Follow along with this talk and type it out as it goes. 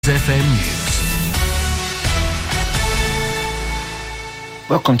FM News.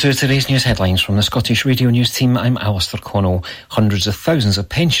 Welcome to today's news headlines from the Scottish Radio News team. I'm Alistair Connell. Hundreds of thousands of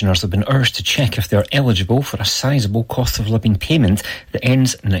pensioners have been urged to check if they're eligible for a sizeable cost of living payment that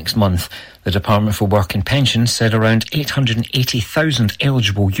ends next month. The Department for Work and Pensions said around 880,000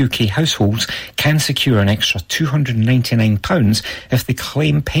 eligible UK households can secure an extra £299 if they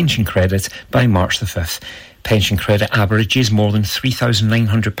claim pension credit by March the 5th. Pension credit averages more than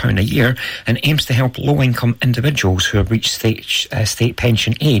 £3,900 a year and aims to help low-income individuals who have reached state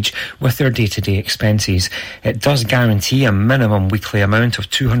pension age with their day-to-day expenses. It does guarantee a minimum weekly amount of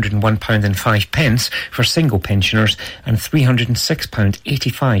 £201.05 for single pensioners and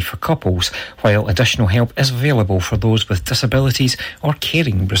 £306.85 for couples, while additional help is available for those with disabilities or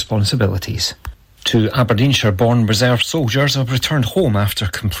caring responsibilities. Two Aberdeenshire-born reserve soldiers have returned home after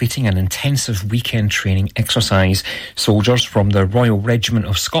completing an intensive weekend training exercise. Soldiers from the Royal Regiment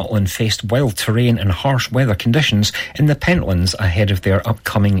of Scotland faced wild terrain and harsh weather conditions in the Pentlands ahead of their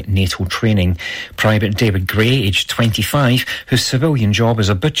upcoming NATO training. Private David Gray, aged 25, whose civilian job is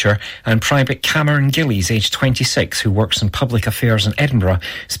a butcher, and Private Cameron Gillies, aged 26, who works in public affairs in Edinburgh,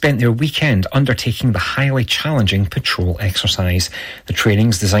 spent their weekend undertaking the highly challenging patrol exercise. The training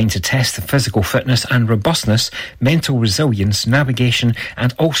is designed to test the physical fitness and robustness, mental resilience, navigation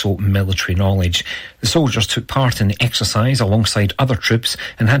and also military knowledge. The soldiers took part in the exercise alongside other troops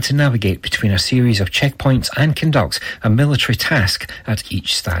and had to navigate between a series of checkpoints and conduct a military task at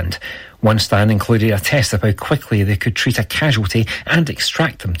each stand. One stand included a test of how quickly they could treat a casualty and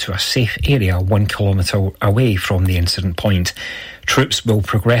extract them to a safe area 1 kilometre away from the incident point. Troops will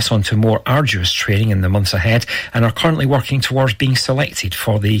progress on to more arduous training in the months ahead and are currently working towards being selected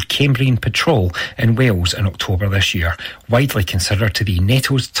for the Cambrian Patrol in Wales in October this year, widely considered to be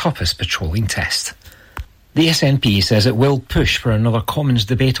NATO's toughest patrolling test. The SNP says it will push for another Commons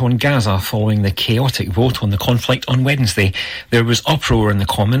debate on Gaza following the chaotic vote on the conflict on Wednesday. There was uproar in the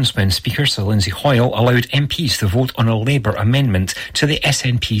Commons when Speaker Sir Lindsay Hoyle allowed MPs to vote on a Labour amendment to the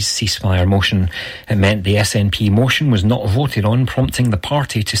SNP's ceasefire motion. It meant the SNP motion was not voted on, prompting the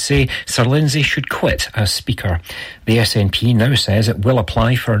party to say Sir Lindsay should quit as Speaker. The SNP now says it will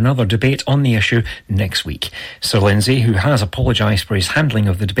apply for another debate on the issue next week. Sir Lindsay, who has apologised for his handling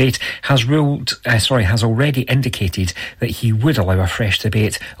of the debate, has already indicated that he would allow a fresh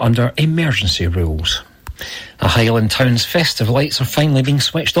debate under emergency rules. A Highland town's festive lights are finally being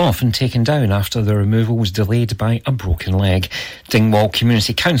switched off and taken down after the removal was delayed by a broken leg. Dingwall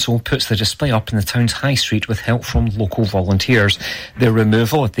Community Council puts the display up in the town's high street with help from local volunteers. Their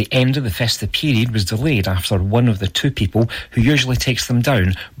removal at the end of the festive period was delayed after one of the two people who usually takes them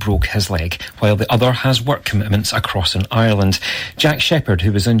down broke his leg, while the other has work commitments across in Ireland. Jack Shepherd,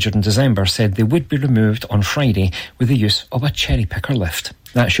 who was injured in December, said they would be removed on Friday with the use of a cherry picker lift.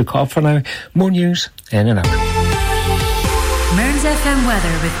 That's your call for now. More news in an hour. Mearns FM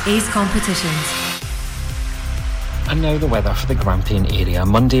weather with Ace Competitions. And now the weather for the Grampian area.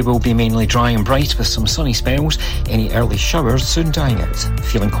 Monday will be mainly dry and bright with some sunny spells. Any early showers soon dying out.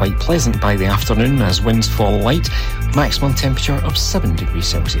 Feeling quite pleasant by the afternoon as winds fall light. Maximum temperature of 7 degrees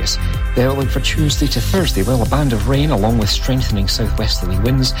Celsius. The outlook for Tuesday to Thursday, well, a band of rain along with strengthening southwesterly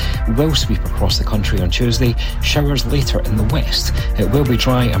winds will sweep across the country on Tuesday. Showers later in the west. It will be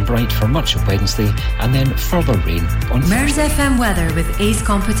dry and bright for much of Wednesday and then further rain on Mearns FM weather with Ace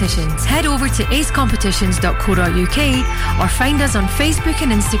Competitions. Head over to acecompetitions.co.uk or find us on Facebook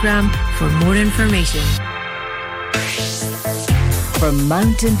and Instagram for more information. From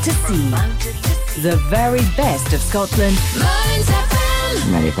mountain to sea, the very best of Scotland.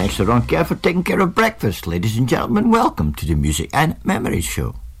 Many thanks to Ron Kerr for taking care of breakfast. Ladies and gentlemen, welcome to the Music and Memories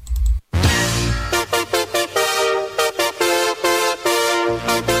Show.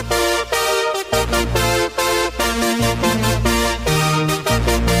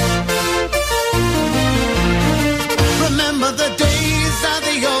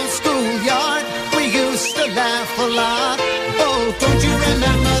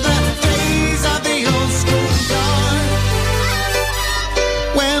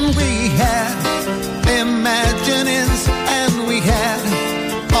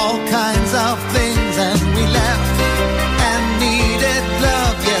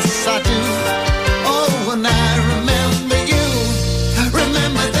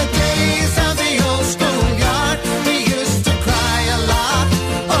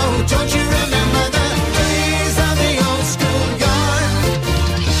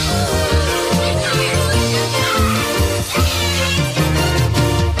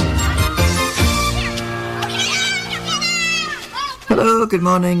 good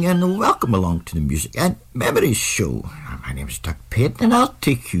morning and welcome along to the Music and Memories Show. My name is Doug Paton and I'll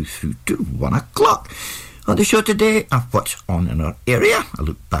take you through to 1 o'clock. On the show today, what's on in our area. I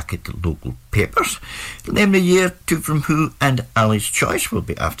look back at the local papers. Name the year, Two from Who and Ali's Choice will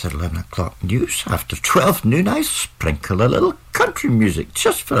be after 11 o'clock news. After 12 noon, I sprinkle a little country music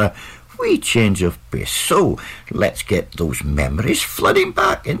just for a wee change of pace. So let's get those memories flooding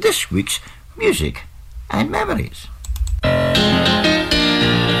back in this week's Music and Memories.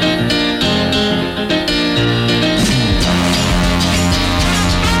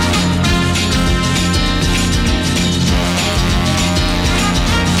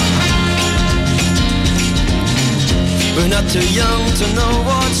 We're not too young to know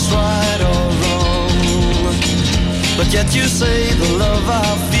what's right or wrong, but yet you say the love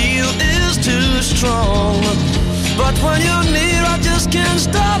I feel is too strong. But when you're near I just can't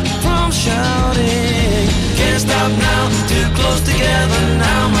stop from shouting. Can't stop now, too close together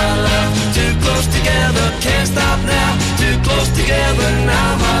now my love. Too close together, can't stop now. Too close together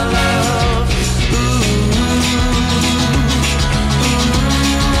now my love.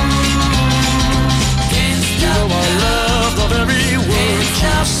 Every word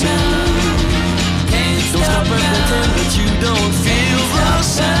you say. Don't stop and pretend that you don't feel the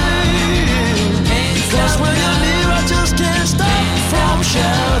same. Cause when you're near I just can't stop from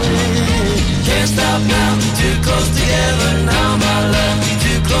shouting. Can't stop now, too close together now my love.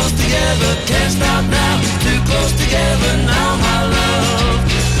 Too close together, can't stop now. Too close together now my love.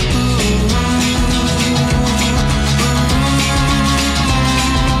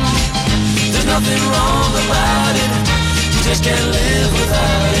 There's nothing wrong about it, just can't live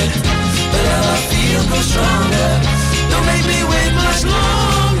without it. But how I feel grows stronger. Don't make me wait much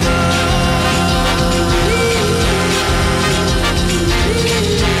longer.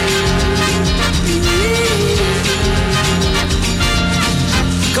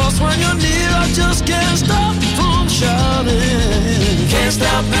 Cause when you're near I just can't stop from shouting. Can't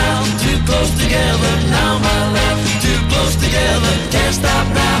stop now, too close together now my love. Too close together, can't stop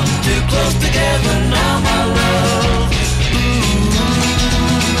now. Too close together now my love.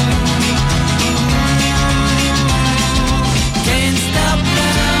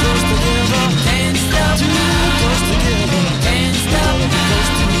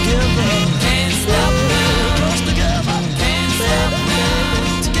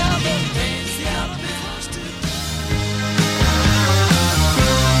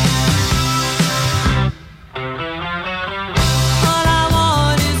 All I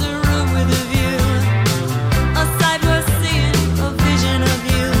want is a room with a view, a sight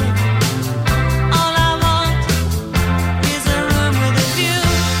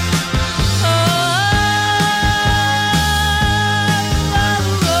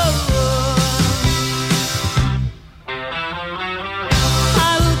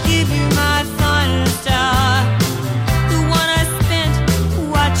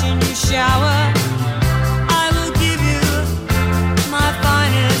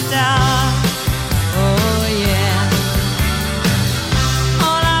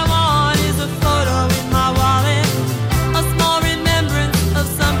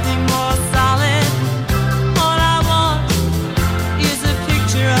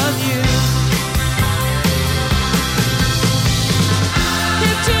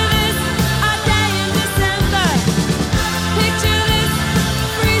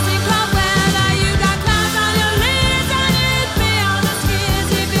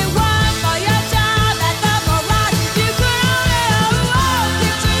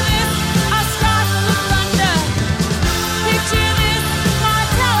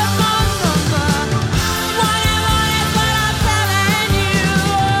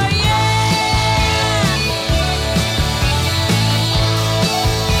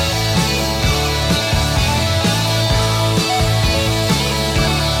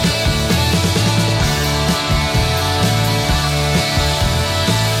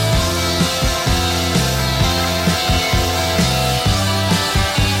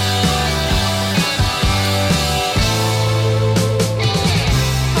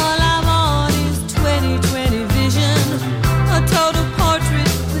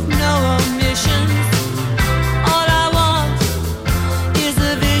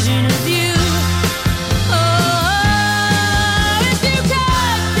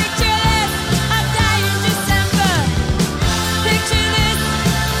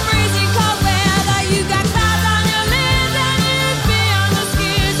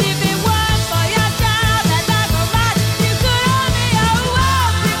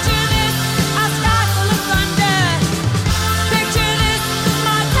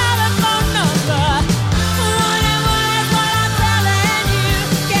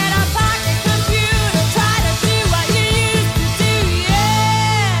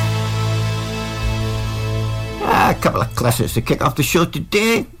A couple of classics to kick off the show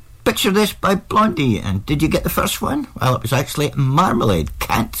today. Picture This by Blondie. And did you get the first one? Well, it was actually Marmalade,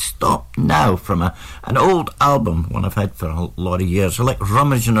 Can't Stop Now, from an old album, one I've had for a lot of years. I like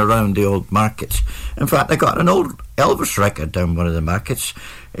rummaging around the old markets. In fact, I got an old Elvis record down one of the markets.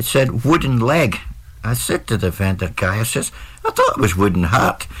 It said Wooden Leg. I said to the vendor guy, I says, I thought it was Wooden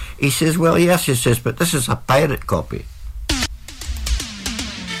Heart. He says, well, yes, he says, but this is a pirate copy.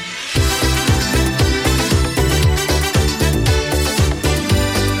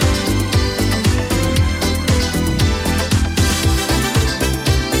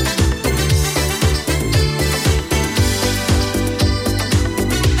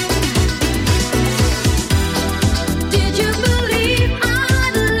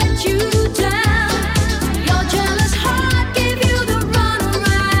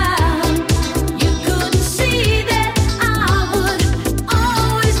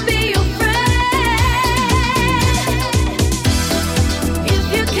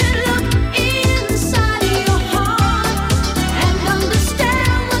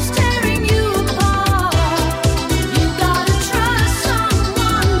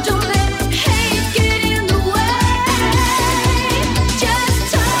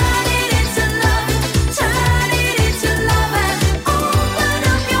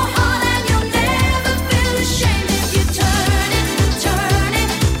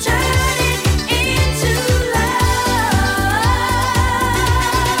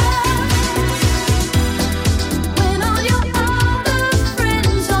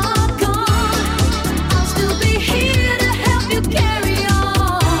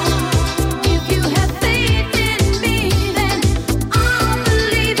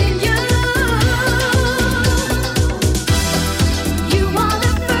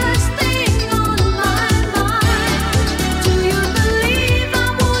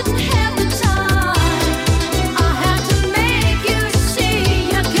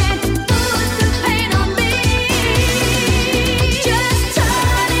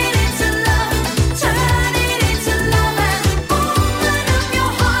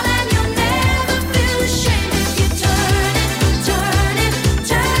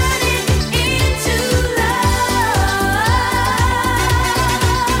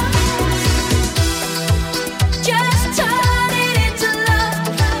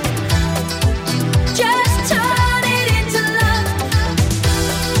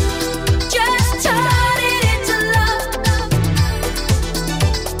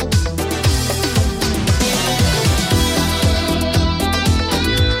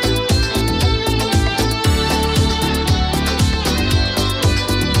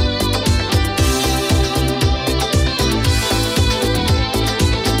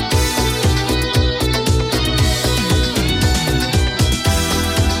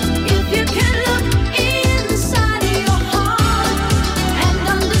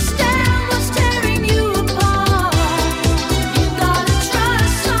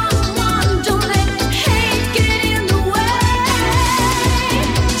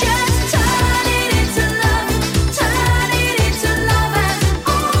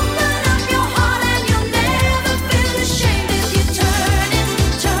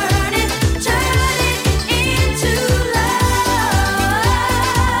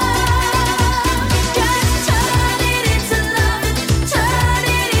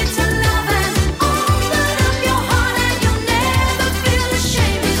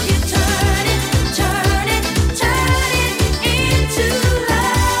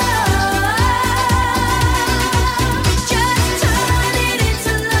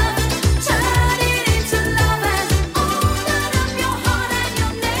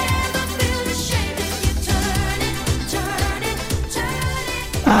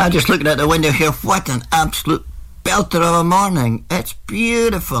 Just looking out the window here, what an absolute belter of a morning. It's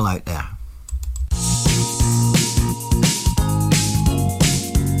beautiful out there.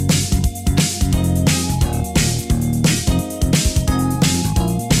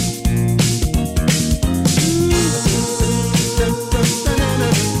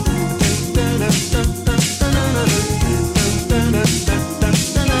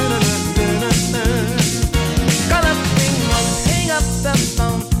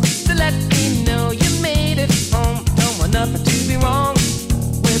 Nothing to be wrong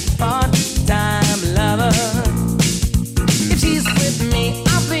with Paton.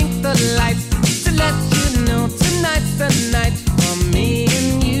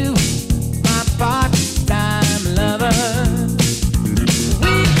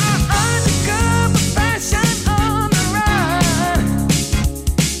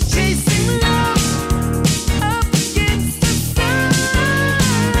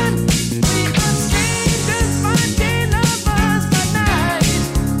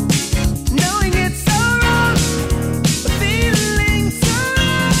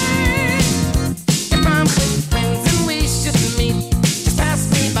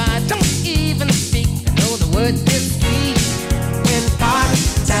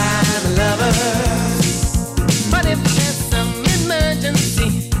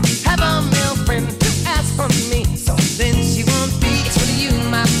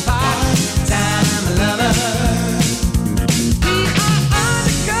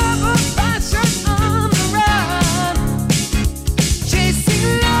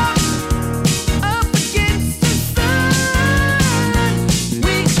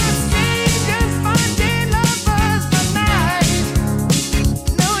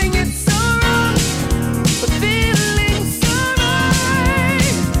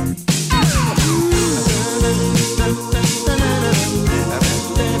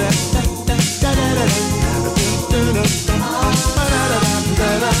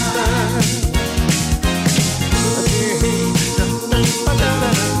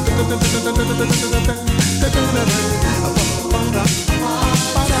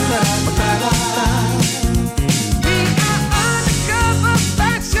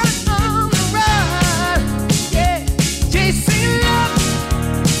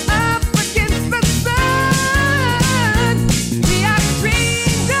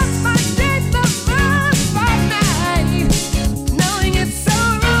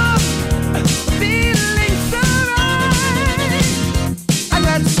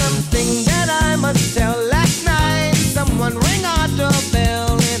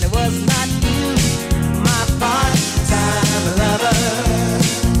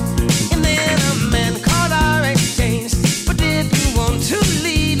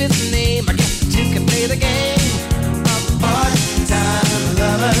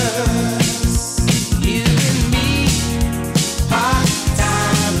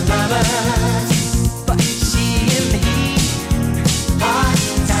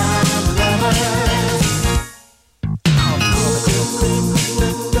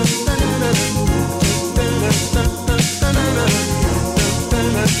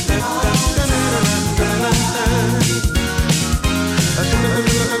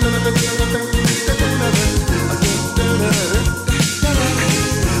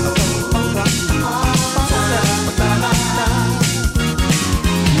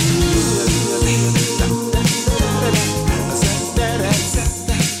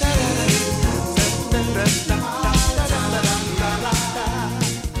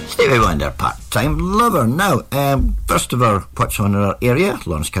 Stevie Wonder, Part-Time Lover. Now, first of our what's on in our area,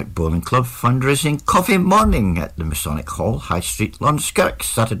 Lonskirk Bowling Club fundraising coffee morning at the Masonic Hall, High Street, Lonskirk,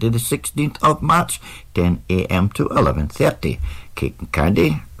 Saturday the 16th of March, 10 a.m. to 11:30. Cake and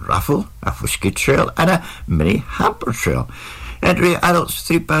candy, raffle, a whisky trail and a mini hamper trail. Entry adults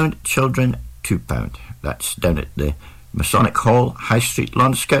 £3, children £2. That's down at the Masonic Hall, High Street,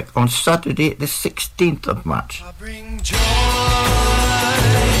 Lonskirk on Saturday the 16th of March. I bring joy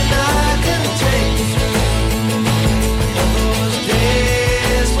and I can take you through all those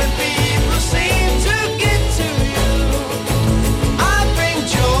days when people seem to get to you. I bring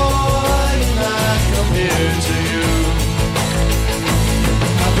joy and I come here to you.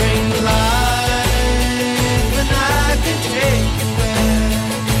 I bring life and I can take you where you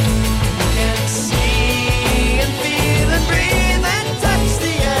can see and feel and breathe and touch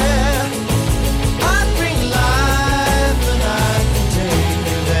the air. I bring life and I can take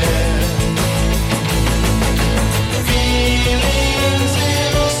you there. Feelings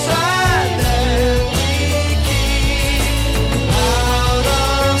inside that we keep out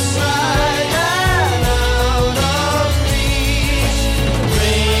of sight and out of reach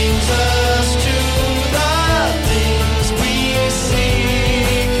brings us to the things we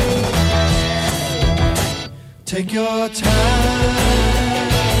seek. Take your time,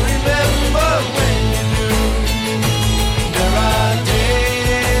 remember when you do. There are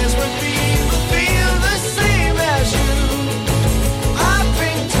days when people feel the same as you. I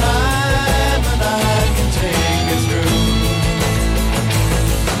bring time and I can take you through.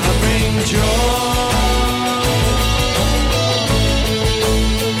 I bring joy.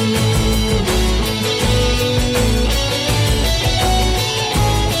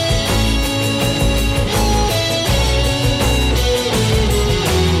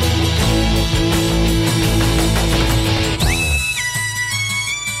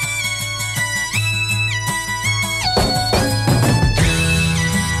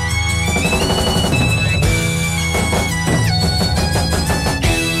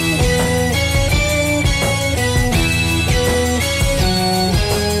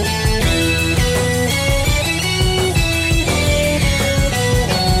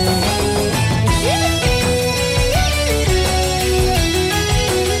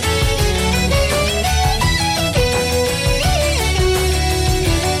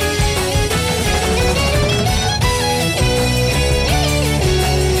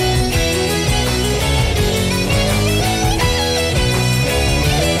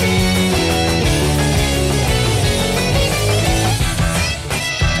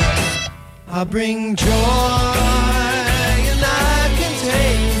 I bring joy and I can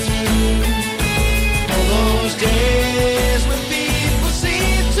take you through all those days when people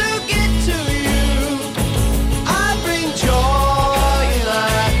seem to get to you. I bring joy and I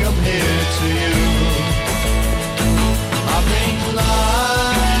come here to you. I bring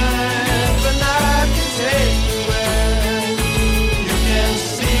life and I can take you where you can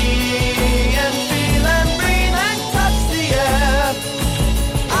see and feel and breathe and touch the air.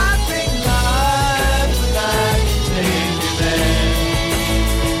 I bring life and I can take you there.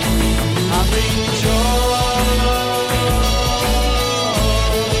 I bring joy.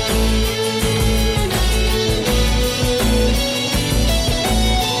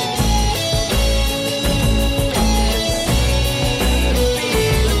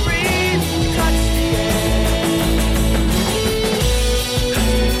 Feel and breathe, touch the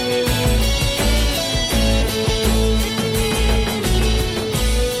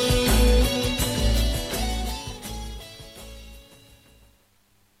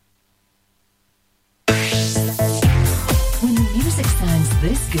When the music sounds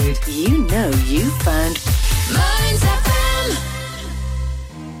this good, you know you found Mearns FM.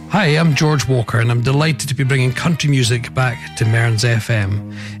 Hi, I'm George Walker and I'm delighted to be bringing country music back to Mearns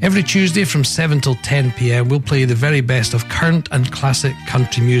FM. Every Tuesday from 7 till 10 p.m. we'll play the very best of current and classic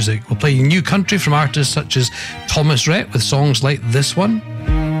country music. We'll play new country from artists such as Thomas Rhett with songs like this one.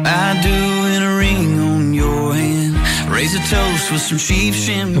 I do in a ring on your hand, raise a toast with some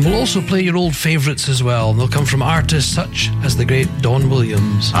sheepskin. And we'll also play your old favourites as well. They'll come from artists such as the great Don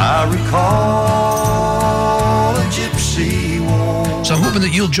Williams. I recall a gypsy war. So I'm hoping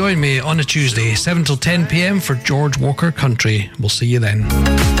that you'll join me on a Tuesday, 7 till 10 p.m. for George Walker Country. We'll see you then.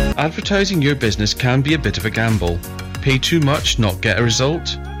 Advertising your business can be a bit of a gamble. Pay too much, not get a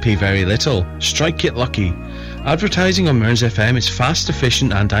result. Pay very little, strike get lucky. Advertising on Mearns FM is fast,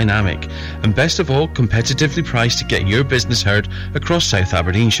 efficient and dynamic, and best of all, competitively priced to get your business heard across South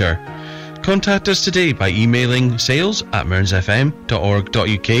Aberdeenshire. Contact us today by emailing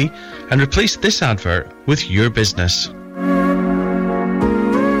sales@mearnsfm.org.uk and replace this advert with your business.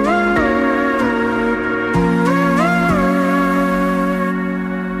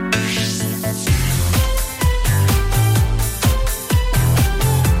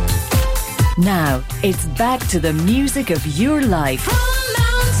 back to the music of your life. From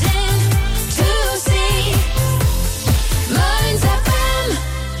mountain to sea, Mearns FM.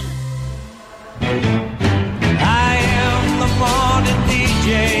 I am the morning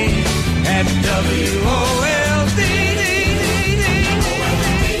DJ at WOLD,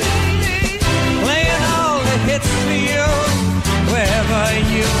 playing all the hits for you, wherever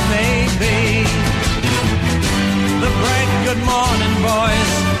you may be. The bright good morning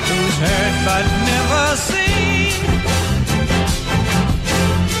voice, who's heard but never seen.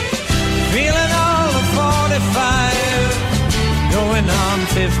 Feeling all the 45, going on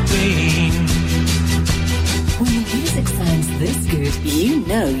 15. When the music sounds this good, you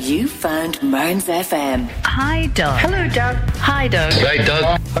know you found Mearns FM. Hi, Doug. Hello, Doug. Hi, Doug. Hey,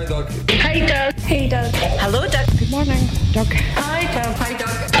 Doug. Hi, Doug. Hey, Doug. Hey, Doug. Hello, Doug. Good morning, Doug. Hi, Doug. Hi,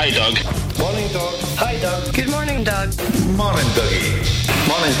 Doug. Hey, Doug. Morning, Doug. Hi, Doug. Good morning, Doug. Morning, Dougie.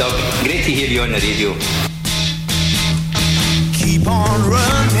 Morning, Doug. Great to hear you on the radio. Keep on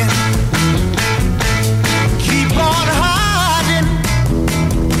running, keep on hiding.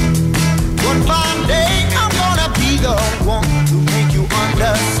 One fine day I'm gonna be the one to make you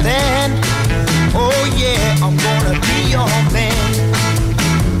understand. Oh yeah, I'm gonna be your man.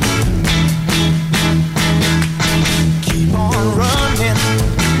 Keep on running,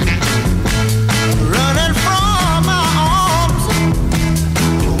 running from my arms.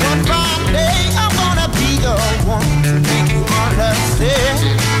 One fine day I'm gonna be the one to make you understand.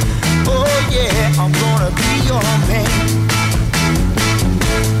 Oh yeah, I'm gonna be your man.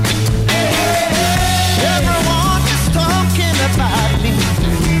 Everyone is talking about me.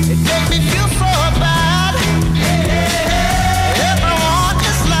 It makes me feel so bad. Everyone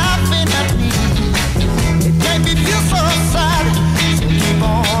is laughing at me. It makes me feel so sad. So keep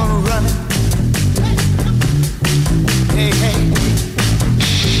on running. Hey, hey.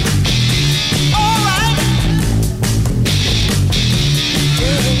 All right.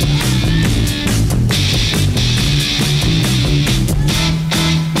 Yeah.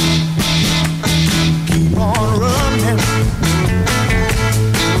 Keep on running,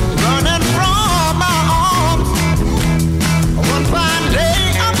 running from my arms. One fine day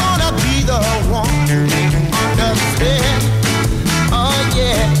I'm gonna be the one to make you understand. Oh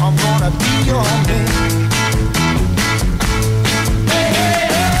yeah, I'm gonna be your man.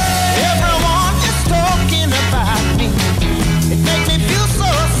 Everyone is talking about me. It makes me feel so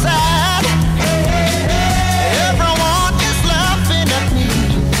sad. Everyone is laughing at me.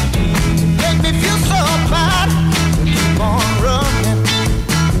 Make me feel so bad. Keep on running,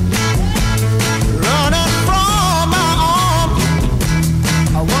 running from my arms.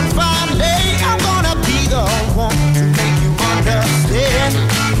 One fine day I'm gonna be the one to make you understand.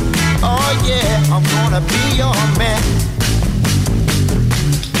 Oh yeah, I'm gonna be your man.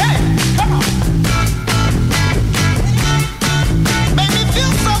 Hey, come on. Make me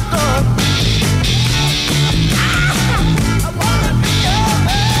feel so good. I wanna be your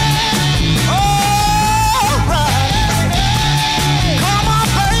man. All right. Come on,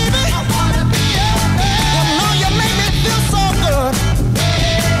 baby. I wanna be your man. You know you make me feel so good.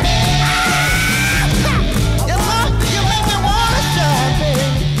 You know you make me wanna shine, baby.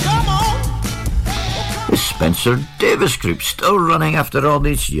 Come on. The Spencer Davis Group still running after all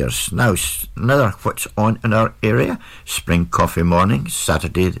these years. Now, another what's on in our area. Spring Coffee Morning,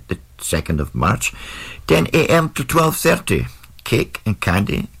 Saturday the 2nd of March, 10 a.m. to 12:30. Cake and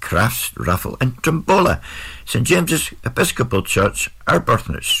candy, crafts, raffle and tombola. St James's Episcopal Church,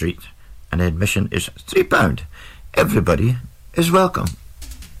 Arbuthnott Street, and admission is £3. Everybody is welcome.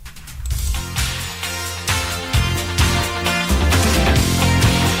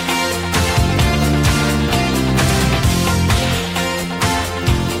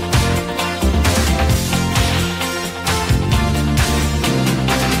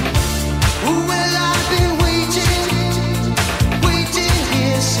 Well, I've been waiting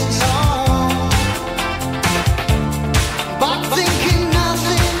here so long, but thinking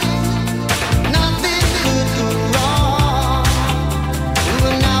nothing could go wrong.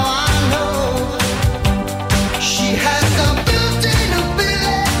 Well, now I know she has the built-in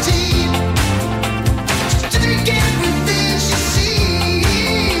ability to take everything she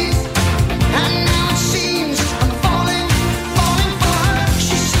sees, and now it seems I'm falling for her.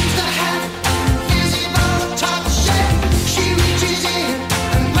 She seems to have invisible touch, and she reaches in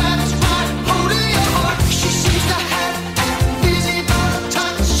and grabs right hold of your heart. She seems to have invisible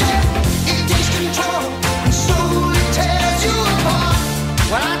touch, and it takes control and slowly tears you apart.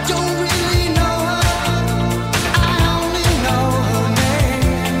 Well, I don't really know her, I only know her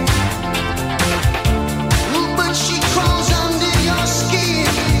name. But she crawls under your skin,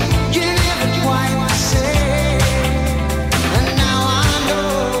 you never quite the same.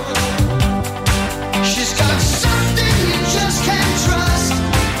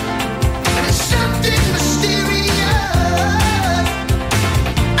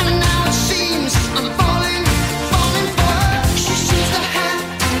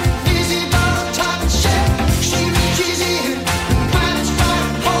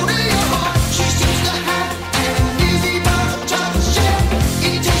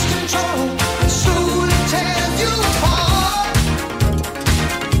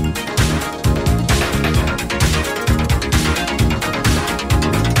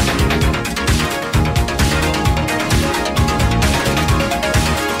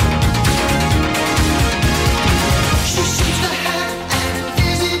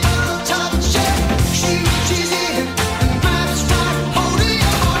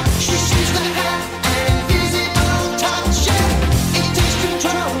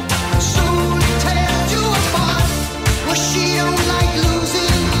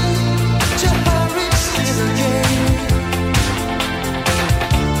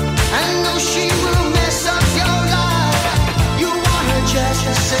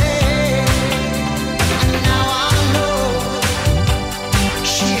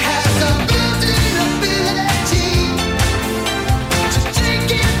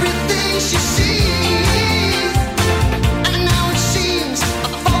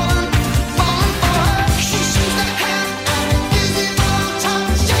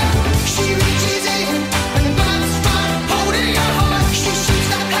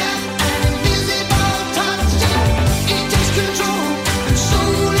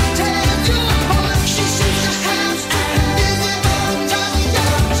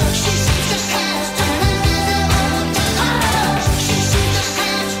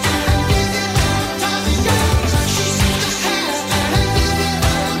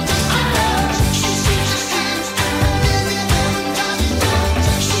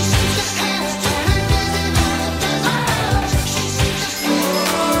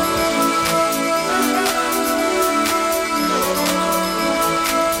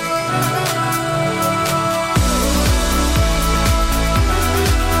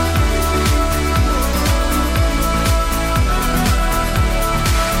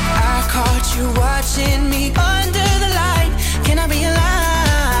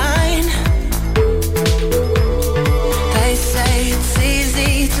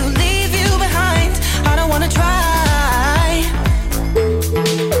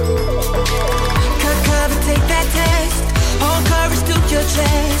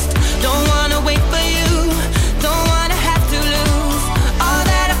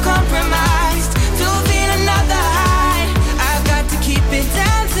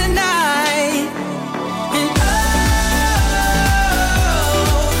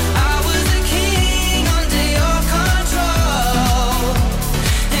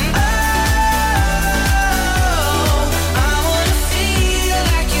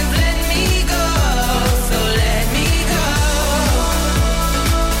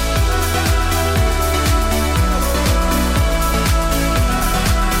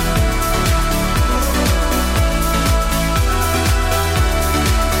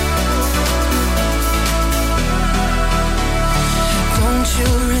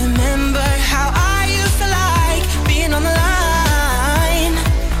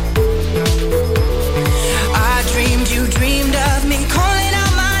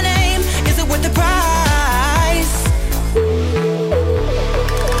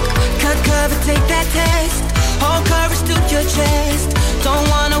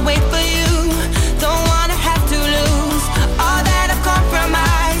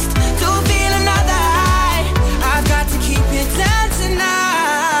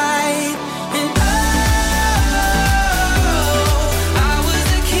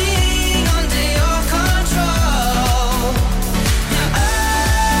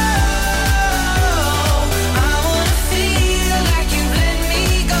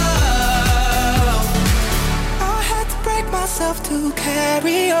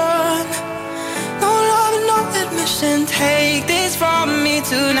 carry on. No love and no admission. Take this from me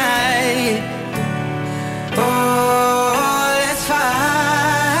tonight. Oh, let's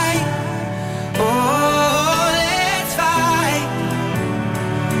fight. Oh, let's fight.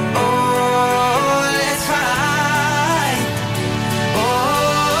 Oh, let's fight.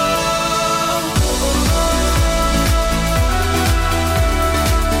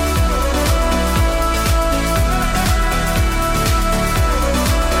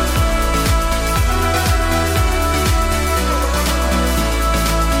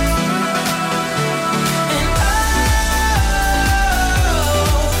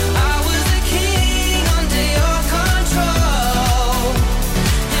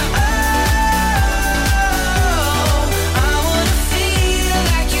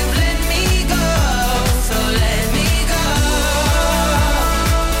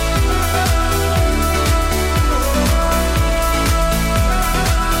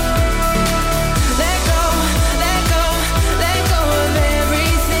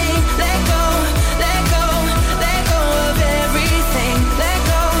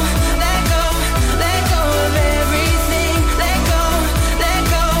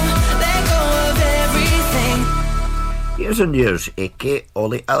 Years and Years, aka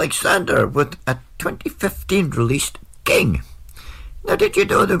Ollie Alexander, with a 2015 released King. Now, did you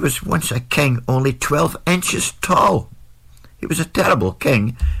know there was once a king only 12 inches tall? He was a terrible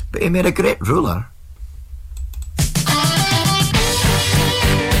king, but he made a great ruler.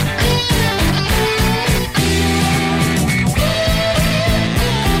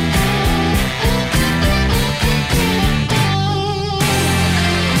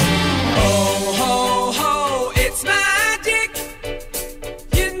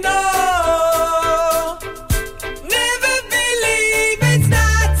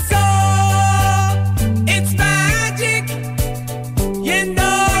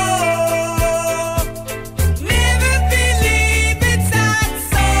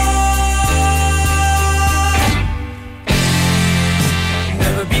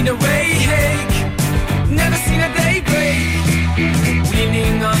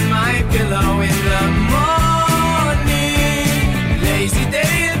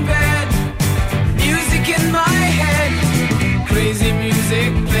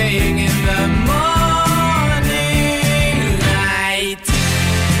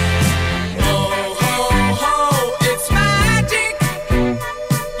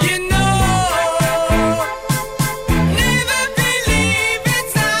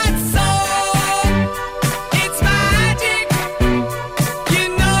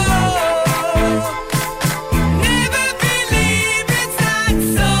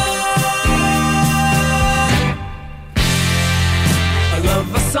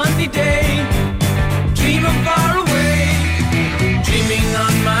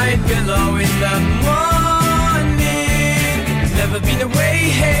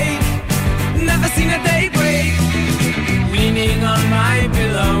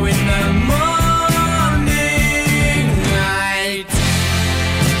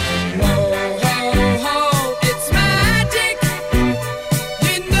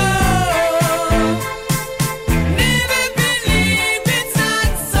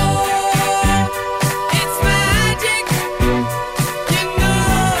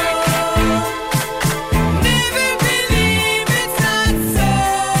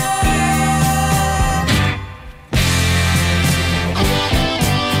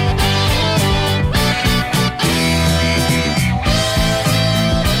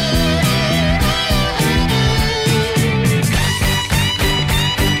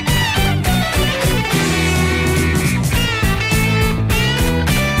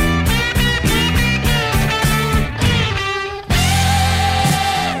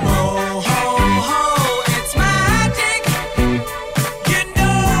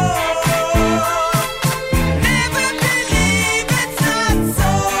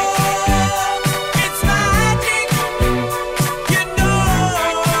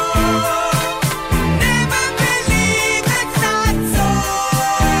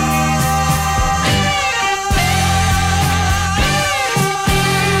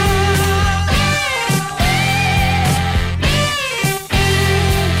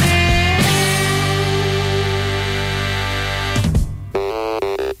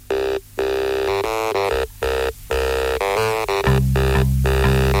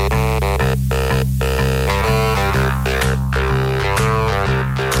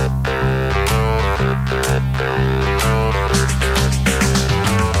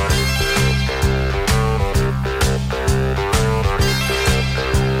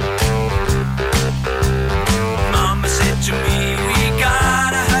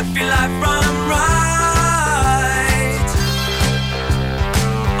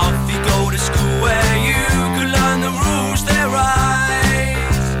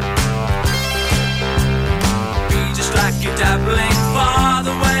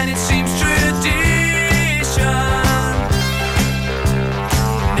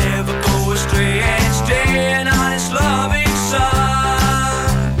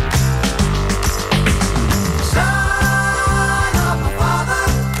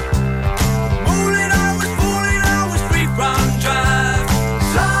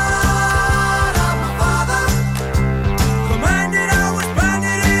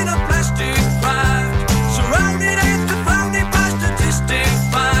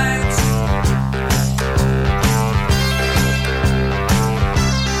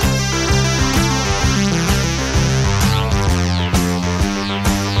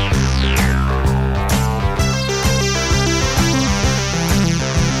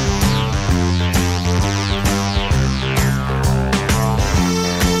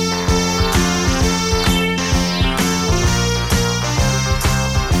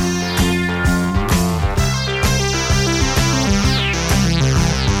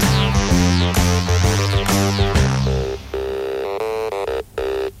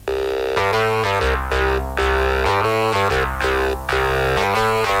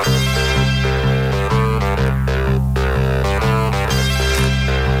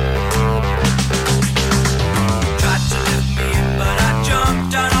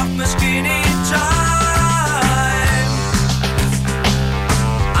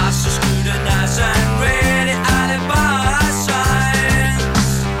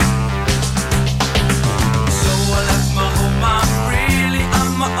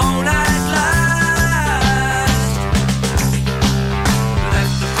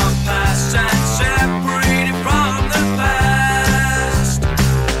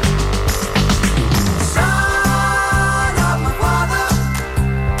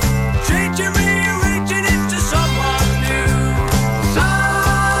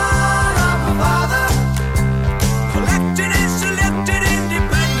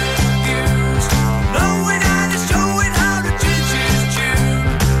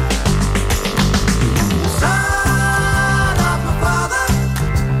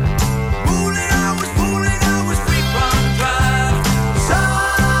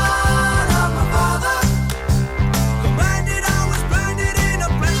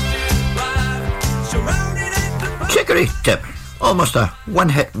 Sorry, Tip. Almost a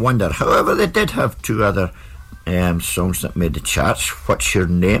one-hit wonder. However, they did have two other songs that made the charts. What's Your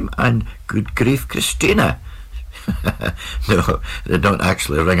Name and Good Grief Christina. No, they don't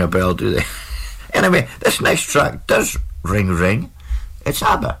actually ring a bell, do they? Anyway, this next track does ring. It's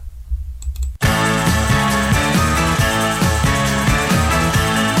ABBA.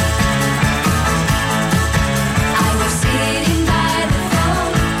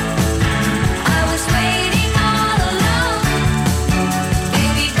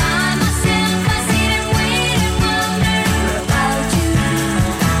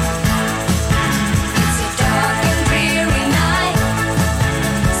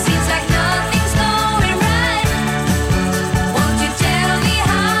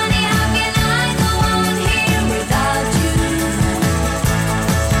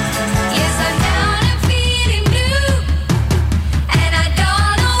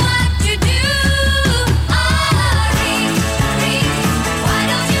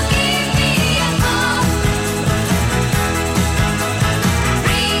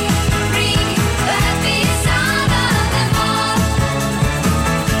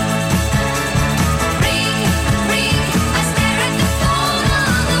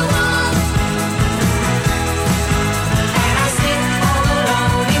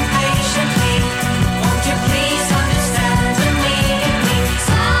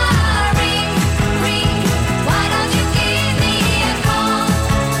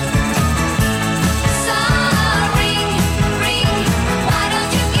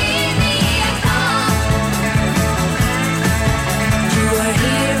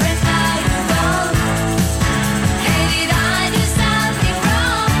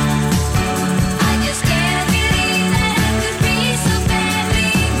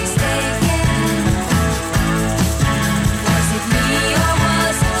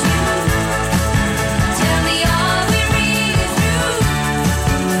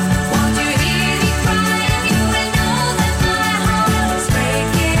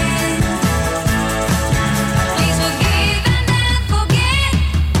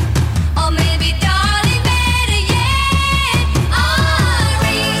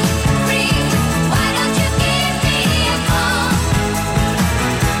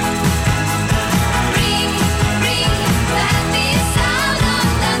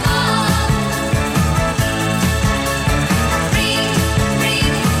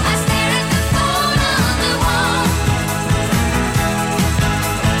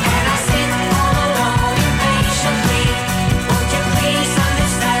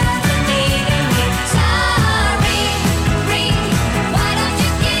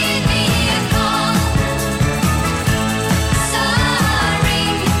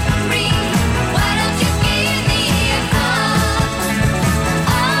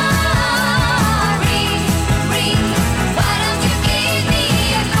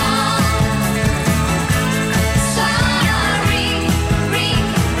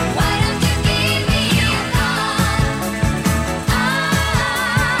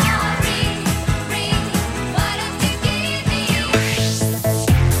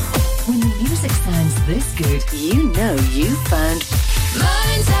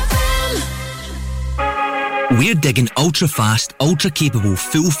 We're digging ultra-fast, ultra-capable,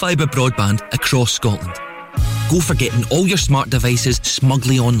 full-fibre broadband across Scotland. Go for getting all your smart devices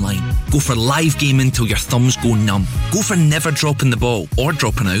smugly online. Go for live gaming till your thumbs go numb. Go for never dropping the ball or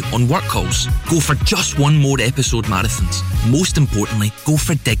dropping out on work calls. Go for just one more episode marathons. Most importantly, go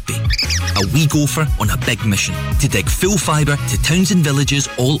for Digby. A wee gopher on a big mission to dig full fibre to towns and villages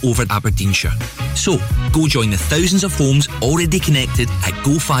all over Aberdeenshire. So, go join the thousands of homes already connected at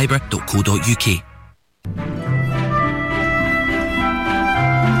gofibre.co.uk.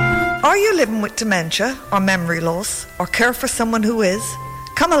 Are you living with dementia or memory loss or care for someone who is?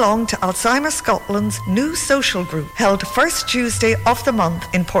 Come along to Alzheimer's Scotland's new social group held first Tuesday of the month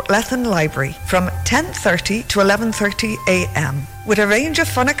in Portlethen Library from 10:30 to 11:30 a.m. With a range of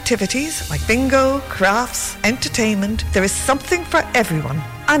fun activities like bingo, crafts, entertainment, there is something for everyone.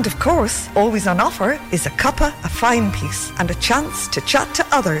 And of course, always on offer is a cuppa, a fine piece, and a chance to chat to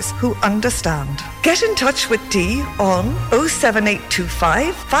others who understand. Get in touch with Dee on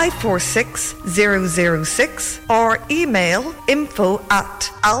 07825 546 006 or email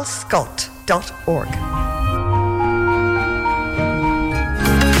info@alscot.org.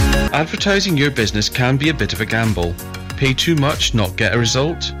 Advertising your business can be a bit of a gamble. Pay too much, not get a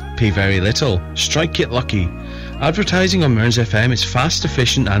result. Pay very little, strike it lucky. Advertising on Mearns FM is fast,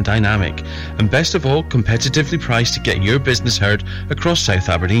 efficient and dynamic, and best of all, competitively priced to get your business heard across South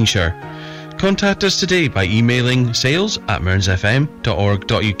Aberdeenshire. Contact us today by emailing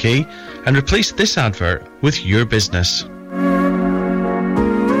sales@mearnsfm.org.uk and replace this advert with your business.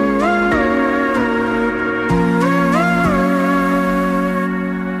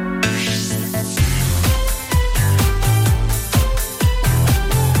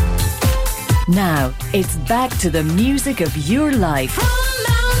 Now, it's back to the music of your life. From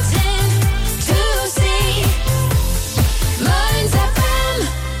mountain to sea, Mearns FM.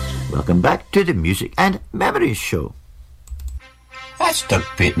 Welcome back to the Music and Memories Show. That's Doug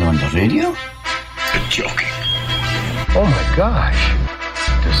Paton on the radio. You're joking. Oh my gosh.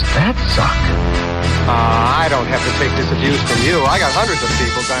 Does that suck? I don't have to take this abuse from you. I got hundreds of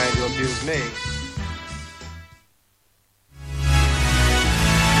people trying to abuse me.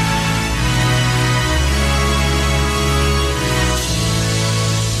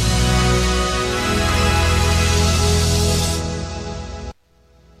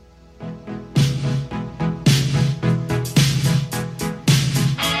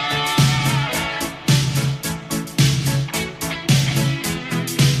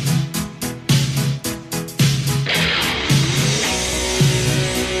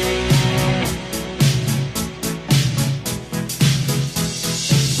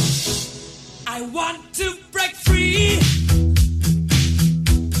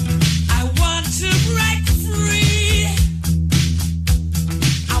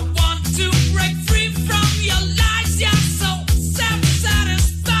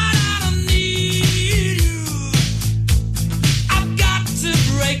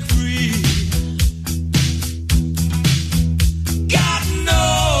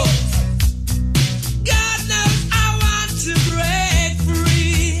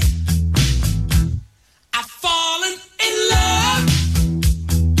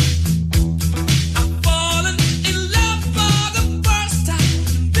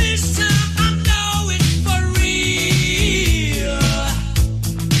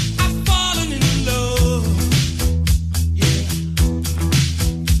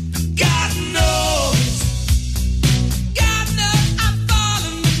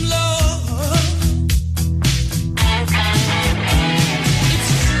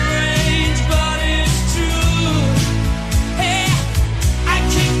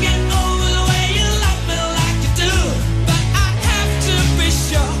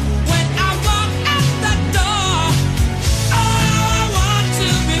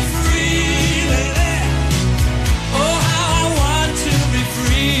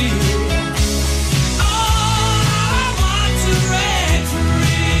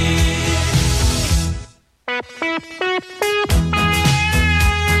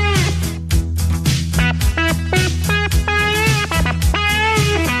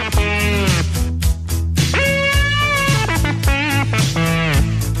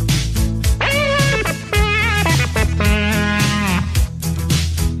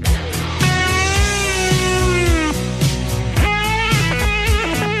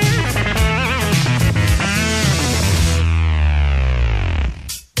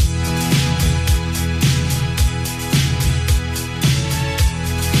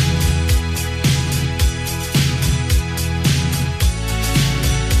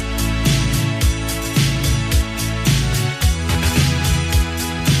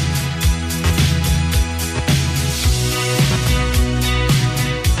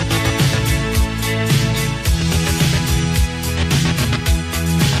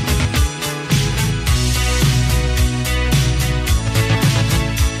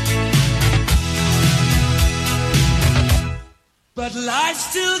 But life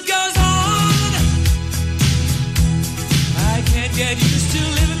still goes on. I can't get used to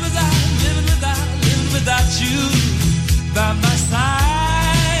living without you by my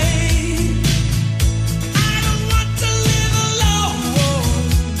side. I don't want to live alone.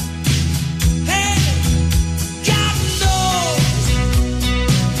 Hey, God knows,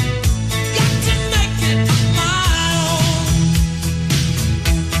 got to make it on my own.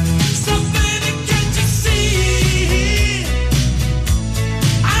 So baby, can't you see?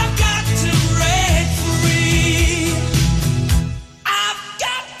 I've got to break free. I've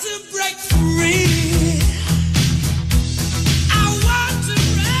got to break free. I want to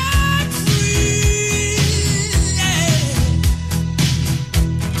break free. Yeah.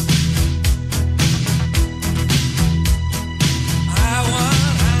 I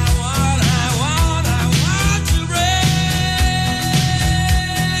want to break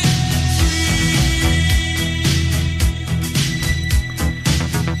free.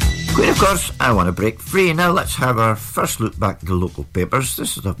 Queen, of course, I Want to Break Free. Now let's have our first look back at the local papers.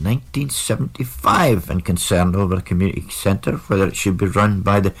 This is of 1975 and concerned over a community centre, whether it should be run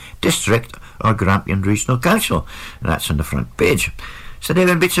by the district or Grampian Regional Council, and that's on the front page.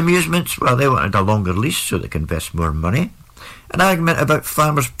 Stonehaven Beach Amusements, well, they wanted a longer lease so they can invest more money. An argument about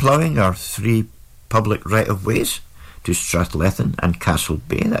farmers ploughing or 3 public right-of-ways to Strathlethen and Castle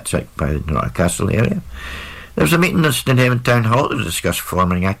Bay, that's out by the North Castle area. There was a meeting in Stonehaven Town Hall to discuss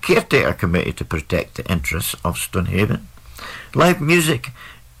forming a caretaker committee to protect the interests of Stonehaven. Live music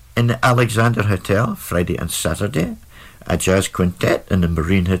in the Alexander Hotel, Friday and Saturday. A jazz quintet in the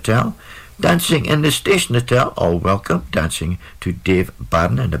Marine Hotel. Dancing in the Station Hotel, all welcome. Dancing to Dave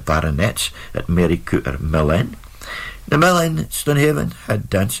Barron and the Baronets at Mary Cooter Mill Inn. The Mill Inn, Stonehaven, had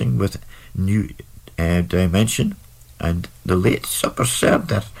dancing with New Dimension and the late supper served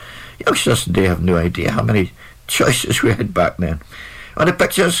there. Youngsters today have no idea how many choices we had back then. On the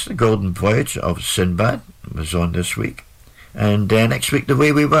pictures, the Golden Voyage of Sinbad was on this week. And next week, The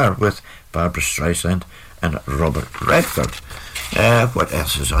Way We Were with Barbara Streisand and Robert Redford. What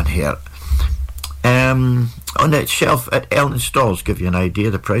else is on here? On the shelf at Ellen Stalls, give you an idea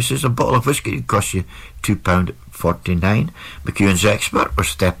of the prices. A bottle of whiskey would cost you £2.49. McEwen's Expert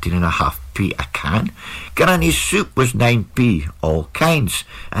was 13.5p a can. Granny's Soup was 9p, all kinds.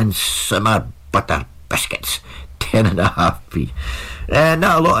 And Simmer Butter Biscuits, 10.5p.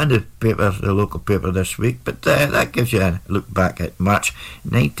 Not a lot in the paper, the local paper this week, but that gives you a look back at March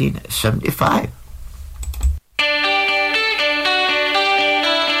 1975.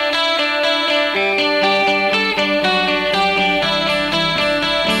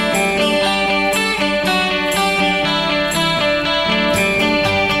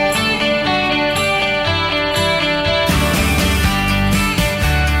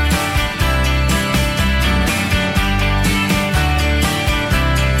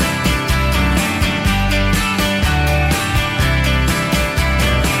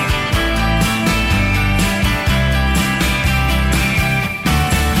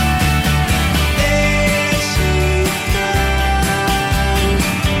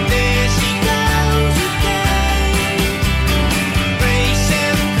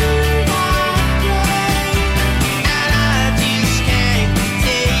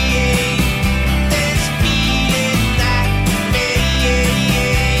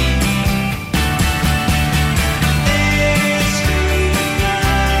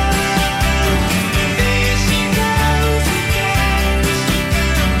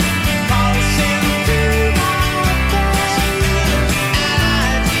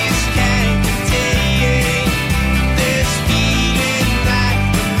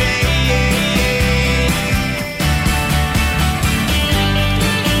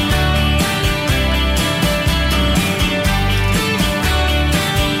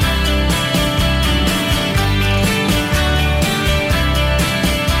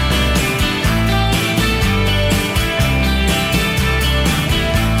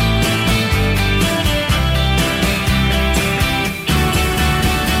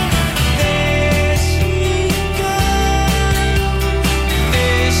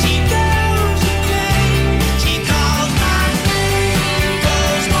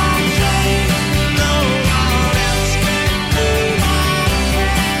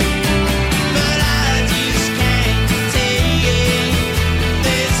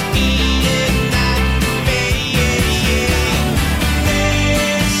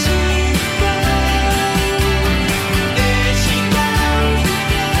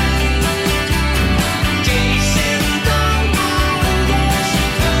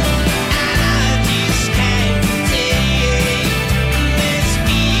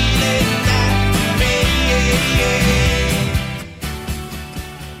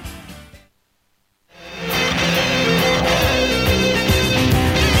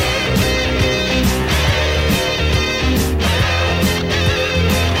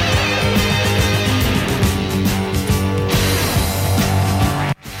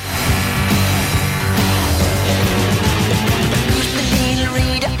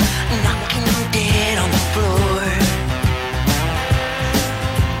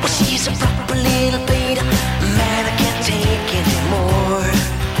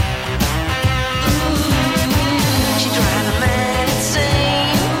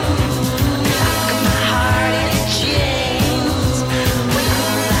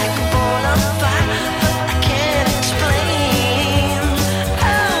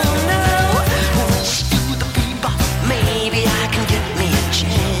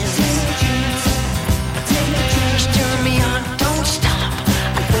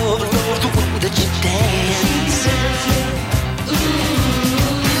 That you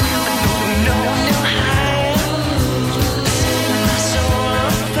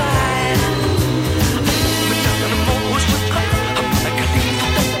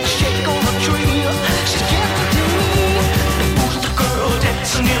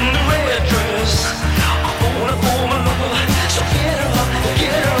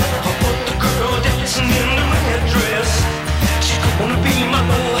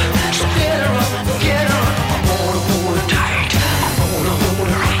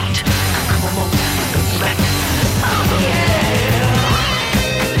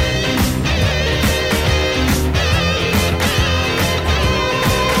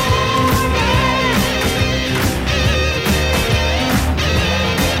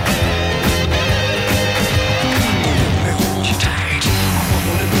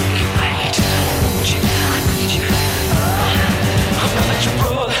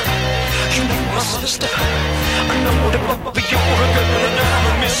sister. I know that but you're a girl and I'm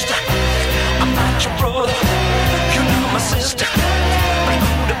a mister. I'm not your brother, you're not my sister. I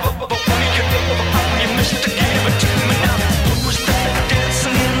know that but when you love, I'm your mister. Give it to me now. Who's that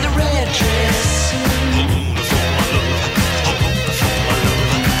dancing in the red dress?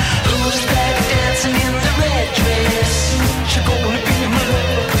 Who's that dancing in the red dress? She's gonna be my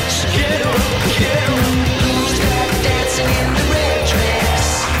lover. So get her up, get her up. Who's that dancing in the red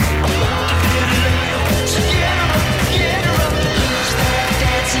dress? So get her up, get her up. Who's that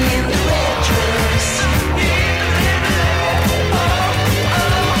dancing in the red dress?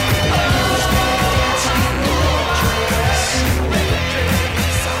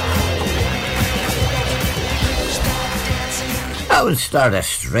 I would start a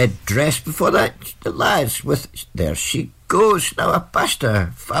red dress before that. The lads with There She Goes. Now, I passed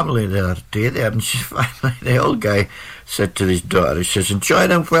a family the other day there, and finally the old guy said to his daughter, he says, enjoy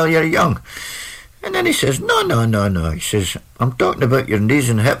them while you're young. And then he says, no. He says, I'm talking about your knees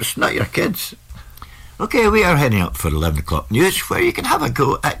and hips, not your kids. OK, we are heading up for 11 o'clock news, where you can have a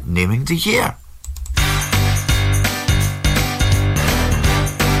go at naming the year.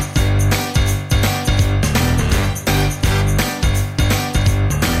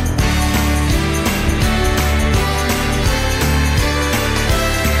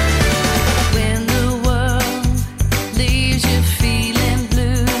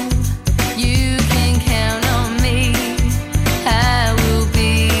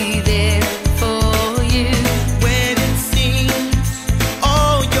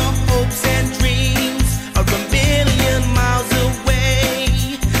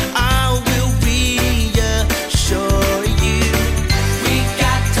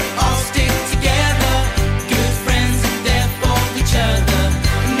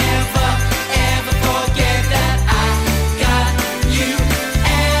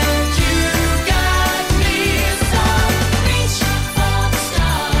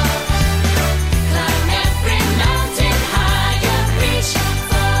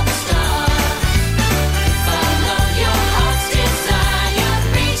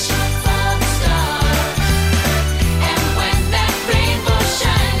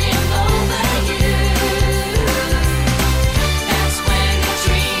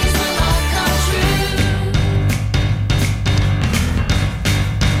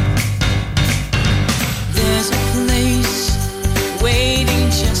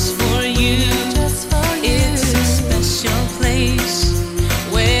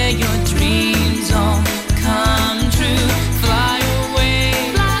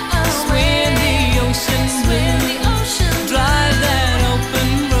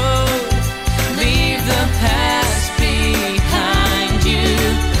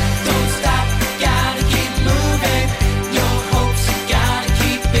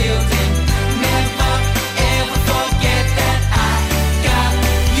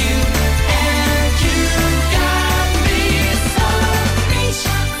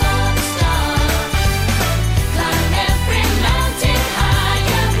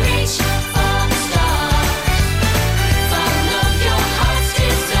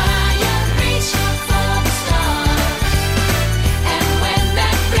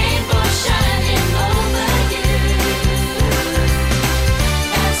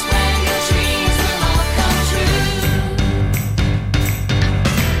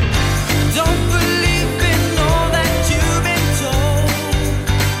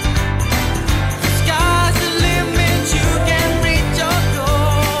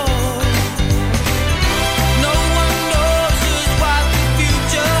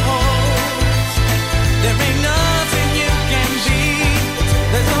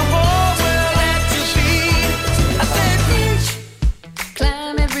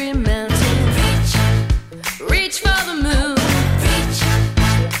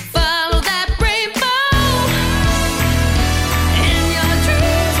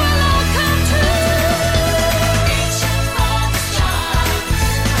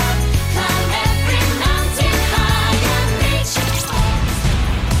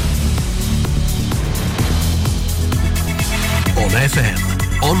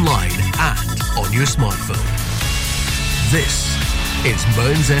 FM, online and on your smartphone. This is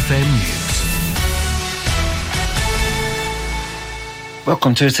Mearns FM News.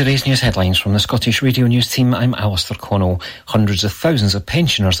 Welcome to today's news headlines from the Scottish Radio News team. I'm Alistair Connell. Hundreds of thousands of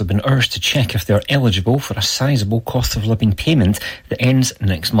pensioners have been urged to check if they're eligible for a sizeable cost of living payment that ends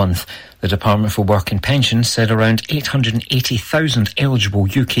next month. The Department for Work and Pensions said around 880,000 eligible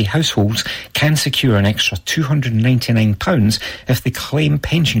UK households can secure an extra £299 if they claim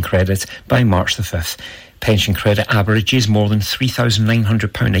pension credit by March the 5th. Pension credit averages more than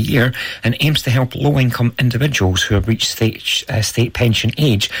 £3,900 a year and aims to help low-income individuals who have reached state pension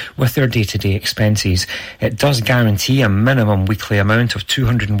age with their day-to-day expenses. It does guarantee a minimum weekly amount of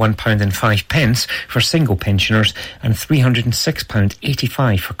 £201.05 for single pensioners and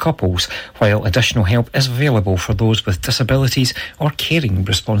 £306.85 for couples, while additional help is available for those with disabilities or caring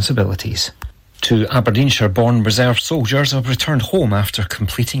responsibilities. Two Aberdeenshire-born reserve soldiers have returned home after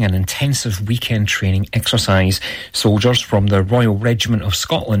completing an intensive weekend training exercise. Soldiers from the Royal Regiment of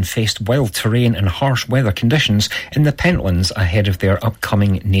Scotland faced wild terrain and harsh weather conditions in the Pentlands ahead of their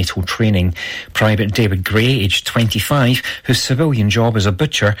upcoming NATO training. Private David Gray, aged 25, whose civilian job is a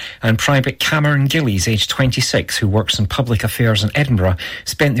butcher, and Private Cameron Gillies, aged 26, who works in public affairs in Edinburgh,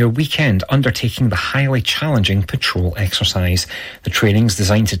 spent their weekend undertaking the highly challenging patrol exercise. The training is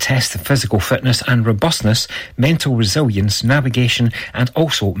designed to test the physical fitness and robustness, mental resilience, navigation and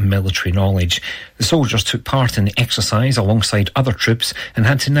also military knowledge. The soldiers took part in the exercise alongside other troops and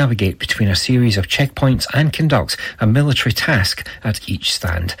had to navigate between a series of checkpoints and conduct a military task at each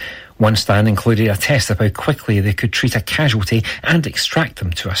stand. One stand included a test of how quickly they could treat a casualty and extract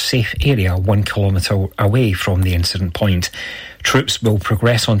them to a safe area 1 kilometre away from the incident point. Troops will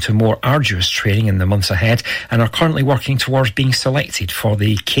progress on to more arduous training in the months ahead and are currently working towards being selected for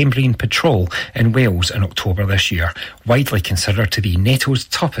the Cambrian Patrol in Wales in October this year, widely considered to be NATO's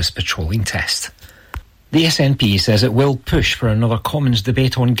toughest patrolling test. The SNP says it will push for another Commons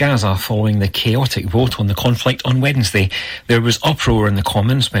debate on Gaza following the chaotic vote on the conflict on Wednesday. There was uproar in the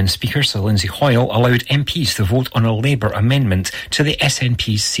Commons when Speaker Sir Lindsay Hoyle allowed MPs to vote on a Labour amendment to the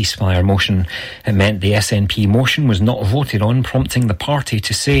SNP's ceasefire motion. It meant the SNP motion was not voted on, prompting the party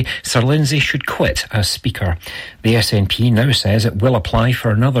to say Sir Lindsay should quit as Speaker. The SNP now says it will apply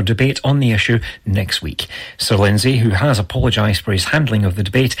for another debate on the issue next week. Sir Lindsay, who has apologised for his handling of the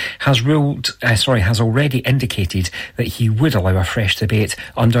debate, has already indicated that he would allow a fresh debate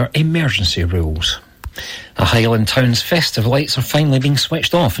under emergency rules. The Highland Town's festive lights are finally being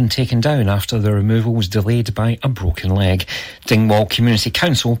switched off and taken down after the removal was delayed by a broken leg. Dingwall Community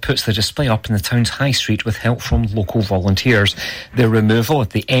Council puts the display up in the town's high street with help from local volunteers. The removal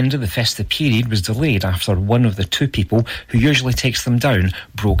at the end of the festive period was delayed after one of the two people who usually takes them down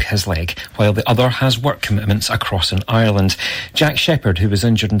broke his leg, while the other has work commitments across in Ireland. Jack Shepherd, who was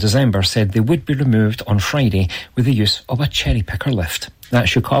injured in December, said they would be removed on Friday with the use of a cherry picker lift.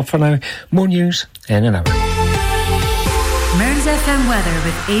 That's your call for now. More news in an hour. Mearns FM weather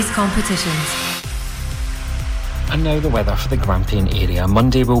with Ace Competitions. And now the weather for the Grampian area.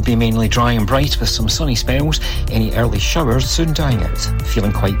 Monday will be mainly dry and bright with some sunny spells. Any early showers soon dying out.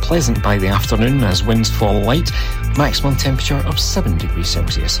 Feeling quite pleasant by the afternoon as winds fall light. Maximum temperature of 7 degrees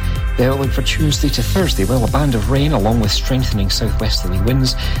Celsius. The outlook for Tuesday to Thursday, well, a band of rain along with strengthening southwesterly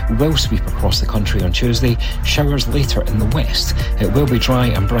winds will sweep across the country on Tuesday. Showers later in the west. It will be dry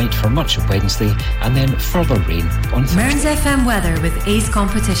and bright for much of Wednesday and then further rain on Thursday. Mearns FM weather with Ace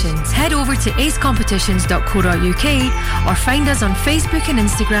Competitions. Head over to acecompetitions.co.uk or find us on Facebook and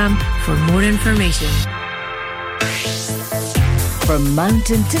Instagram for more information. From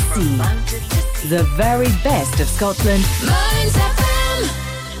mountain to sea, the very best of Scotland. Mearns FM.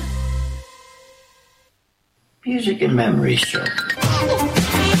 Music and Memories Show.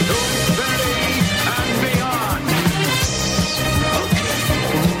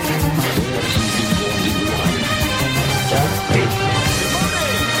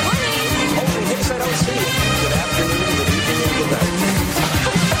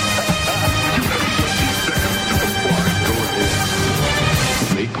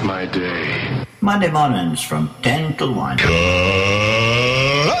 My day. Monday mornings from 10 to 1.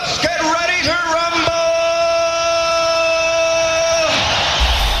 Let's get ready to rumble!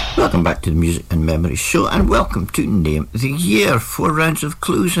 Welcome back to the Music and Memories Show, and welcome to Name the Year. 4 rounds of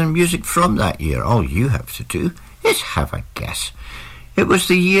clues and music from that year. All you have to do is have a guess. It was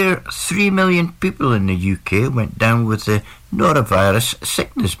the year 3 million people in the UK went down with the norovirus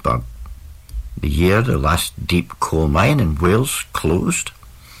sickness bug. The year the last deep coal mine in Wales closed.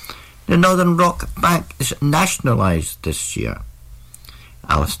 The Northern Rock Bank is nationalised this year.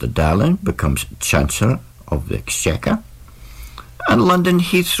 Alistair Darling becomes Chancellor of the Exchequer. And London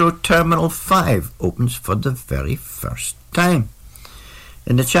Heathrow Terminal 5 opens for the very first time.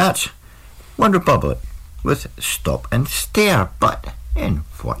 In the chat, One Republic with Stop and Stare, but in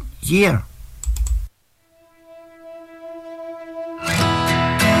what year?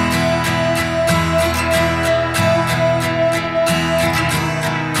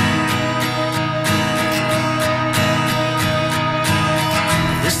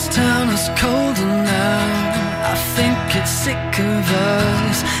 Colder now, I think it's sick of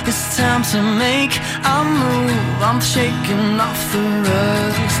us. It's time time to make a move. I'm shaking off the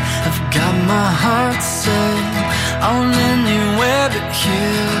rust. I've got my heart set on anywhere but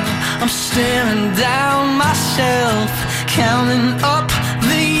here. I'm staring down myself, counting up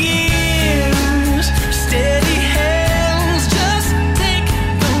the years. Steady hands, just take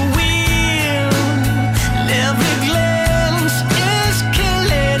the wheel. And every glance is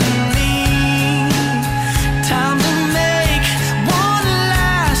killing me. Time to make one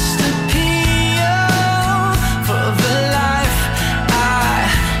last appeal for the life I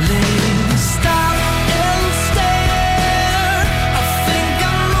live. Stop and stare. I think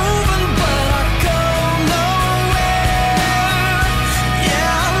I'm moving, but I go nowhere.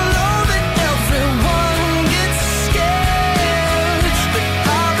 Yeah, I know that everyone gets scared, but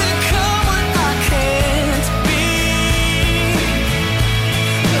I'll become what I can't be.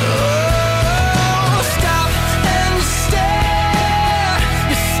 Oh, stop and stare.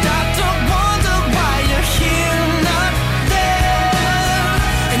 You start to wonder why you're here, not there,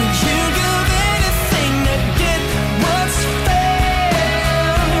 and you give anything to get what's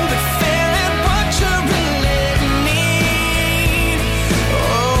fair, but fair ain't what you really need.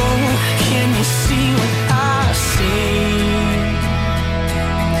 Oh, can you see what I see?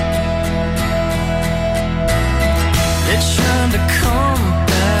 They're trying to come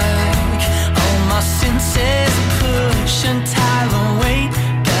back. All my senses push and tie the weight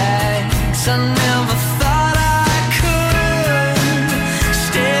back. 'Cause I never thought I could.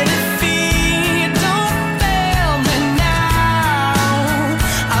 Steady feet, don't fail me now.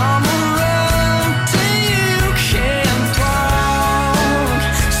 I'ma run till you can't walk.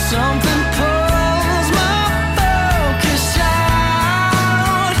 Something pulls my focus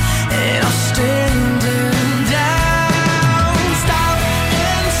out, and I'm standing down. Stop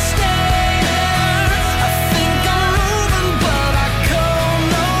and stare. I think I'm moving, but I go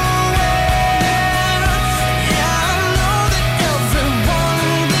nowhere. Yeah, I know that everyone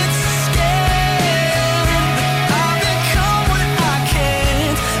gets scared, but I'll become what I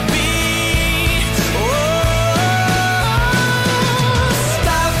can't be. Oh,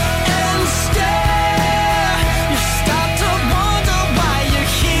 stop and stare. You start to wonder why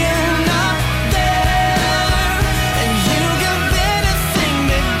you're here, not there, and you give anything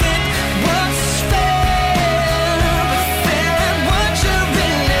to get what's fair, but fair ain't what you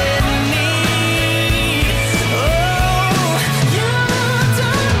really need. Oh, you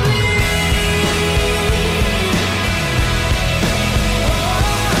don't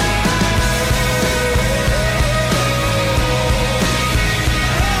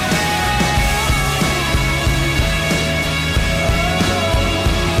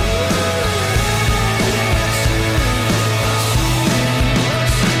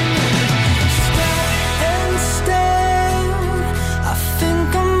and stare. I think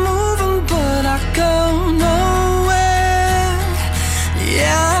I'm moving, but I go nowhere.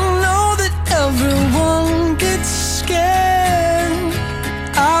 Yeah, I know that everyone gets scared.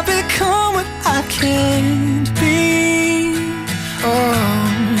 I become what I can't be. Oh,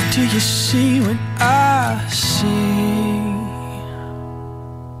 do you see what I see?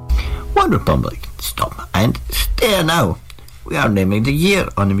 One Republic, stop and stare now. We are naming the year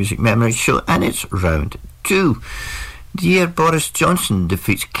on the Music Memory Show, and it's round 2. The year Boris Johnson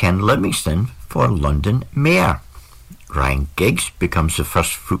defeats Ken Livingstone for London Mayor. Ryan Giggs becomes the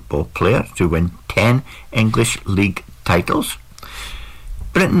first football player to win 10 English League titles.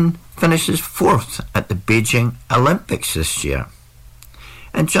 Britain finishes 4th at the Beijing Olympics this year.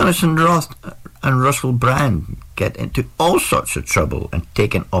 And Jonathan Roth and Russell Brand get into all sorts of trouble and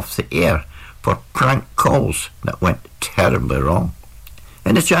taken off the air for prank calls that went terribly wrong.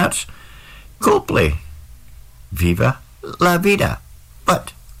 In the charts, Coldplay, Viva La Vida.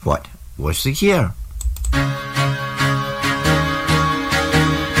 But what was the year?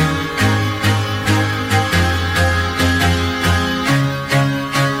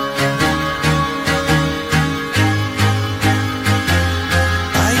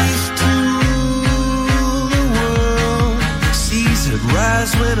 I used to rule the world. Seas would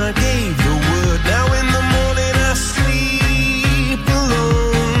rise when I gave the word. Now in the morning I sleep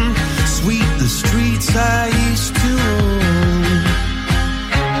alone. Sweep the streets I used to own.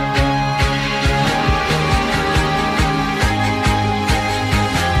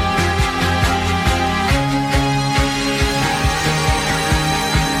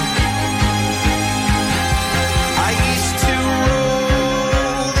 I used to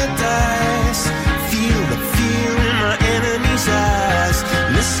roll the dice, feel the fear in my enemy's eyes.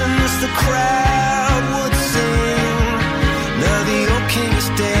 Listen as the crowd would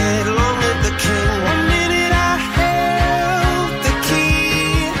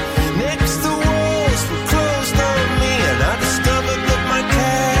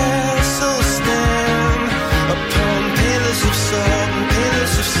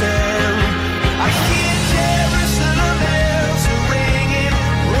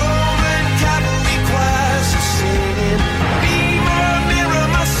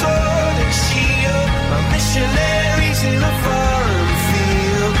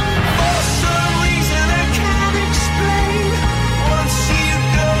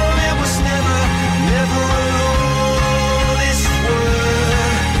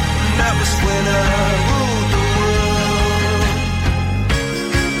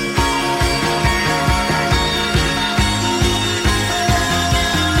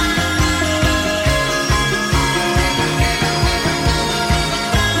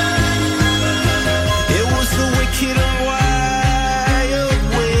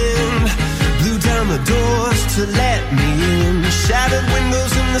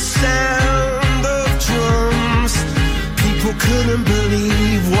sound of drums. People couldn't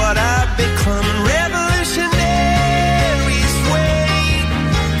believe what I'd become. Revolutionaries wait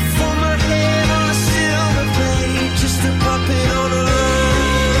for my head on a silver plate, just a puppet on a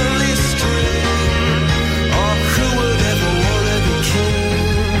lonely string. Oh, who would ever wanna be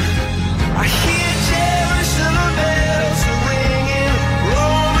king? I hear Jerusalem bells are ringing,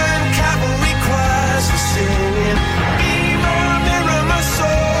 Roman cavalry choirs are singing. Be my mirror, my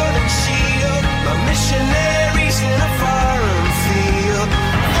sword and shield, my missionaries in a foreign field.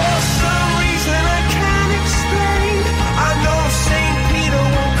 For some reason I can't explain, I know St. Peter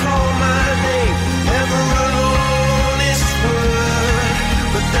won't call my name. Never an honest word,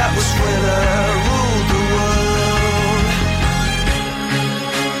 but that was when I ruled the world.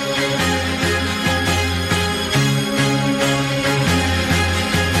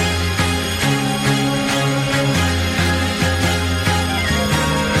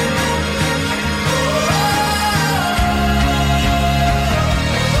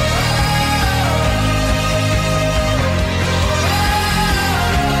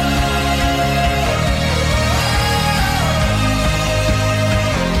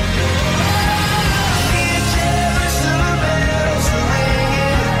 Jerusalem bells are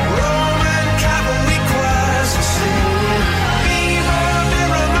ringing, Roman cavalry choirs are singing. Be my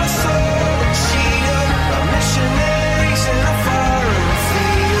mirror, my sword and shield, my missionaries in a foreign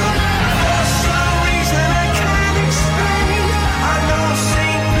field. For some reason I can't explain, I know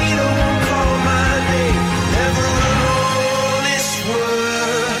St. Peter won't call my name. Never an honest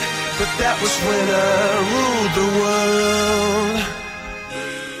word, but that was when I ruled the world.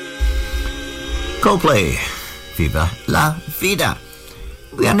 Coldplay, Viva la Vida.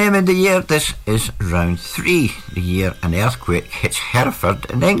 We are naming the year. This is round 3, the year an earthquake hits Hereford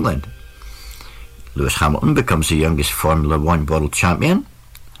in England. Lewis Hamilton becomes the youngest Formula 1 world champion.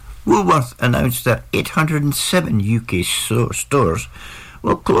 Woolworth announced that 807 UK stores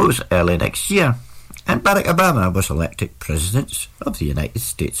will close early next year. And Barack Obama was elected President of the United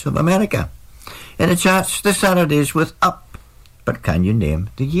States of America. In the charts, the Saturdays with Up. But can you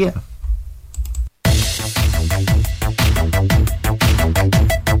name the year?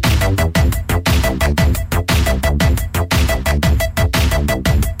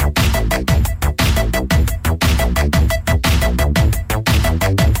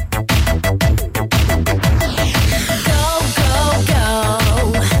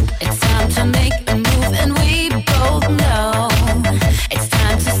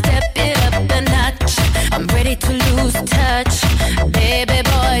 To lose touch, baby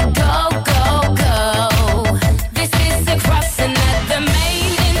boy, go.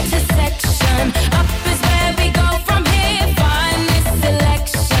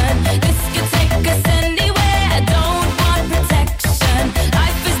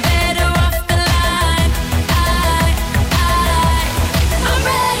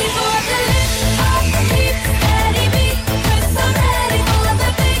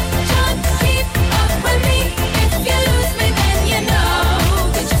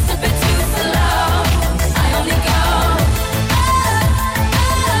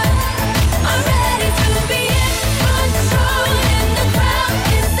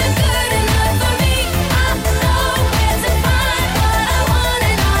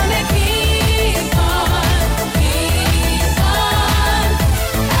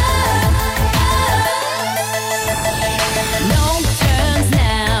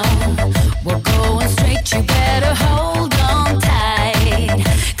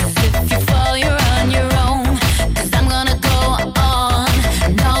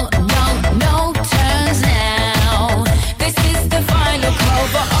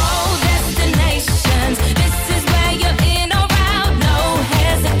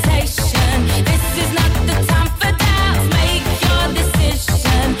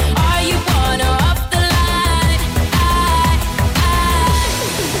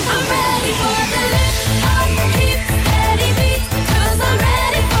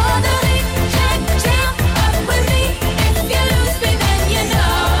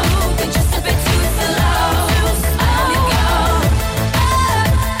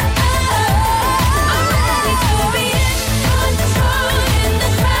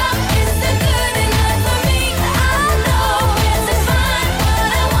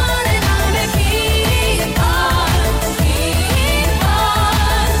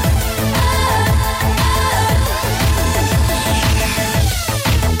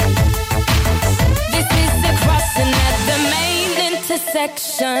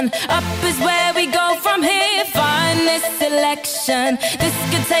 intersection. Up is where we go from here. Find this selection. This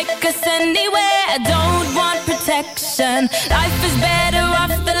could take us anywhere. I don't want protection. Life is better off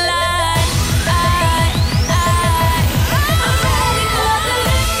the line.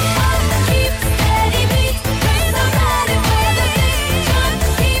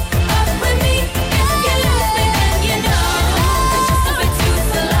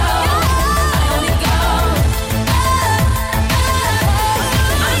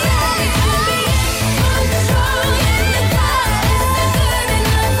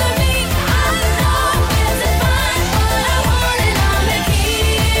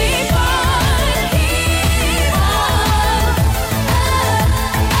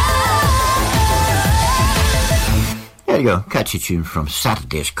 There you go, catchy tune from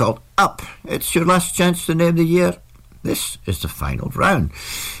Saturday. It's called Up. It's your last chance to name the year. This is the final round.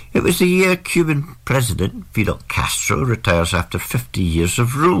 It was the year Cuban President Fidel Castro retires after 50 years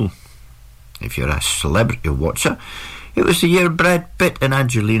of rule. If you're a celebrity watcher, it was the year Brad Pitt and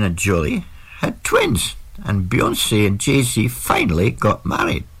Angelina Jolie had twins, and Beyonce and Jay-Z finally got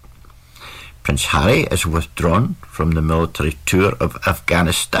married. Prince Harry is withdrawn from the military tour of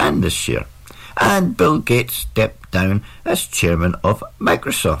Afghanistan this year, and Bill Gates stepped down as chairman of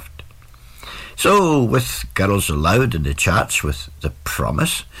Microsoft. So, with Girls Aloud in the charts with The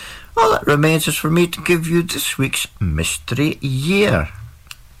Promise, all that remains is for me to give you this week's mystery year.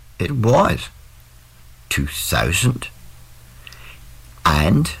 It was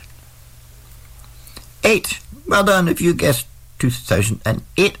 2008. Well done if you guessed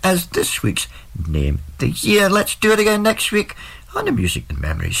 2008 as this week's Name the Year. Let's do it again next week on the Music and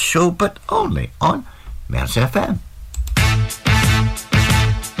Memories show, but only on Mearns FM.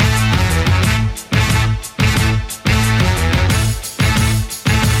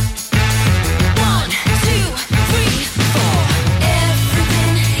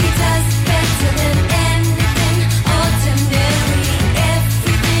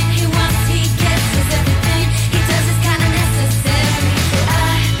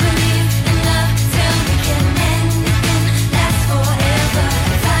 Forever.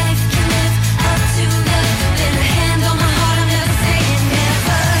 Life can live up to love. Been ahead.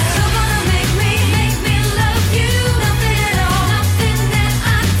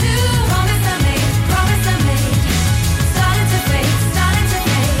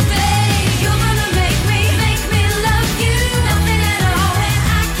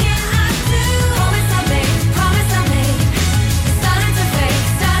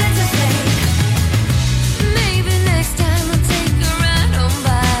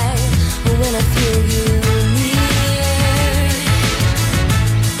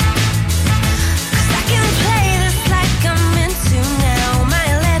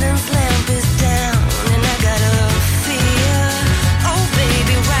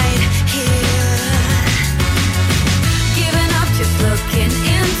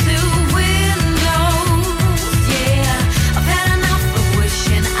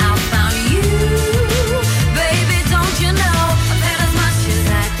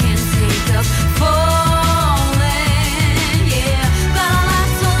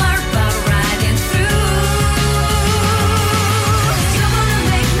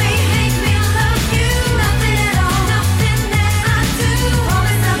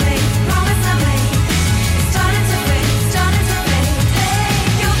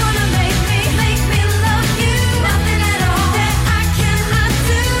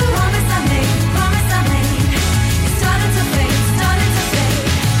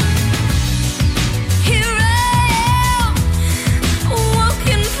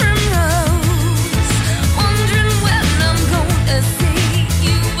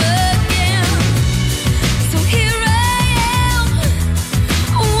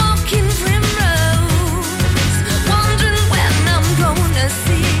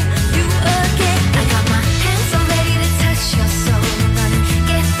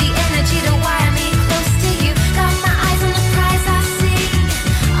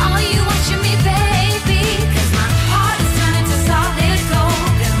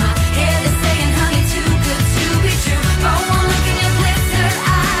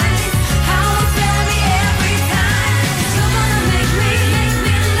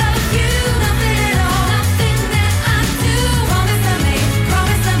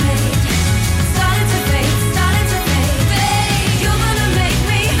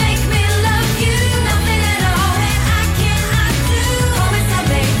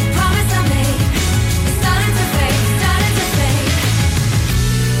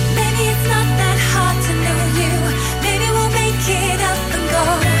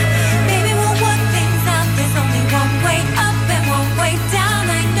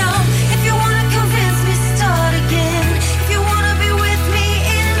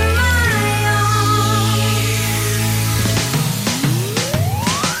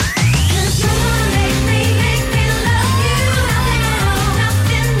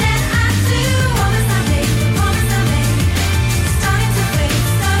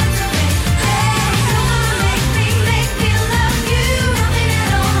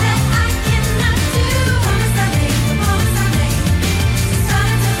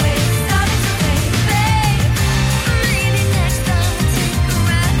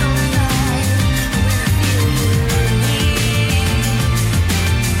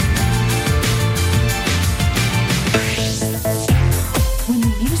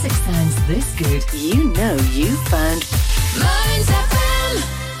 this good, you know you found Mearns FM.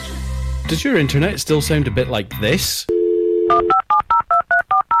 Does your internet still sound a bit like this?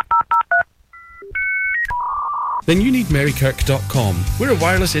 Then you need Merrykirk.com. We're a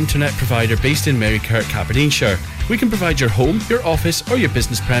wireless internet provider based in Merrykirk, Aberdeenshire. We can provide your home, your office or your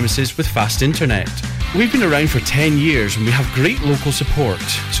business premises with fast internet. We've been around for 10 years and we have great local support.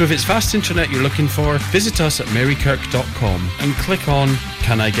 So if it's fast internet you're looking for, visit us at Merrykirk.com and click on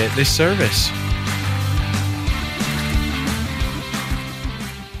Can I Get This Service?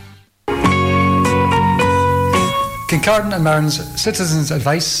 Kincardine and Mearns Citizens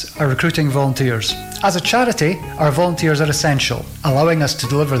Advice are recruiting volunteers. As a charity, our volunteers are essential, allowing us to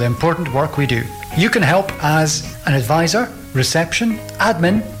deliver the important work we do. You can help as an advisor, reception,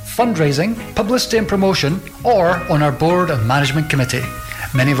 admin, fundraising, publicity and promotion, or on our board and management committee.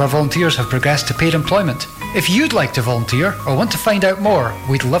 Many of our volunteers have progressed to paid employment. If you'd like to volunteer or want to find out more,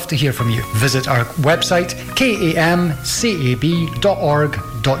 we'd love to hear from you. Visit our website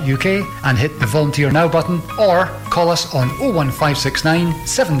kamcab.org.uk and hit the Volunteer Now button or call us on 01569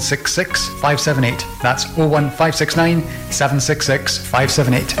 766 578. That's 01569 766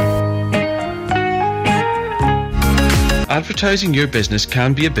 578. Advertising your business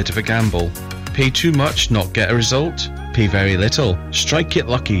can be a bit of a gamble. Pay too much, not get a result. Pay very little, strike it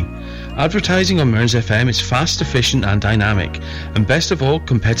lucky. Advertising on Mearns FM is fast, efficient and dynamic, and best of all,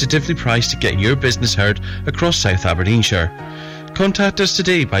 competitively priced to get your business heard across South Aberdeenshire. Contact us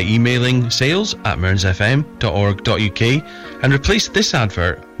today by emailing sales@mearnsfm.org.uk and replace this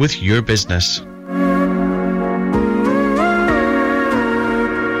advert with your business.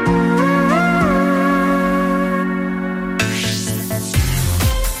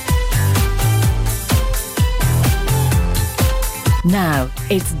 Now,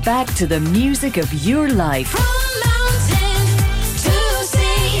 it's back to the music of your life. From mountain to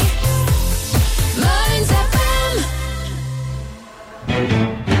sea, Mearns FM.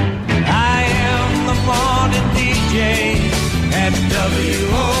 I am the morning DJ at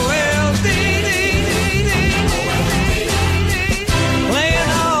WOLD, playing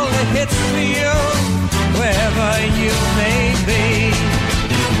all the hits for you, wherever you may be.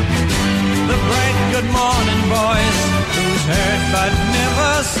 The bright good morning voice who's heard but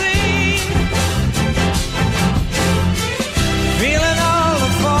never seen, feeling all the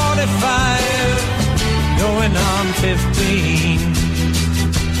 45, going on 15.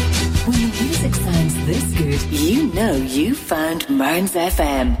 When the music sounds this good, you know you found Mearns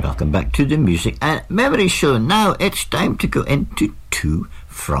FM. Welcome back to the Music and Memory Show. Now it's time to go into Two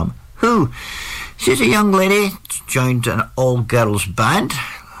From Who. She's a young lady, joined an all-girls band.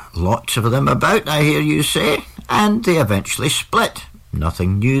 Lots of them about, I hear you say, and they eventually split.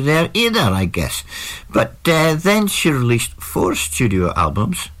 Nothing new there either, I guess. But then she released 4 studio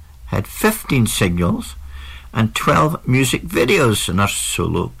albums, had 15 singles, and 12 music videos in her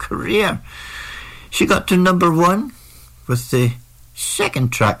solo career. She got to number 1 with the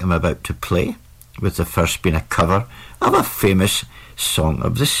second track I'm about to play, with the first being a cover of a famous song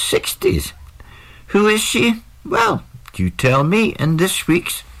of the 60s. Who is she? Well, you tell me in this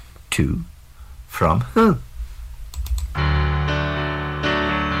week's Two From Who.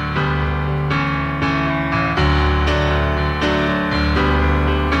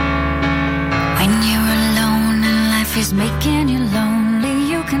 When you're alone and life is making you lonely,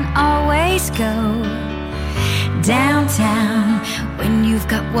 you can always go downtown. When you've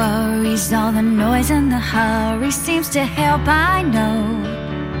got worries, all the noise and the hurry seems to help, I know.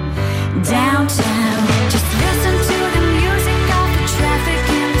 Downtown, just listen to the music of the traffic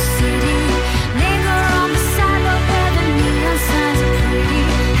in the city. Linger on the sidewalk where the neon signs are pretty.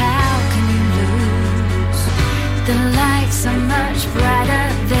 How can you lose? The lights are much brighter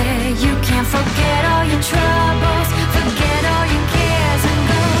there. You can't forget all your troubles, forget all your cares and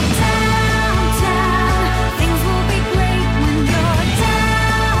go downtown. Things will be great when you're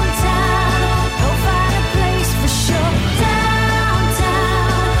downtown. Go find a place for sure. Downtown.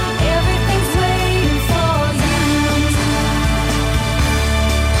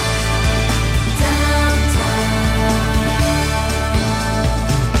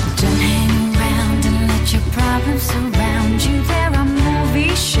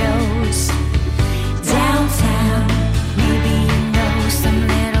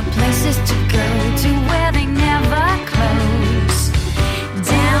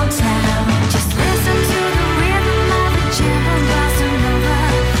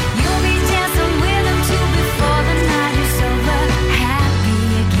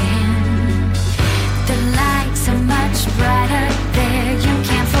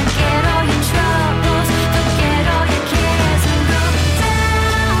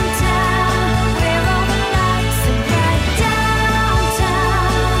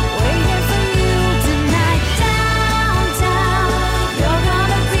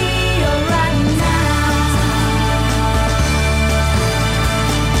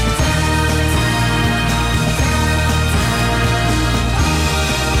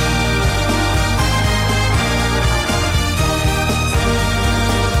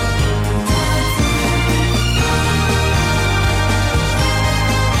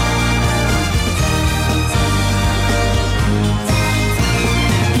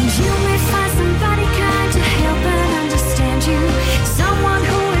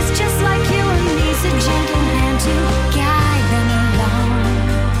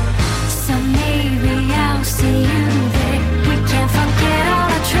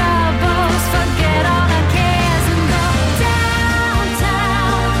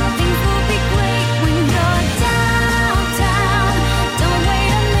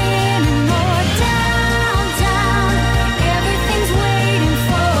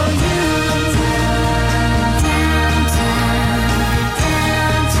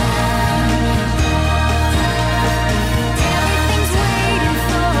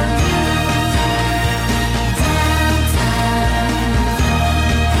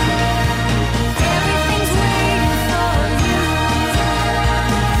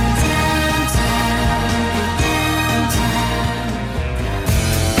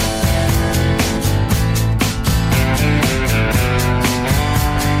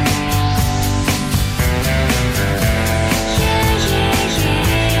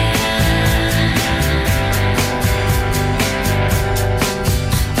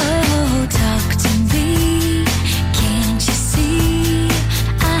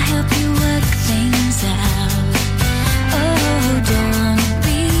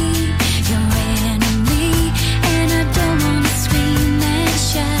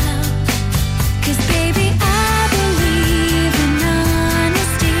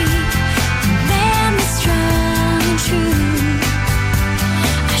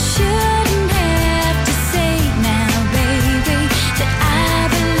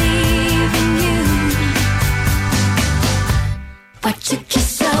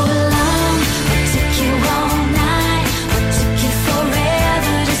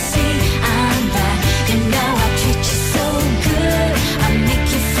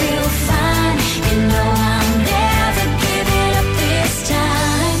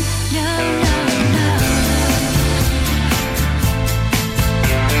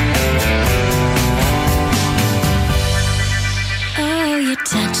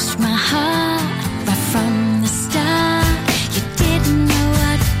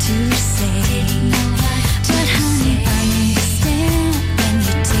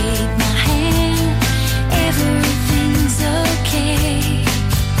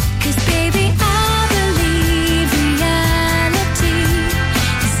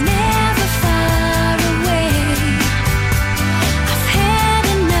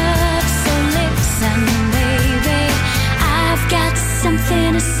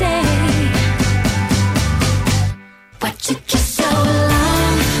 say? What took you so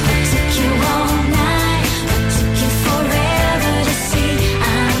long? What took you all night? What took you forever to see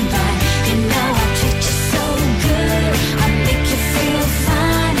I'm right? You know I treat you so good, I make you feel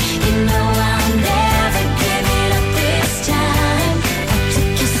fine. You know I'll never give it up this time. What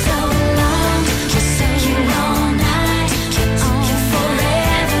took you so long? What took you all night? What took you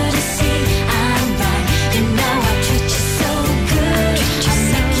forever to see I'm right? You know I treat you so good, I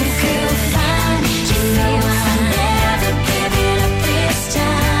make you feel fine. You know I'll never give it up this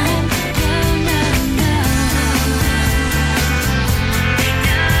time. No, no, no.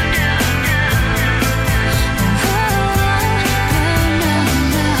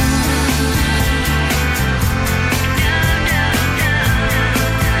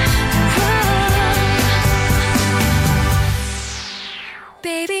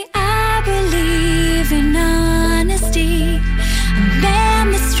 Baby, I believe in honesty, a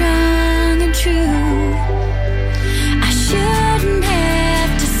man that's strong and true. I shouldn't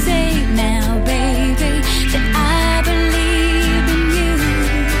have to say now, baby, that I believe in you.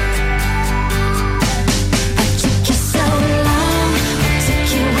 What took you so long? What took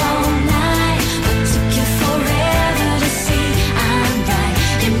you all night? What took you forever to see I'm right?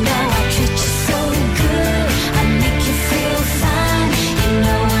 You know I treat you so good, I make you feel fine. You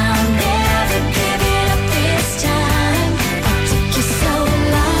know I'll never give it up this time. What took you so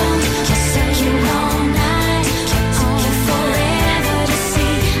long? What took you all night? What took you forever to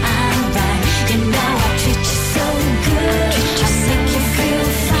see I'm right? You know I treat you so good, I make you feel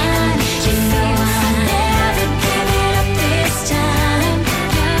fine. You know I'll never give it up this time.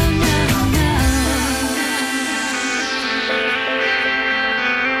 No, no, no.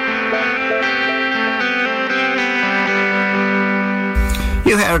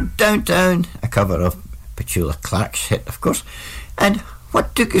 You heard Downtown, a cover of Petula Clark's hit, of course. And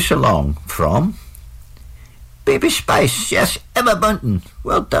What Took You So Long from Baby Spice. Yes, Emma Bunton.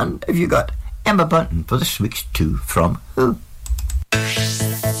 Well done if you got Emma Bunton for this week's Two From Who.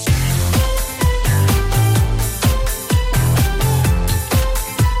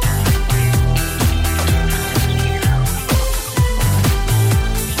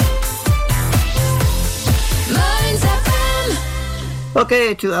 Minds FM.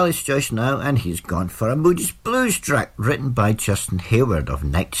 Okay, to Alice Joyce now, and he's gone for a Moody's Blues track written by Justin Hayward of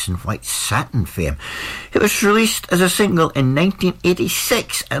Knights in White Satin fame. It was released as a single in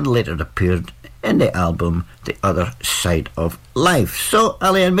 1986 and later appeared in the album The Other Side of Life. So,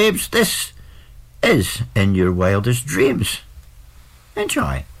 Ali and Mabes, this is In Your Wildest Dreams.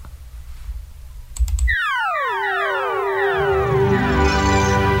 Enjoy.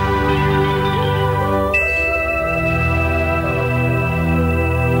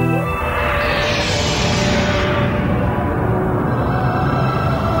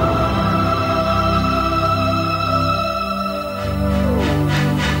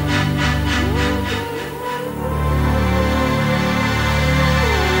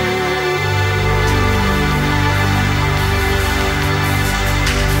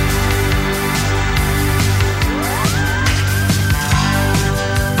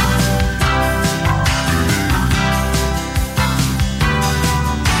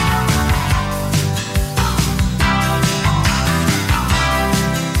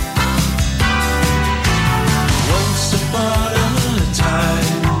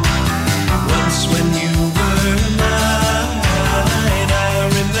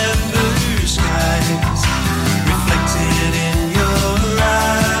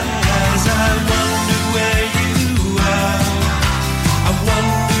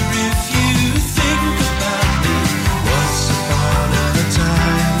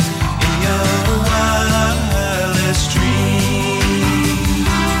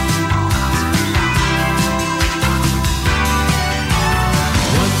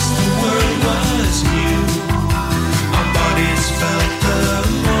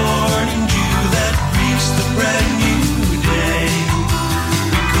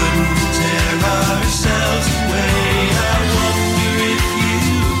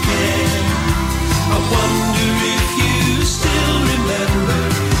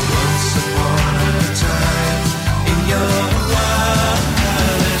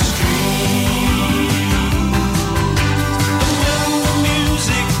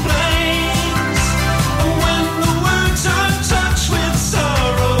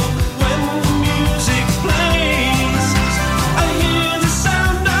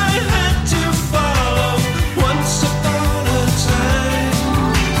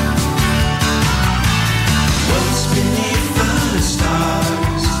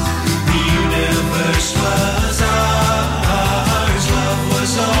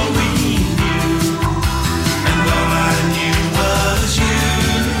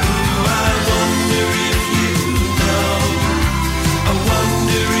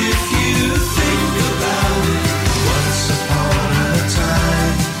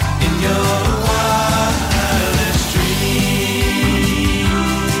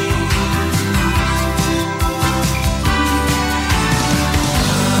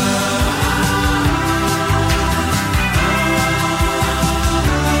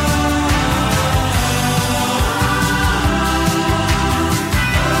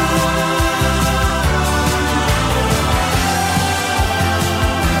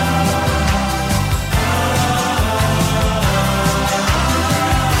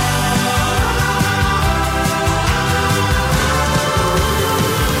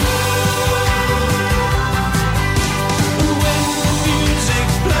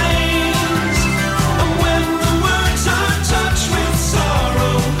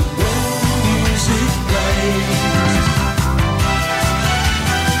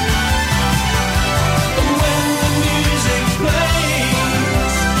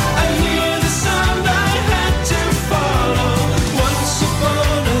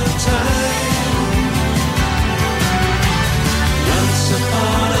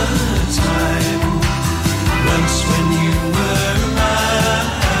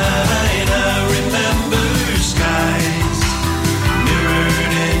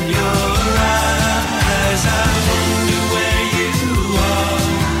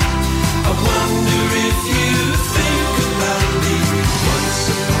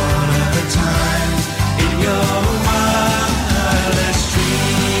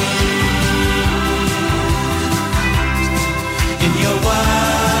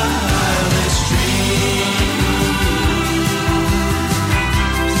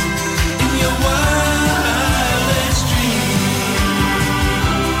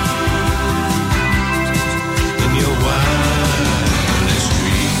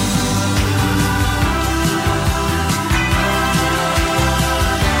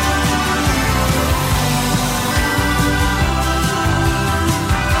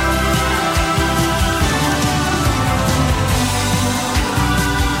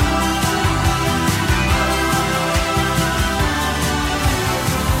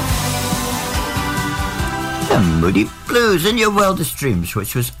 Deep Blues in Your Wildest Dreams,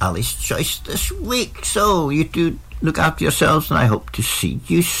 which was Ali's choice this week. So you do look after yourselves, and I hope to see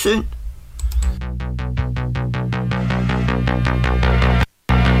you soon.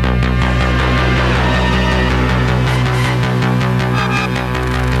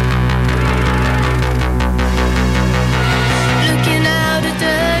 Looking out a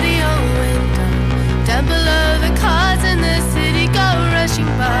dirty old window, down below the cars in the city go rushing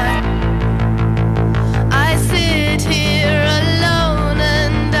by. I sit here alone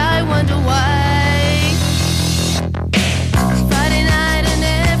and I wonder why. Friday night and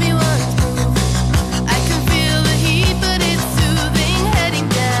everyone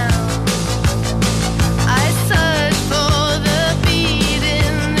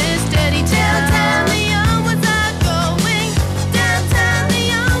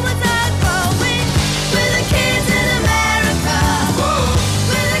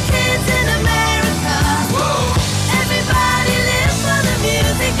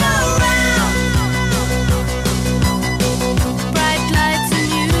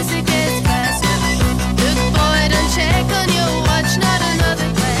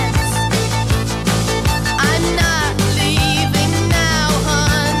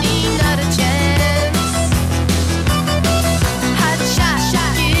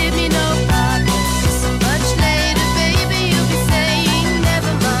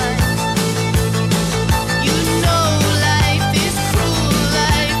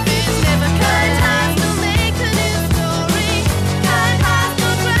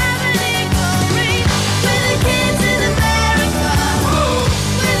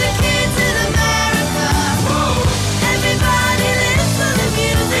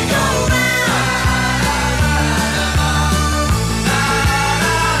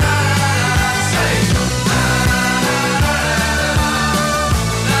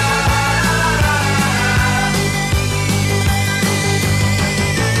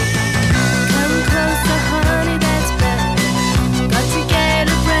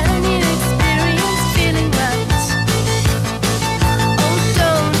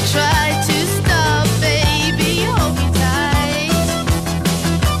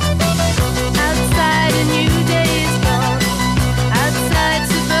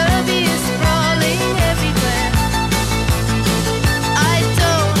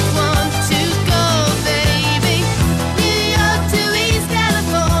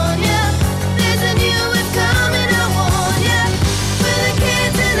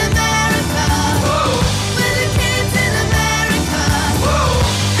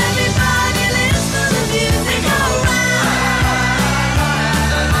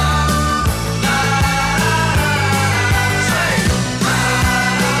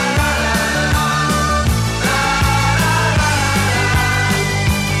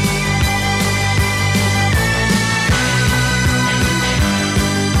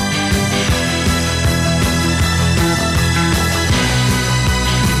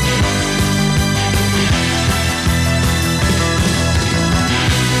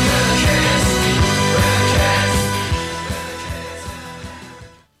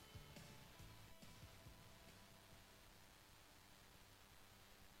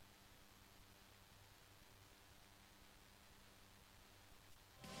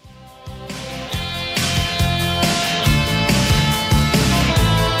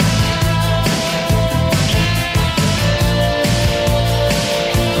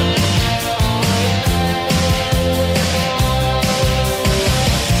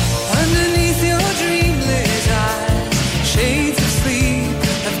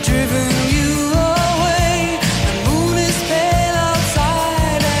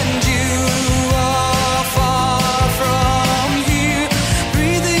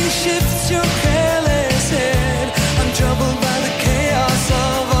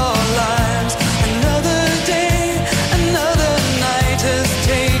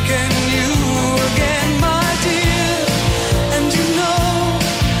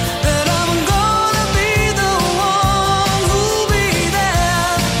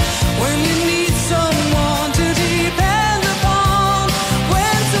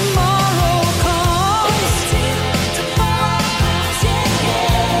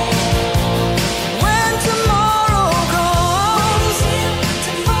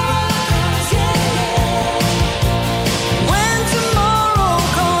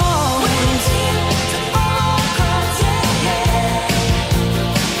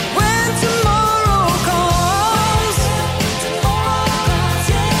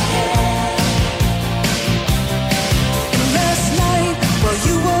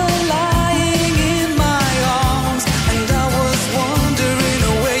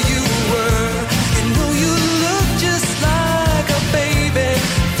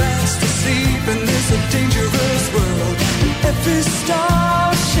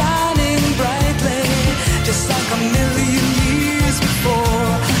star shining brightly, just like a million years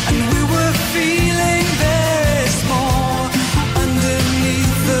before. And we were feeling very small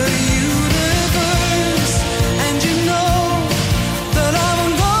underneath the universe. And you know that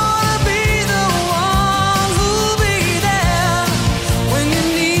I'm gonna be the one who'll be there when you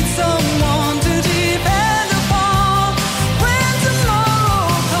need someone to depend upon. When tomorrow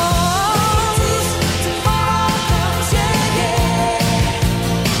comes, yeah, yeah.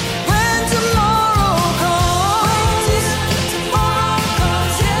 When tomorrow comes, yeah, yeah.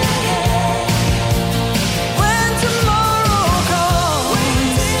 When tomorrow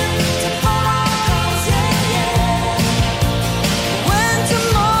comes, yeah, yeah. When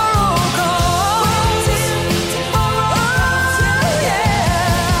tomorrow comes,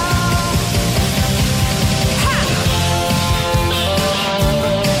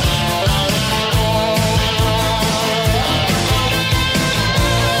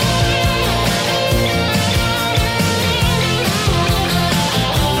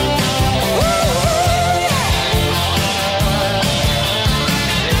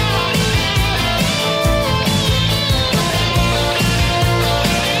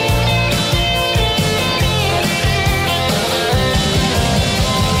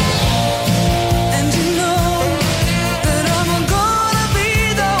 And you know that I'm gonna be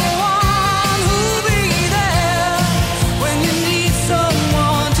the one who'll be there when you need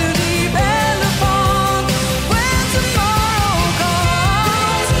someone to depend upon. When tomorrow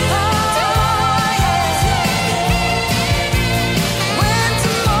comes, when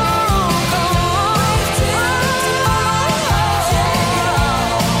tomorrow comes,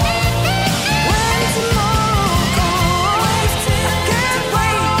 when tomorrow comes, I can't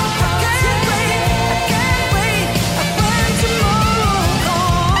wait, I can't wait, I can't wait. When tomorrow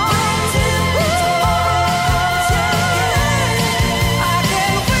comes, I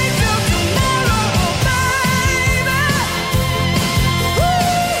can't wait till tomorrow, baby.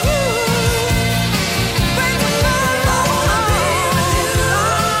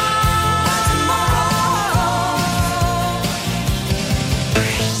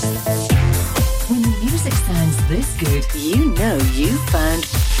 When When the music sounds this good, you know you found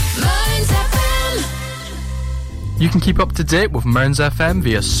Mearns FM. You can keep up to date with Mearns FM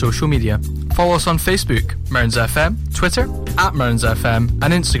via social media. Follow us on Facebook, Mearns FM, Twitter, @Mearns FM,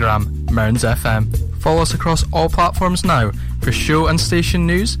 and Instagram, Mearns FM. Follow us across all platforms now for show and station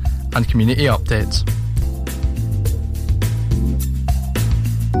news and community updates.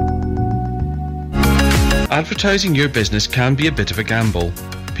 Advertising your business can be a bit of a gamble.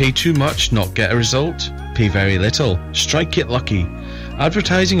 Pay too much, not get a result. Pay very little, strike it lucky.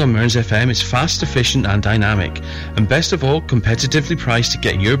 Advertising on Mearns FM is fast, efficient and dynamic, and best of all, competitively priced to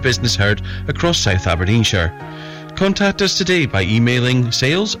get your business heard across South Aberdeenshire. Contact us today by emailing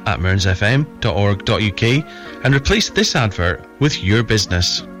sales@mearnsfm.org.uk and replace this advert with your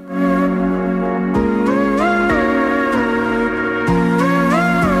business.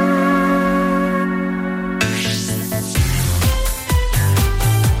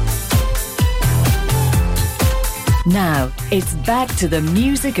 Now, it's back to the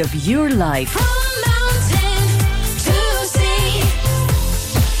music of your life.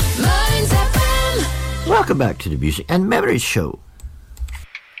 Welcome back to the Music and Memories Show.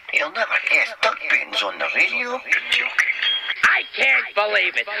 You'll never guess duck beans on the radio. You're joking. I can't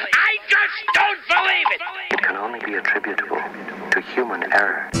believe it. I just don't believe it. It can only be attributable to human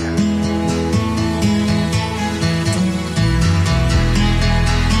error.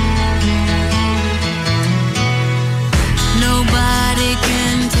 Nobody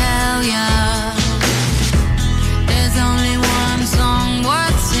can tell ya there's only one song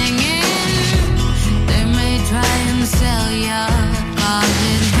worth singing. They may try and sell ya, 'cause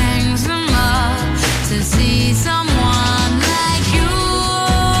it hangs them up to see someone like you.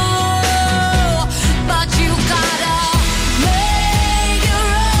 But you gotta make your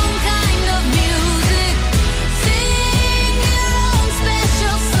own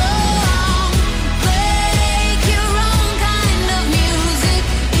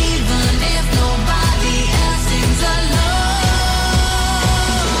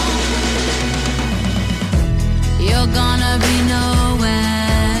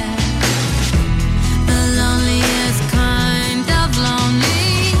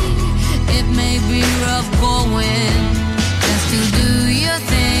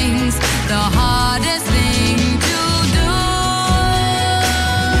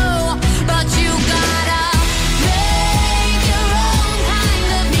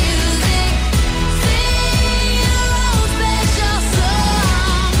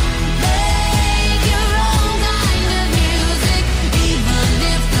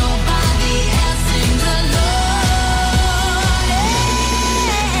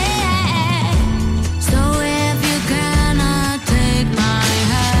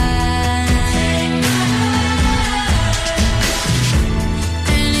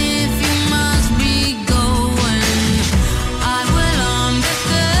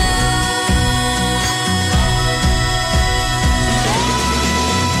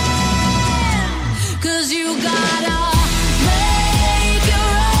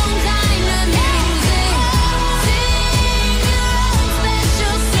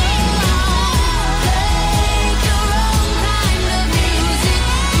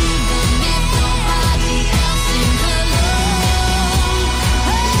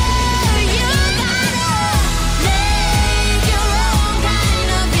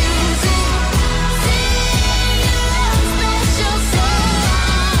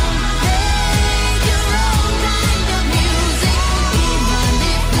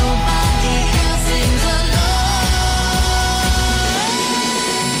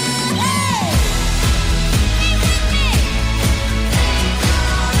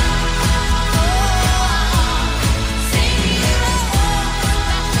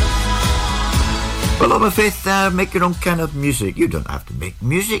my faith, make your own kind of music. You don't have to make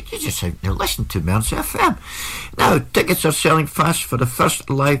music, you just have to listen to Mearns FM. Now, tickets are selling fast for the first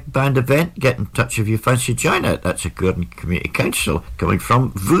live band event. Get in touch if you fancy join it. That's at Gordon Community Council, coming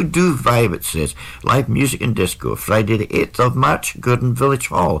from Voodoo Vibe, it says. Live music and disco, Friday the 8th of March, Gordon Village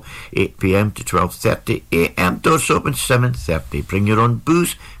Hall, 8 p.m. to 12:30 a.m. Doors open 7:30. Bring your own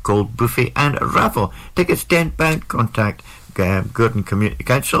booze, cold buffet and raffle. Tickets £10. Contact Gordon Community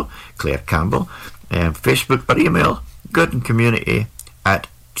Council, Claire Campbell, Facebook or email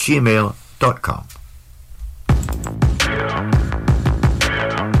gordоncommunity@gmail.com.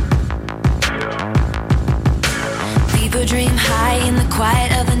 Fever dream high in the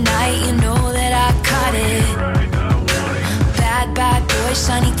quiet of the night. You know that I caught it. Bad, bad boy,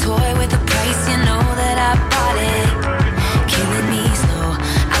 shiny toy with a price. You know that I bought it. Killing me slow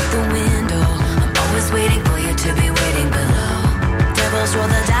out the window. I'm always waiting for you to be waiting below. Devils roll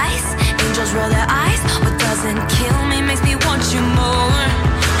the dice, angels roll their eyes. What doesn't kill me makes me want you more.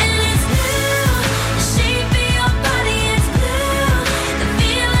 And it's blue, the shape of your body is blue. The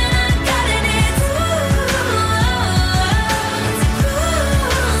feeling I got in it, it's a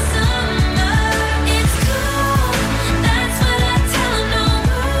cool summer. It's cool, that's what I tell 'em, no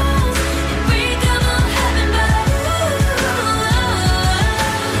rules. Unbreakable heaven, but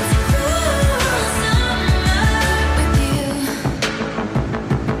it's a cool summer with you.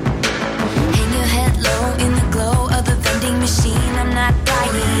 Hang your head low in the glow of the vending machine. I'm not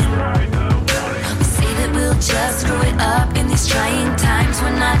dying. We say that we'll just screw it up in these trying times.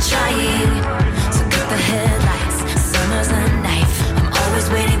 We're not trying. So cut the headlights. Summer's a knife. I'm always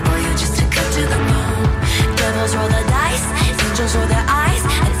waiting for you just to cut to the bone. Devils roll the dice. Angels roll their eyes.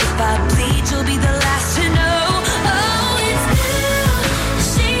 And if I bleed, you'll be the last to know. Oh, it's blue. The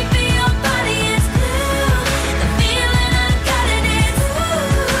shape of your body is blue. The feeling I got in it,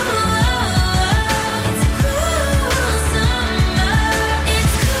 it's a cool summer.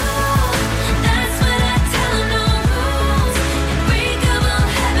 It's cool, that's what I tell 'em, no rules. Unbreakable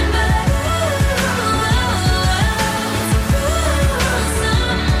heaven, but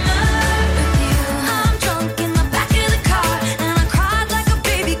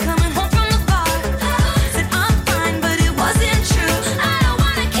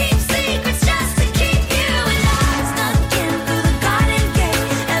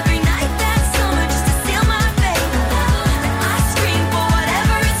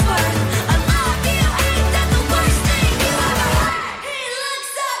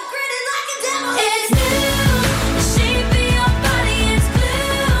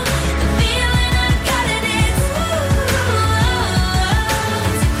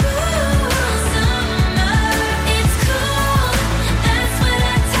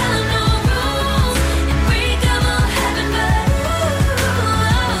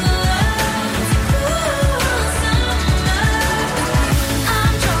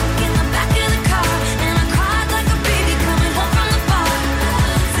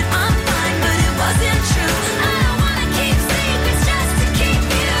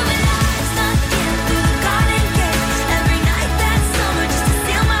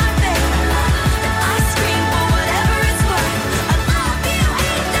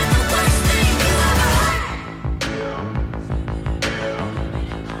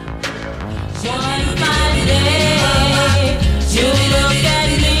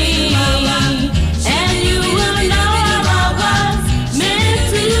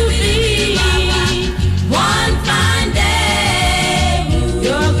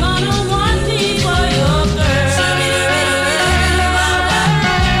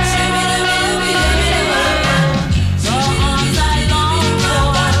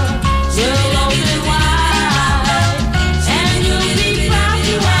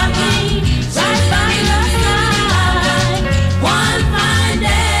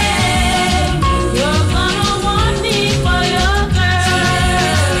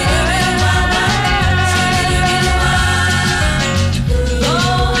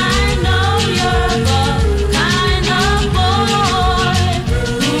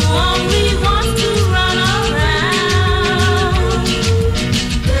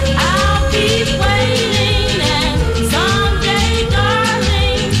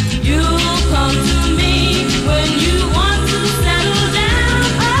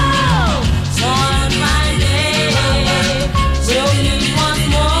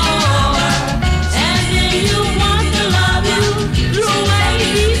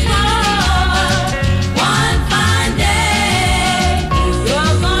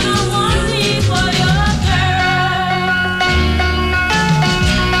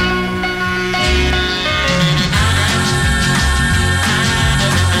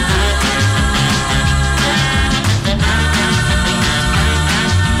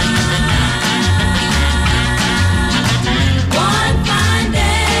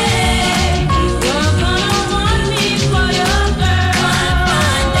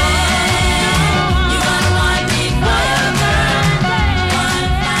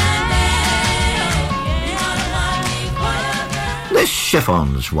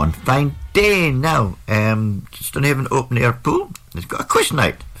Collins one fine day. Now, Stonehaven Open Air Pool has got a quiz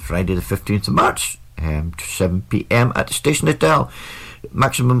night Friday the 15th of March to 7 p.m. at the Station Hotel.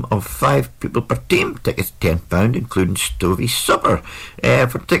 Maximum of 5 people per team. Tickets £10, including Stovey supper.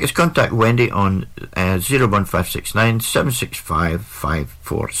 For tickets, contact Wendy on 01569 765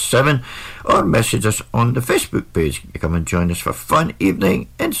 547 or message us on the Facebook page. You come and join us for a fun evening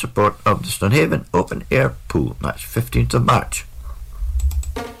in support of the Stonehaven Open Air Pool. That's 15th of March.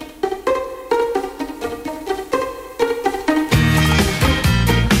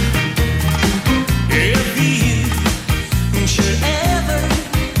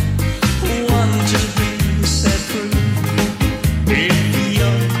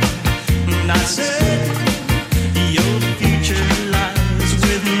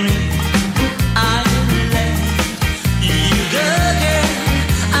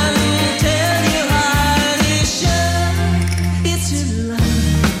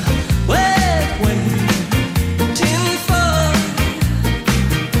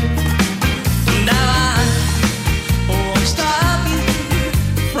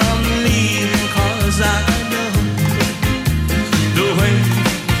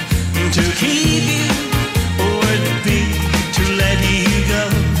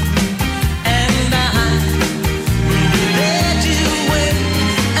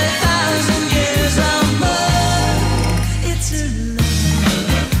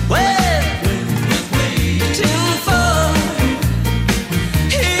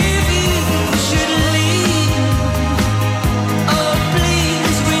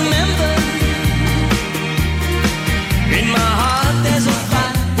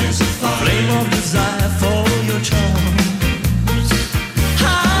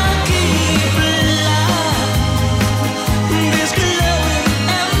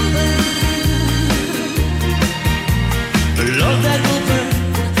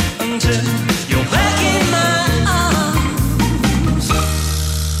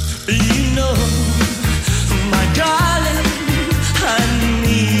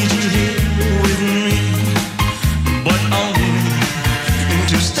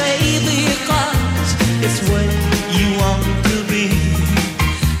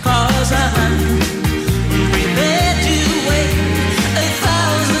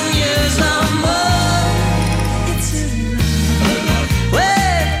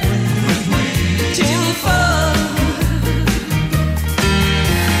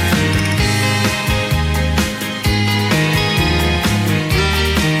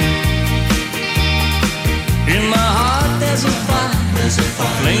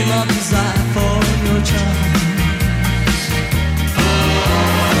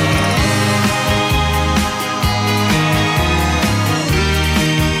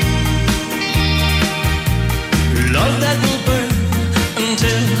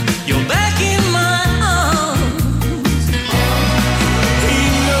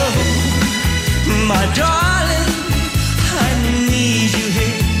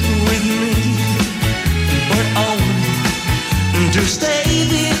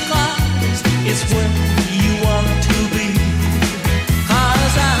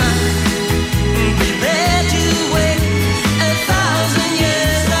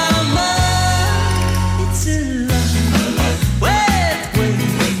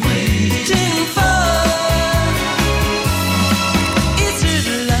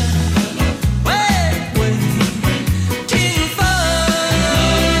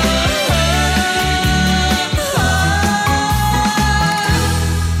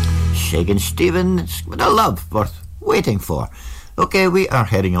 Stevens with a love worth waiting for. Okay, we are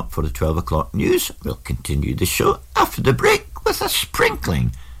heading up for the 12 o'clock news. We'll continue the show after the break with a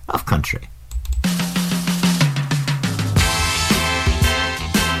sprinkling of country.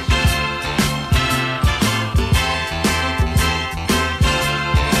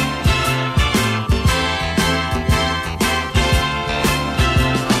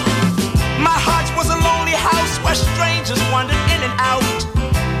 My heart was a lonely house where strangers wandered in and out.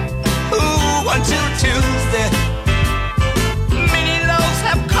 Until Tuesday, many loves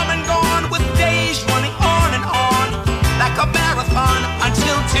have come and gone, with days running on and on like a marathon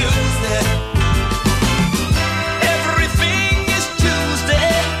until Tuesday.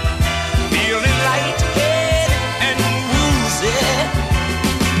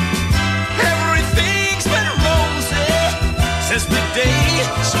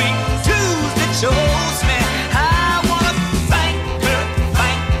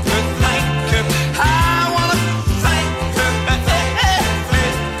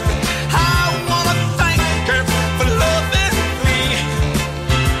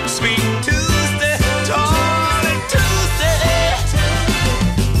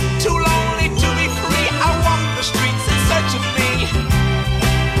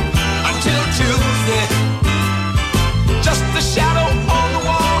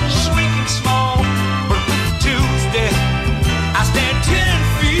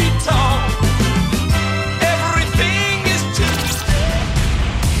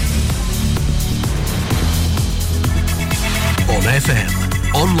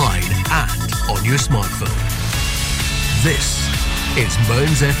 FM, online and on your smartphone. This is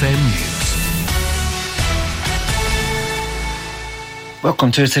Mearns FM News.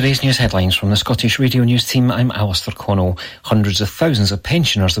 Welcome to today's news headlines from the Scottish Radio News team. I'm Alistair Connell. Hundreds of thousands of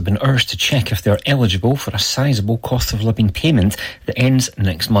pensioners have been urged to check if they're eligible for a sizeable cost of living payment that ends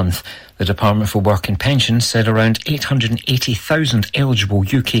next month. The Department for Work and Pensions said around 880,000 eligible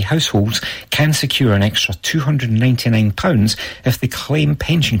UK households can secure an extra £299 if they claim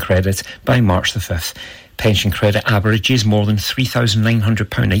pension credit by March the 5th. Pension credit averages more than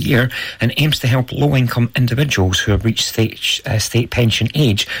 £3,900 a year and aims to help low-income individuals who have reached state pension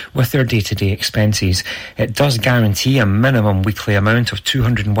age with their day-to-day expenses. It does guarantee a minimum weekly amount of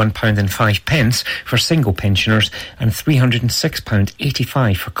 £201.05 for single pensioners and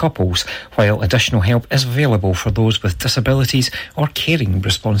 £306.85 for couples, while additional help is available for those with disabilities or caring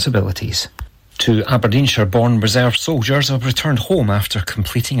responsibilities. Two Aberdeenshire-born reserve soldiers have returned home after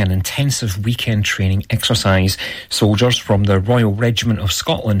completing an intensive weekend training exercise. Soldiers from the Royal Regiment of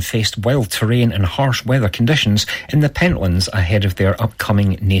Scotland faced wild terrain and harsh weather conditions in the Pentlands ahead of their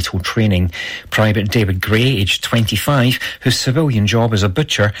upcoming NATO training. Private David Gray, aged 25, whose civilian job is a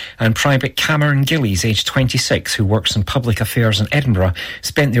butcher, and Private Cameron Gillies, aged 26, who works in public affairs in Edinburgh,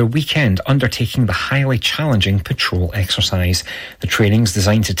 spent their weekend undertaking the highly challenging patrol exercise. The training is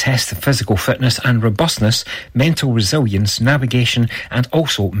designed to test the physical fitness and robustness, mental resilience, navigation and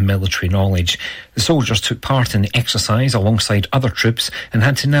also military knowledge. The soldiers took part in the exercise alongside other troops and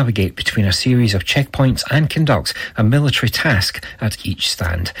had to navigate between a series of checkpoints and conduct a military task at each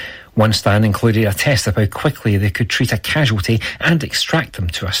stand. One stand included a test of how quickly they could treat a casualty and extract them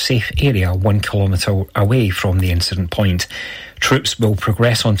to a safe area 1 kilometre away from the incident point. Troops will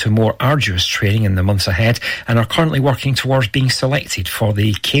progress on to more arduous training in the months ahead and are currently working towards being selected for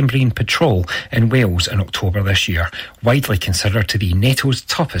the Cambrian Patrol in Wales in October this year, widely considered to be NATO's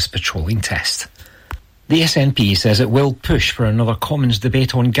toughest patrolling test. The SNP says it will push for another Commons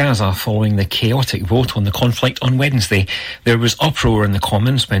debate on Gaza following the chaotic vote on the conflict on Wednesday. There was uproar in the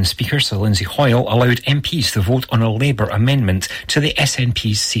Commons when Speaker Sir Lindsay Hoyle allowed MPs to vote on a Labour amendment to the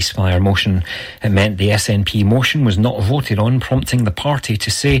SNP's ceasefire motion. It meant the SNP motion was not voted on, prompting the party to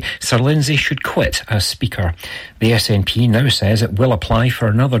say Sir Lindsay should quit as Speaker. The SNP now says it will apply for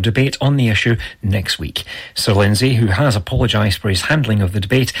another debate on the issue next week. Sir Lindsay, who has apologised for his handling of the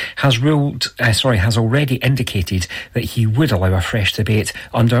debate, has already indicated that he would allow a fresh debate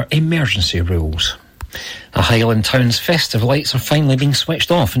under emergency rules. The Highland Town's festive lights are finally being switched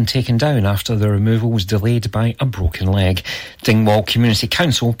off and taken down after the removal was delayed by a broken leg. Dingwall Community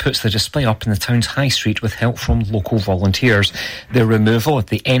Council puts the display up in the town's high street with help from local volunteers. The removal at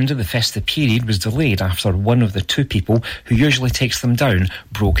the end of the festive period was delayed after one of the two people who usually takes them down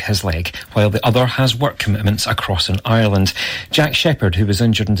broke his leg, while the other has work commitments across in Ireland. Jack Shepherd, who was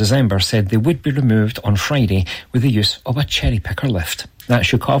injured in December, said they would be removed on Friday with the use of a cherry picker lift.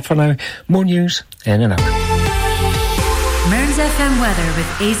 That's your call for now. More news in an hour. Mearns FM weather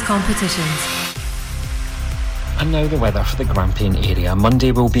with Ace Competitions. And now the weather for the Grampian area.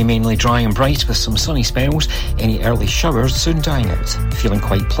 Monday will be mainly dry and bright with some sunny spells. Any early showers soon dying out. Feeling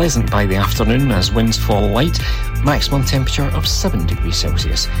quite pleasant by the afternoon as winds fall light. Maximum temperature of 7 degrees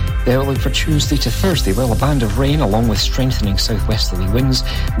Celsius. The outlook for Tuesday to Thursday, well, a band of rain along with strengthening southwesterly winds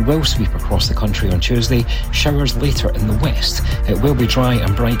will sweep across the country on Tuesday. Showers later in the west. It will be dry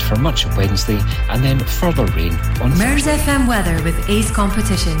and bright for much of Wednesday and then further rain on Mearns FM weather with Ace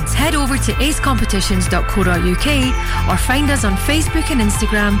Competitions. Head over to acecompetitions.co.uk or find us on Facebook and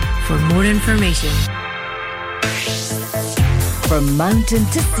Instagram for more information. From mountain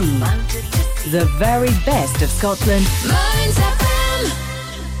to sea, the very best of Scotland. Mearns FM.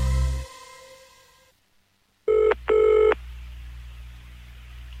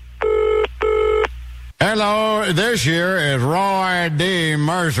 Hello, this here is Roy D.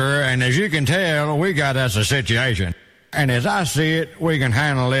 Mercer, and as you can tell, we got us a situation. And as I see it, we can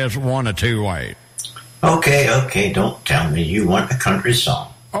handle this one of two ways. Okay, don't tell me you want a country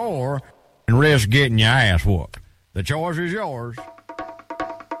song. Or risk getting your ass whooped. The choice is yours.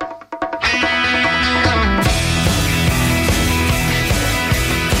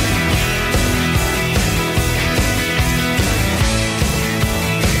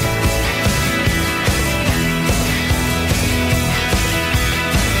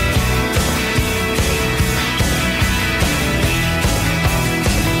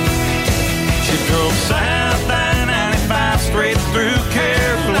 Drove south I-95 straight through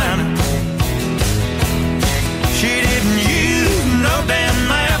Carolina. She didn't use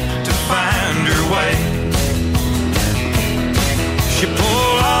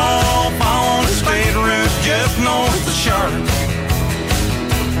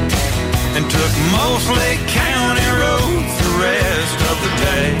took mostly county roads the rest of the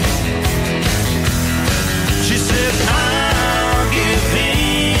day. She said, I'll give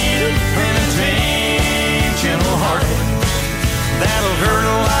him an intentional heartache that'll hurt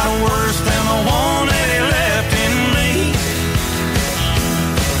a lot worse than the one that he left in me.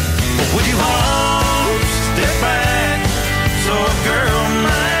 But would you all step back so a girl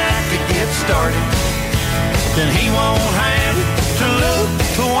might could get started? Then he won't have to look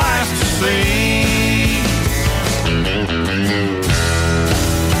twice to see.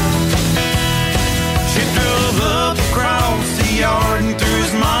 She drove up across the yard and through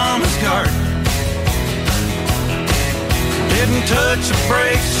his mama's garden. Didn't touch the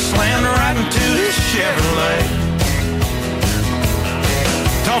brakes, slammed right into his Chevrolet.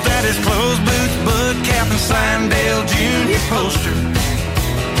 Tossed out his clothes, boots, bud cap, and Signdale Jr. poster.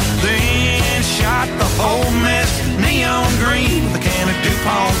 Then shot the whole mess neon green with a can of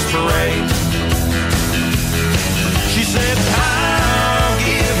DuPont's Parade. She said, I'll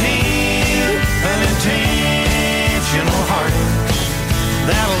give him an intentional heartache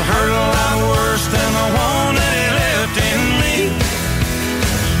that'll hurt a lot worse than the one that he left in me.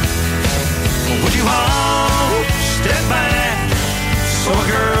 Would you all step back so a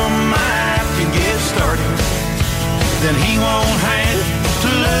girl might can get started? Then he won't have to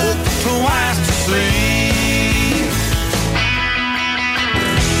look twice to see.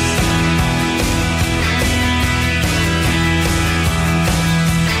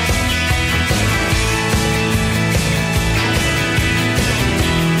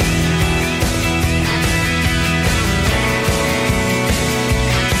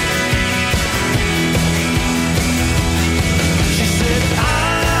 She said,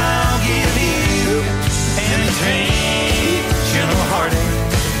 I'll give you an intentional heartache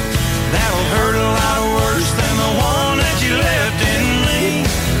that'll hurt a lot worse than the one that you left in me.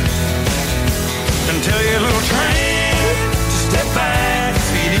 And tell your little tramp to step back,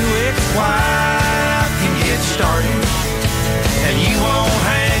 see the ex-wife can get started, and you won't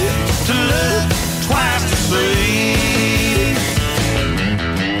have to look twice to see.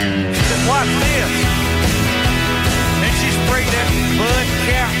 She said, watch this. And she sprayed that bud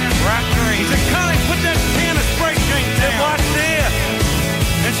cap right green. She said, Connie, put that can of spray paint down. Watch this.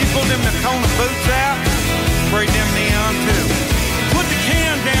 And she pulled them Nakona boots out, sprayed them neon too. Put the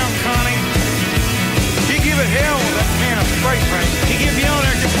can down, Connie. She give it hell with that can of spray paint. He give you on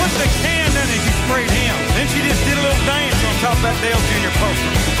there, she put the can down and she sprayed him. Then she just did a little dance on top of that Dale Jr. poster.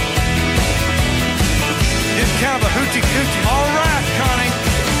 Just kind of a hoochie-coochie. All right, Connie.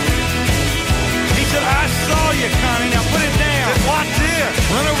 He said, I saw you, Connie. Now put it down. Said, watch this.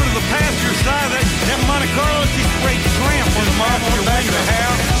 Run over to the passenger side of that Monte Carlo. She sprayed tramp on the mom on the back of the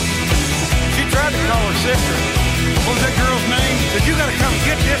house. She tried to call her sister. What was that girl's name? Said, you gotta come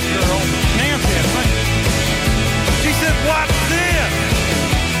get this girl. Nancy, I think. She said, watch this.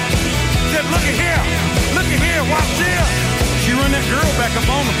 Said, look at here. Look at here. Watch this. She run that girl back up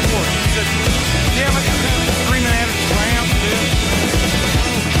on the porch. She said, damn it. Screaming at it, tramp.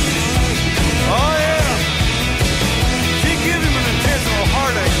 Oh, yeah. She give him an intentional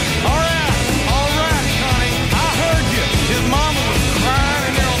heartache. All right, Connie. I heard you. His mama was crying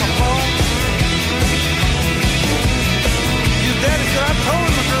in there on the phone. His daddy said, I told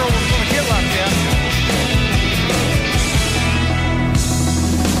him the girl was going to get like that.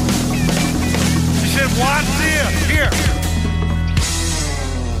 She said, watch this. Here.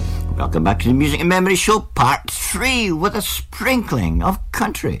 Welcome back to the Music and Memory Show, Part 3, with a sprinkling of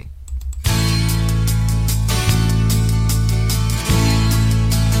country.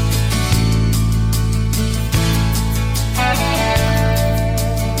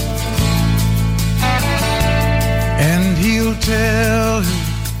 And he'll tell her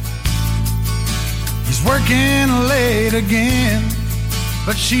he's working late again,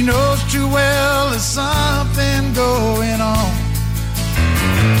 but she knows too well there's something going on.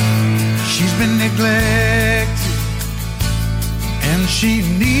 She's been neglected and she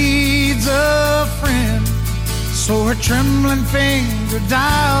needs a friend, so her trembling finger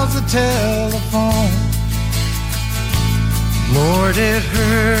dials the telephone. Lord, it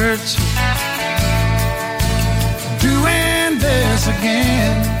hurts doing this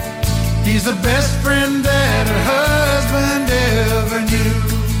again. He's the best friend that her husband ever knew.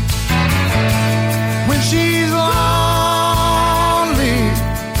 When she's lonely,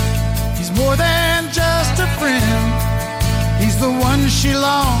 he's more than just a friend. He's the one she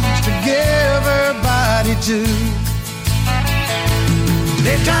longs to give her body to.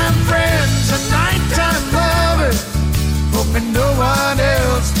 Daytime friends and nighttime lovers, hoping no one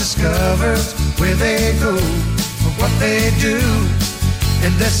else discovers where they go or what they do.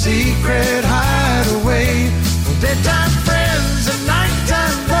 in their secret hideaway. Well, daytime friends and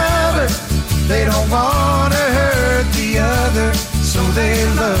nighttime lovers, they don't want to hurt the other, so they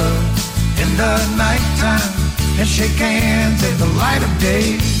love in the nighttime and shake hands in the light of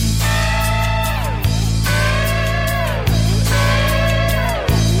day.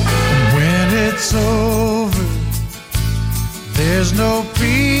 When it's over, there's no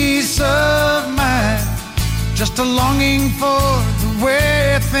peace of mind, just a longing for the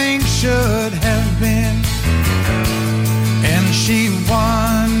way things should have been. And she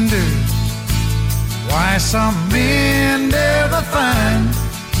wonders why some men never find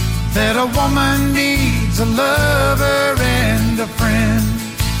that a woman needs a lover and a friend.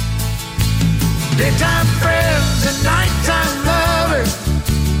 Daytime friends and nighttime lovers,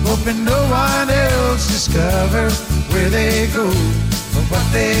 hoping no one else discovers where they go or what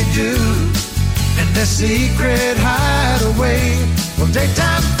they do in their secret hideaway. Well,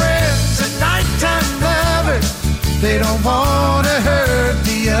 daytime friends and nighttime lovers, they don't want to hurt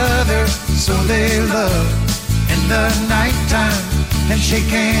the other, so they love in the nighttime and shake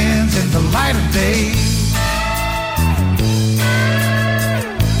hands in the light of day.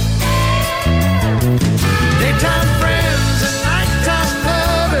 Daytime friends and nighttime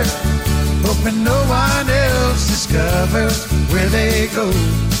lovers, hoping no one else discovers where they go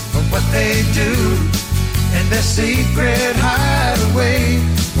or what they do in their secret hideaway.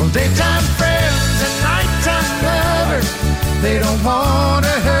 Well, daytime friends and nighttime lovers, they don't want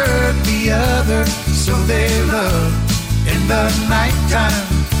to hurt the other, so they love in the nighttime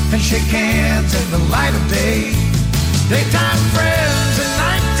and shake hands in the light of day. Daytime friends and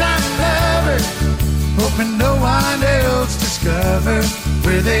nighttime lovers, hoping no one else discovers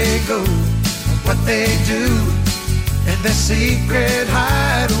where they go or what they do in their secret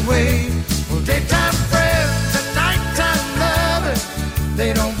hideaway. Well, daytime friends and nighttime lovers,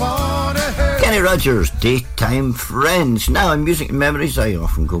 they don't want to hurt. Kenny Rogers, Daytime Friends. Now, in Music and Memories, I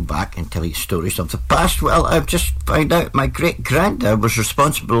often go back and tell you stories of the past. Well, I've just found out my great-granddad was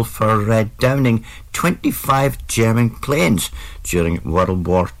responsible for downing 25 German planes during World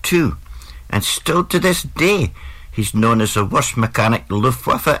War II. And still to this day, he's known as the worst mechanic the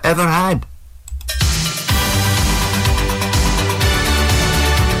Luftwaffe ever had.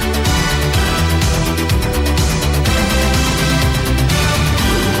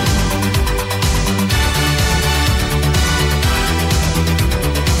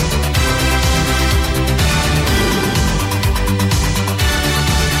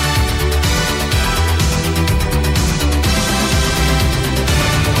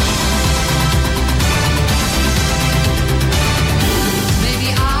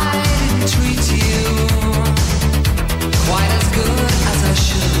 Maybe I didn't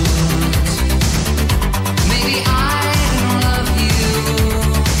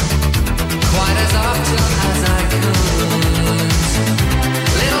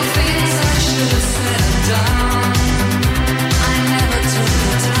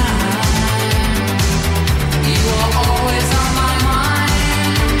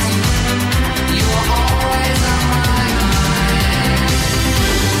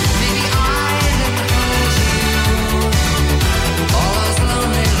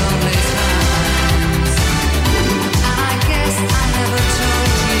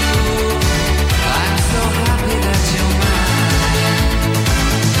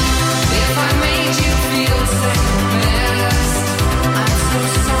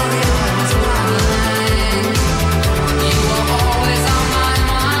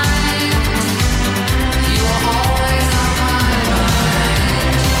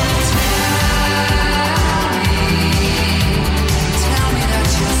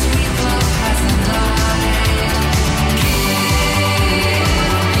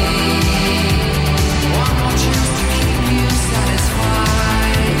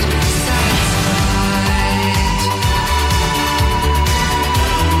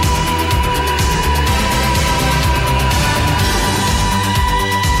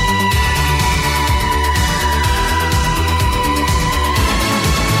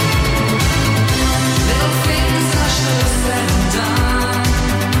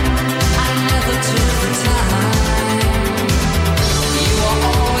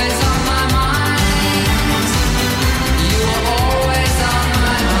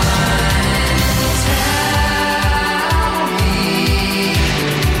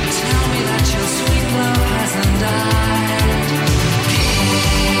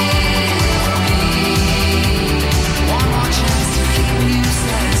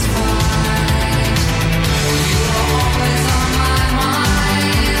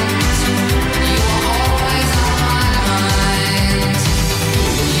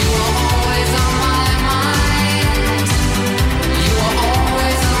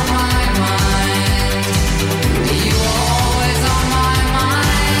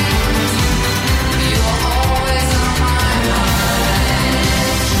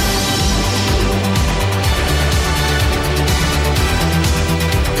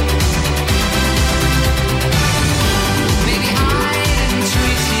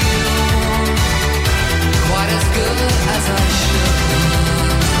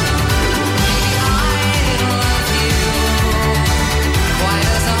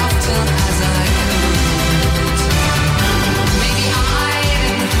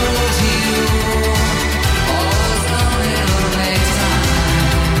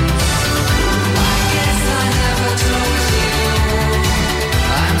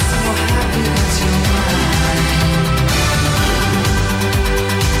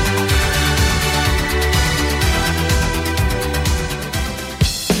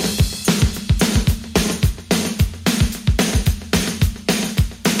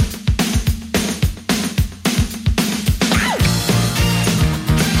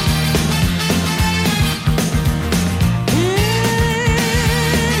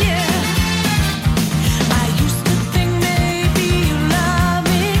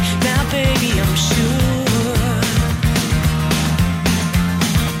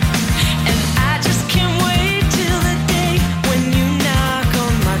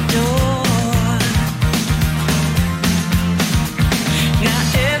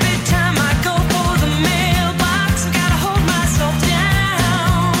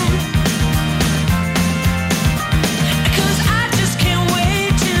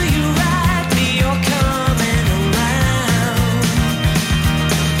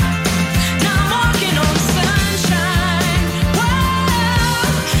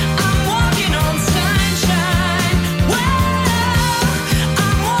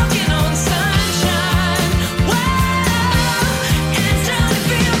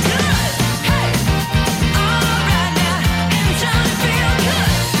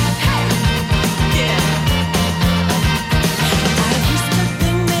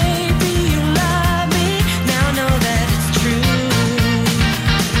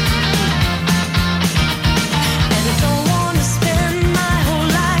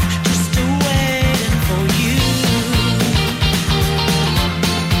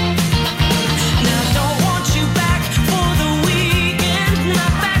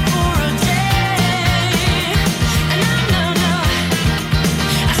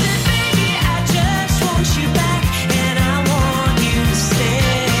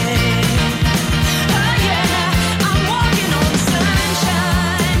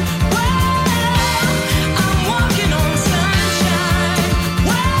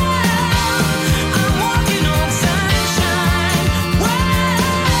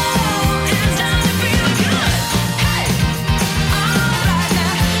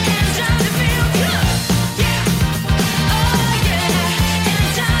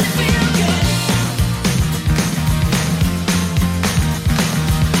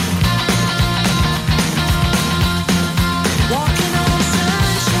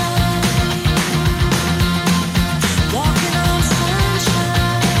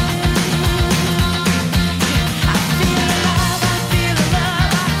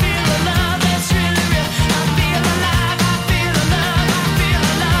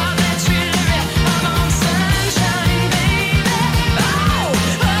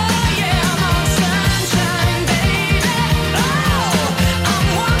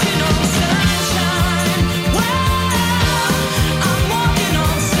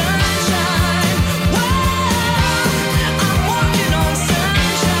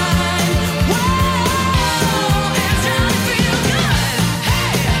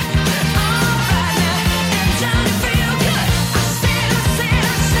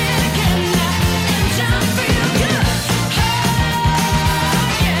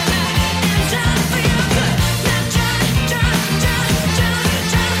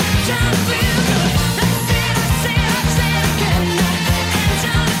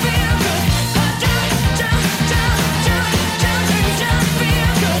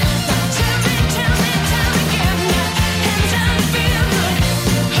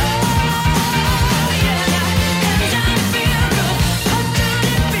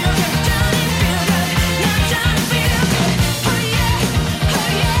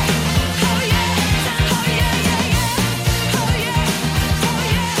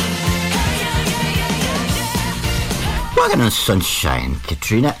Swaggin' and Sunshine,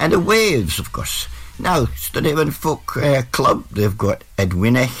 Katrina and the Waves, of course. Now, Stonehaven Folk Club, they've got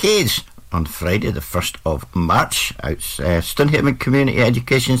Edwina Hayes on Friday, the 1st of March, out Stonehaven Community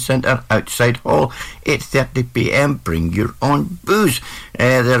Education Centre, outside hall, 8:30pm. Bring your own booze.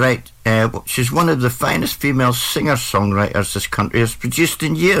 She's one of the finest female singer-songwriters this country has produced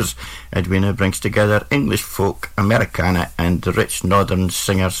in years. Edwina brings together English folk, Americana and the rich northern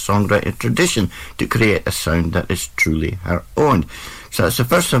singer-songwriter tradition to create a sound that is truly her own. So it's the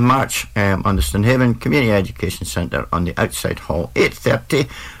 1st of March on the Stonehaven Community Education Centre on the outside hall, 8:30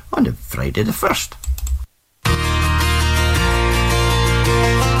 on the Friday the 1st.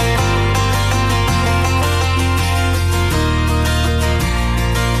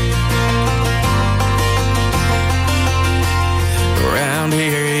 Around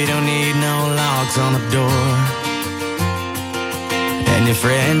here you don't need no locks on the door, and your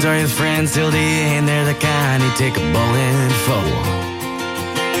friends are your friends till the end. They're the kind you take a bullet for.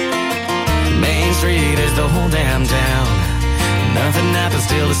 Main Street is the whole damn town. Nothing happens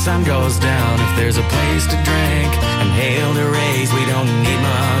till the sun goes down. If there's a place to drink and hail to raise, we don't need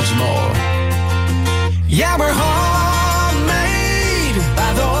much more. Yeah, we're homemade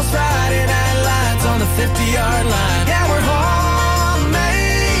by those Friday night lights on the 50-yard line. Yeah, we're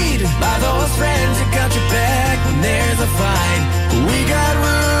homemade by those friends that got your back when there's a fight. We got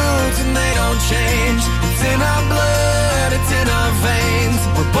roots and they don't change. It's in our blood, it's in our veins.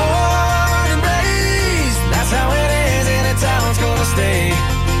 We're born and raised, that's how it is, and it's how it's gonna stay.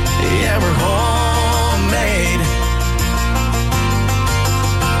 Yeah, we're homemade.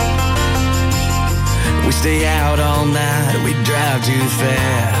 We stay out all night, we drive too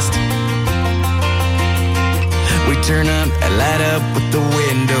fast. We turn up and light up with the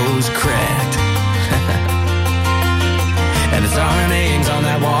windows cracked. And it's our names on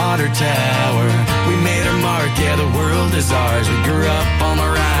that water tower. We made our mark, yeah, the world is ours. We grew up on the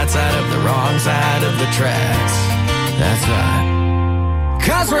right side of the wrong side of the tracks. That's right.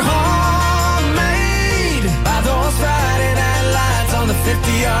 'Cause we're homemade by those Friday night lights on the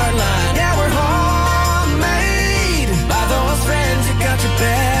 50-yard line. Yeah, we're homemade by those friends that got your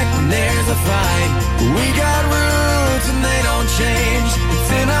back when there's a fight. We got roots and they don't change.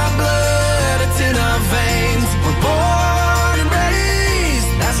 It's in our blood, it's in our veins. We're born and raised,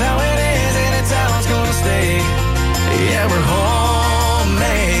 that's how it is, and it's how it's gonna stay. Yeah, we're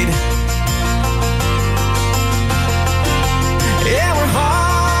homemade. Yeah, we're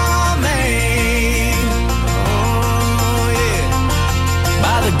homemade. Oh, yeah.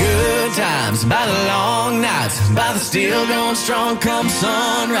 By the good times, by the long nights, by the still going strong come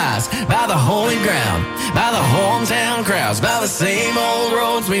sunrise, by the holy ground, by the hometown crowds, by the same old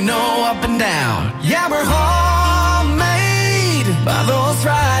roads we know up and down. Yeah, we're homemade by those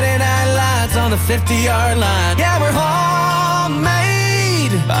Friday night lights on the 50-yard line. Yeah, we're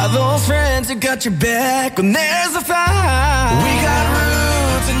homemade by those friends who got your back when there's a fight. We got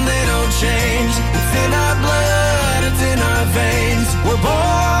roots and they don't change. It's in our blood, it's in our veins. We're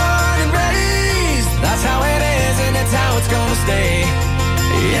born and raised, that's how it is, and it's how it's gonna stay.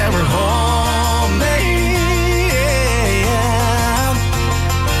 Yeah, we're homemade.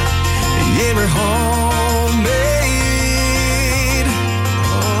 Yeah, we're homemade.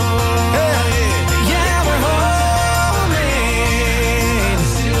 Oh, yeah, we're homemade.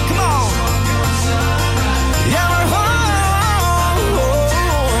 Come on. Yeah, we're homemade.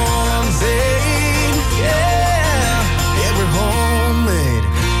 Yeah, we're homemade.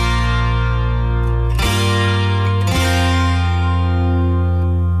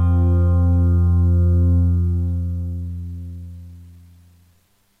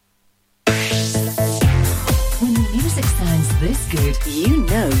 When the music sounds this good, you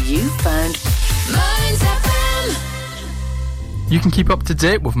know you found Mearns FM. You can keep up to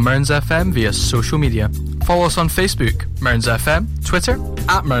date with Mearns FM via social media. Follow us on Facebook, Mearns FM, Twitter,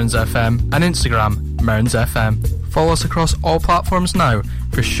 @Mearns FM, and Instagram, Mearns FM. Follow us across all platforms now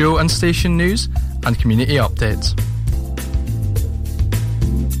for show and station news and community updates.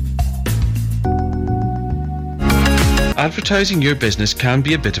 Advertising your business can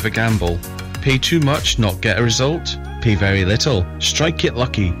be a bit of a gamble. Pay too much, not get a result. Pay very little, strike it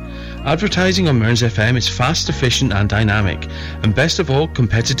lucky. Advertising on Mearns FM is fast, efficient and dynamic, and best of all,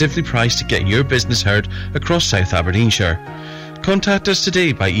 competitively priced to get your business heard across South Aberdeenshire. Contact us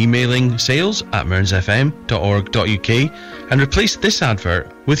today by emailing sales@mearnsfm.org.uk and replace this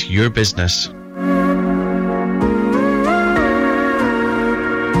advert with your business.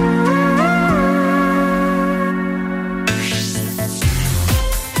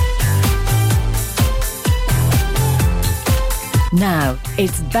 Now,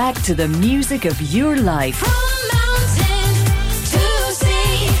 it's back to the music of your life. From mountain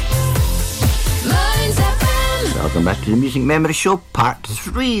Welcome back to the Music Memory Show, Part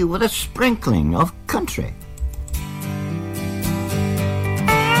 3, with a sprinkling of country.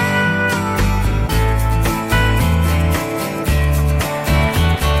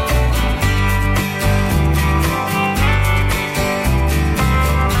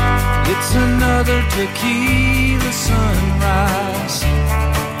 It's another tequila sunrise,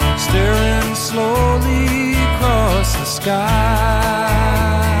 staring slowly across the sky.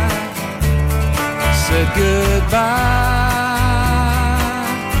 Said goodbye.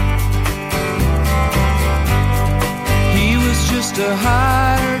 He was just a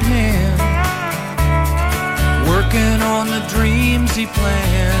hired hand, working on the dreams he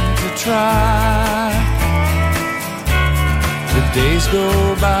planned to try. The days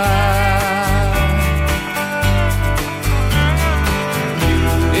go by.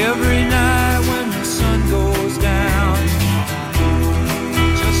 Every night when the sun goes down,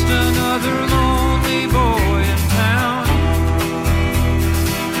 just another lonely boy in town.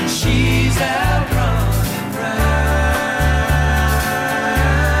 She's out running round.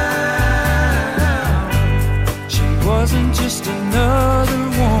 She wasn't just another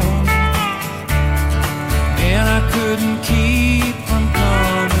one, and I couldn't keep from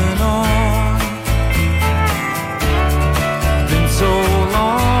coming on. Been so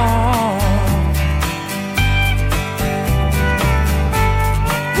long.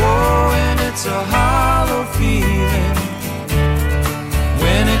 Whoa, and it's a hollow feeling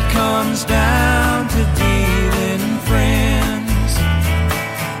when it comes down to dealing friends.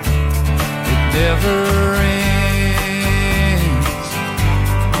 It never ends.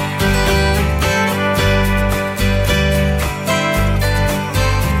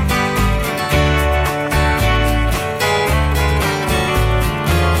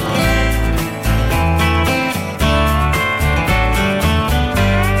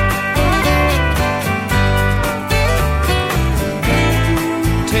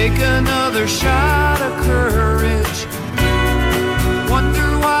 Take another shot of courage. Wonder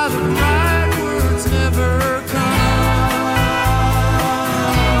why the right words never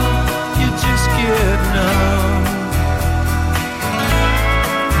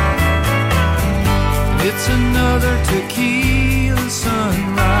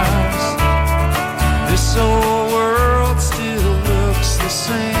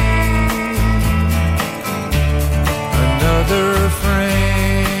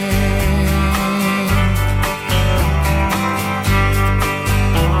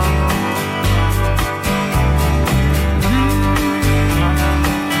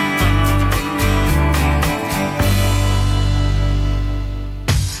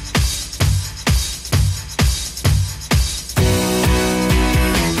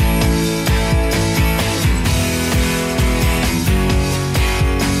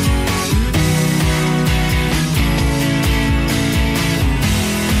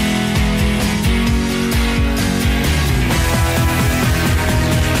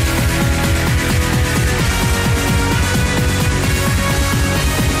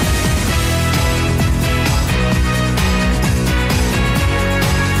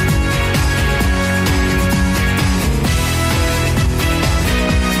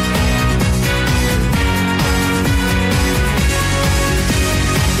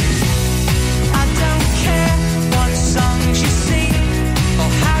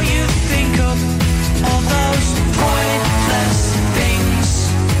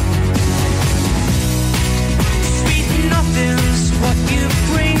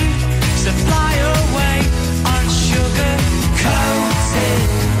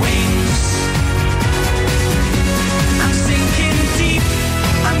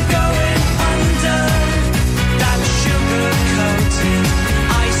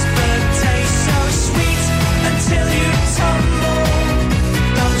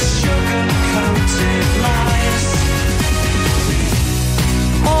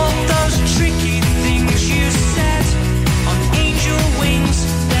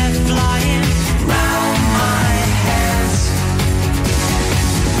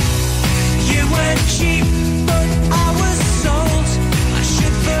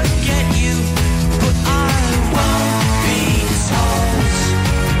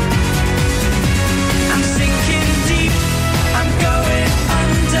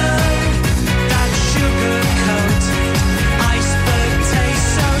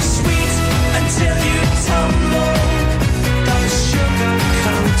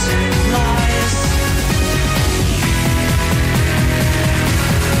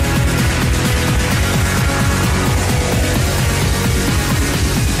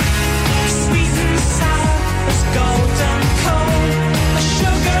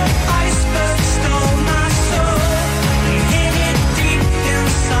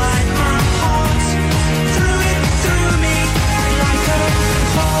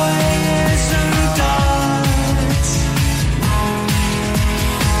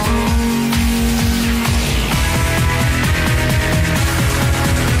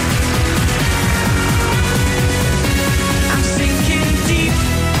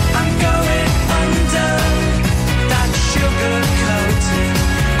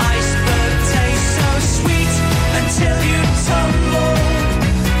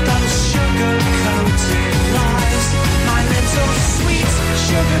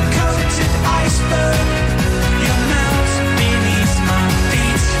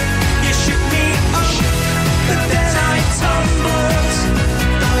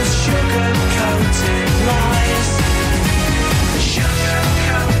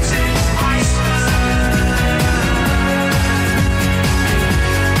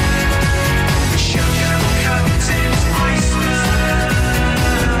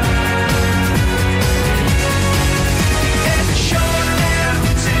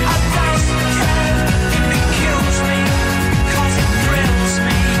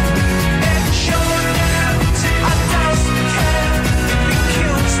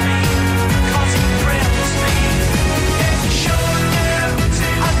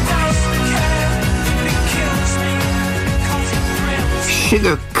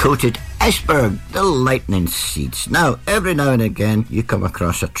Sugar-coated iceberg, the lightning seeds. Now and again, you come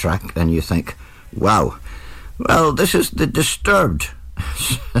across a track and you think, wow, well, this is the Disturbed.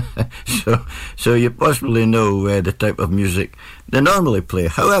 so you possibly know the type of music they normally play.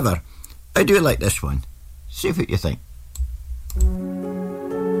 However, I do like this one. See what you think.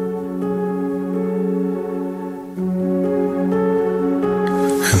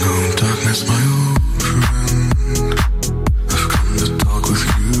 Hello, darkness, my old friend. I've come to talk with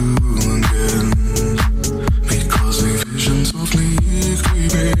you again, because a vision softly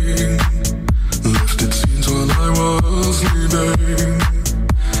creeping lifted scenes while I was sleeping,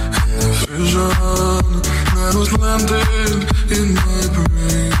 and the vision that was planted in my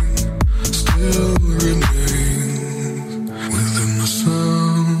brain still remains within the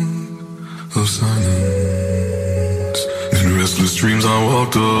sound of silence. In restless dreams I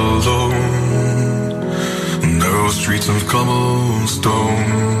walked alone, narrow streets of cobblestone,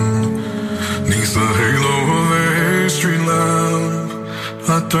 neath the halo of a street lamp.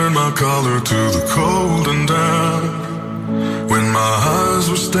 I turned my collar to the cold and damp, when my eyes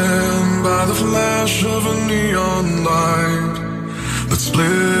were stabbed by the flash of a neon light that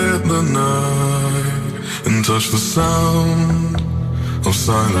split the night and touched the sound of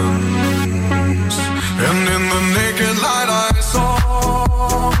silence. And in the naked light I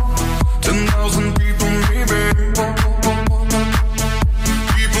saw 10,000 people maybe,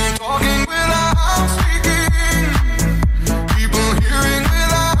 people talking without speaking, people hearing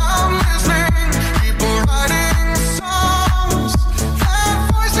without listening, people writing songs that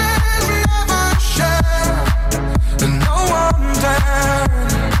voices never share, and no one dared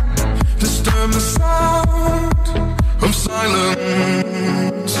disturb the sound of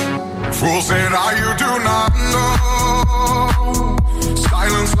silence. Fool said, you do not know.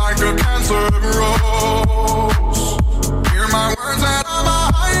 Silence like a cancer grows. Hear my words that I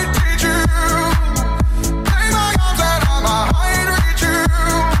might teach you. Play my arms that I might reach you.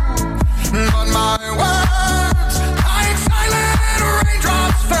 But my words, like silent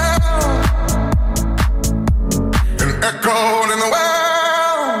raindrops, fell and echoed in the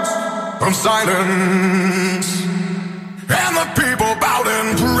wells of silence. And the people bowed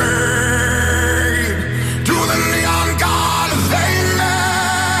and prayed to the neon god they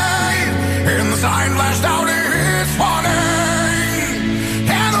made. And the sign flashed out its warning,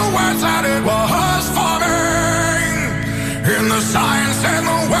 and the words that it was forming. And the sign said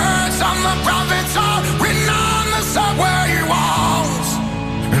the words of the prophets are written on the subway walls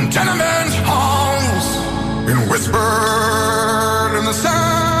and tenement halls, and whispered in the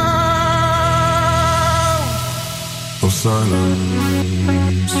sound of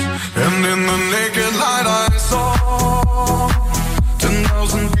silence. And in the naked light I saw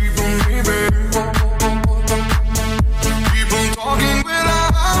 10,000 people maybe, people talking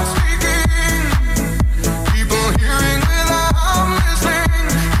without speaking, people hearing without listening,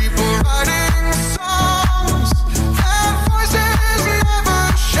 people writing songs that voices never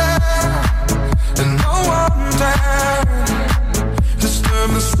share, and no one dared disturb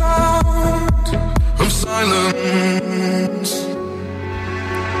the sound of silence.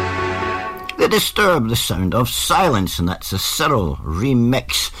 They disturb the sound of silence, and that's a Cyril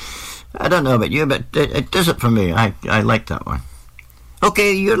remix. I don't know about you, but it does it for me. I like that one.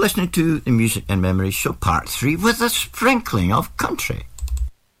 Okay, you're listening to the Music and Memories Show Part 3 with a sprinkling of country.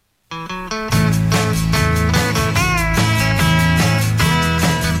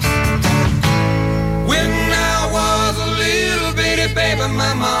 When I was a little bitty baby,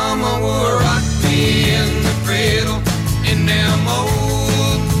 my mama would rock me in the cradle in them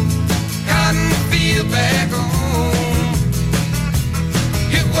old cotton field back home.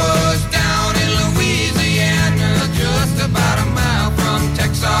 It was down in Louisiana, just about a mile from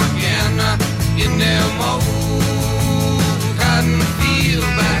Texarkana, in them old cotton field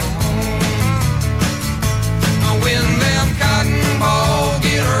back home. When them cotton balls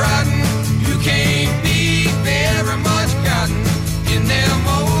get rotten, you can't beat very much cotton in them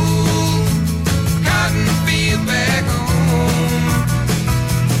old cotton field back home.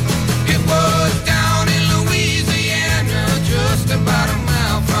 It was down in Louisiana.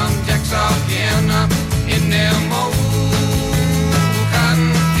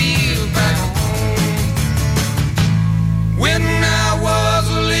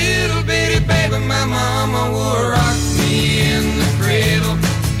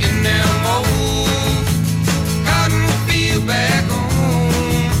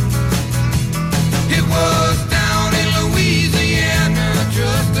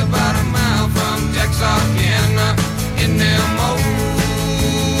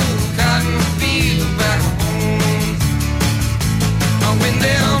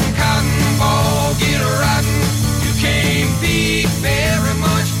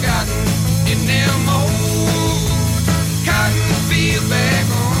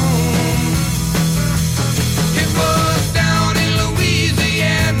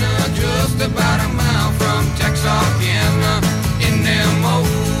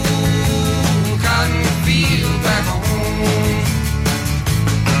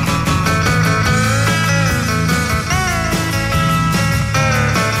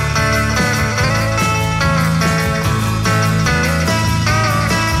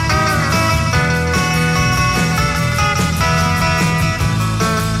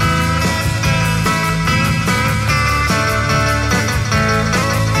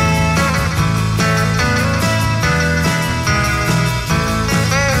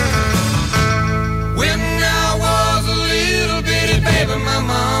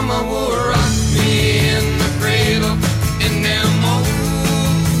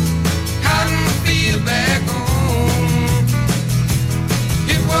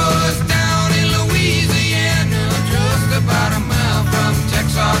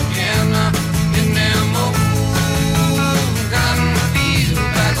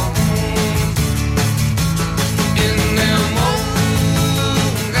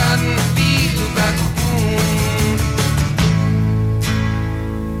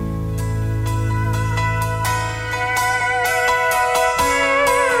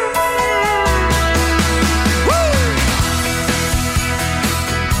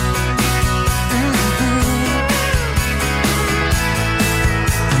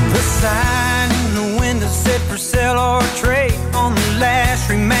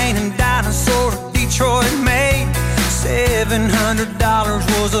 $100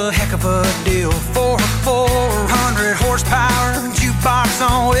 was a heck of a deal for a 400 horsepower jukebox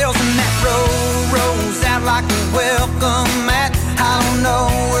on wheels, and that road rolls out like a welcome mat. I don't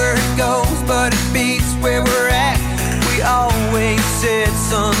know where it goes, but it beats where we're at. We always said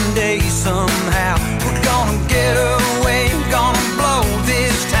someday, somehow, we're gonna get away, gonna blow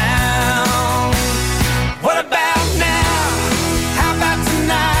this town. What about now? How about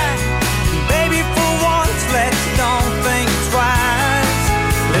tonight? Baby, for once, let's don't think twice.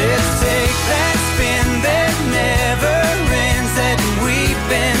 Let's take that spin that never ends that we've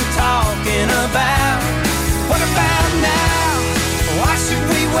been talking about. What about now? Why should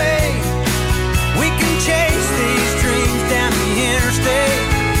we wait? We can chase these dreams down the interstate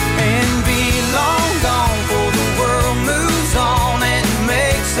and be long gone before the world moves on and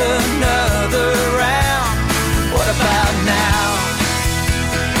makes another round. What about now?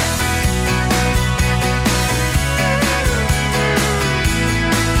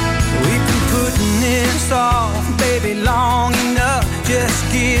 We've been putting this off, baby, long enough.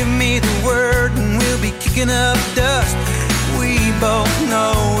 Just give me the word and we'll be kicking up dust. We both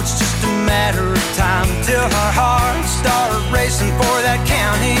know it's just a matter of time till our hearts start racing for that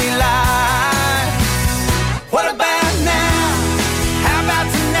county line. What about now? How about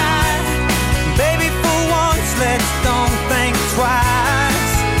tonight? Baby, for once, let's don't think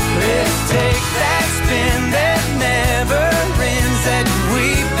twice. Let's take that spin that never ends that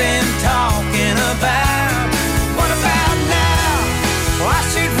we've been talking about. What about now? Why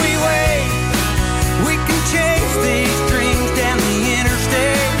should we wait? We can chase these dreams down the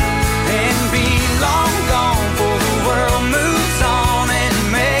interstate and be long gone before the world moves on and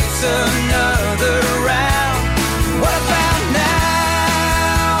makes another round. What about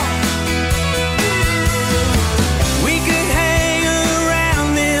now? We could hang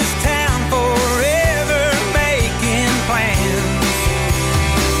around this town forever making plans,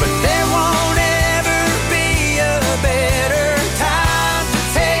 but there won't ever be a better time to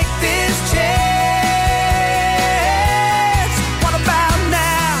take this chance. What about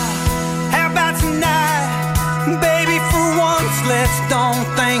now? How about tonight? Baby, for once, let's don't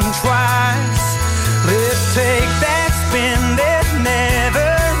think twice. Let's take that spin that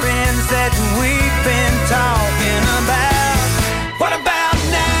never ends that we've been talking about. What about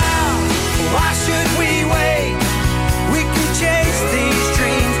now? Why should we wait? We can chase these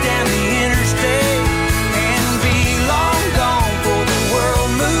dreams down the interstate and be long gone before the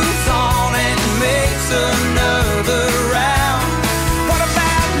world moves on and makes another round. What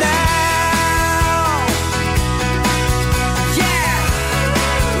about now? Yeah.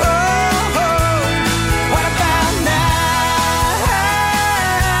 Oh, oh. What about now?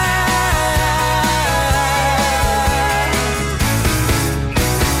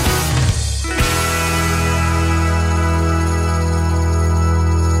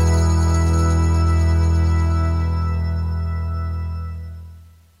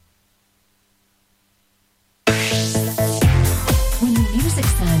 When the music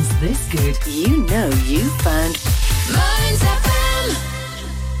sounds this good, you know you found Mearns FM.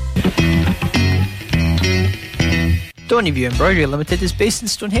 Stoneyview Embroidery Limited is based in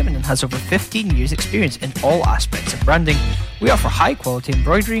Stonehaven and has over 15 years experience in all aspects of branding. We offer high quality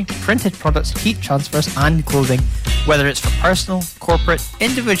embroidery, printed products, heat transfers and clothing. Whether it's for personal, corporate,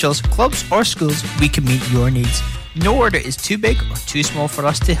 individuals, clubs or schools, we can meet your needs. No order is too big or too small for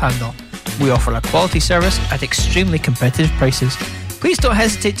us to handle. We offer a quality service at extremely competitive prices. Please don't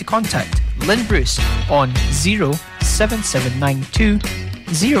hesitate to contact Lynn Bruce on 07792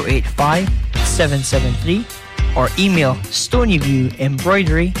 085 773 or email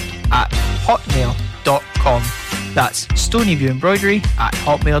stonyviewembroidery@hotmail.com. That's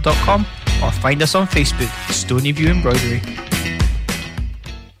stonyviewembroidery@hotmail.com or find us on Facebook, Stonyview Embroidery.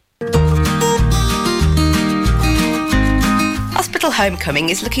 Hospital Homecoming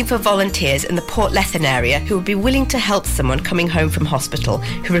is looking for volunteers in the Portlethen area who would be willing to help someone coming home from hospital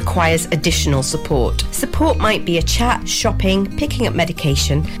who requires additional support. Support might be a chat, shopping, picking up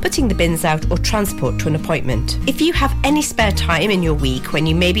medication, putting the bins out or transport to an appointment. If you have any spare time in your week when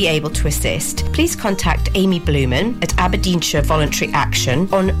you may be able to assist, please contact Amy Blumen at Aberdeenshire Voluntary Action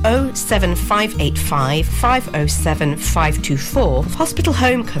on 07585 507 524. Hospital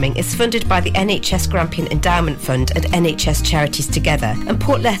Homecoming is funded by the NHS Grampian Endowment Fund and NHS Charities Together, and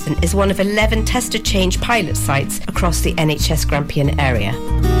Portlethen is one of 11 tester change pilot sites across the NHS Grampian area.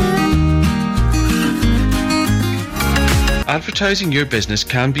 Advertising your business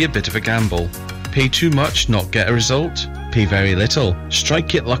can be a bit of a gamble. Pay too much, not get a result. Pay very little,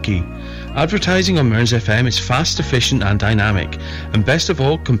 strike it lucky. Advertising on Mearns FM is fast, efficient and dynamic, and best of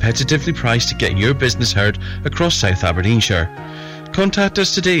all, competitively priced to get your business heard across South Aberdeenshire. Contact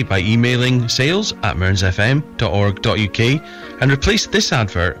us today by emailing sales@mearnsfm.org.uk and replace this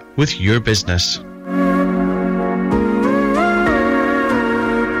advert with your business.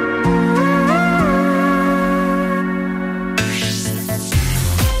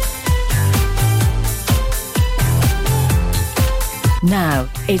 Now,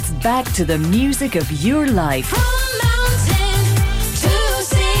 it's back to the music of your life. From mountain to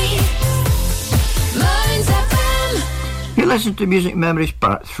sea, Mearns FM. You listen to Music Memories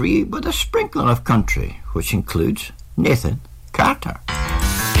Part 3 with a sprinkling of country, which includes Nathan Carter.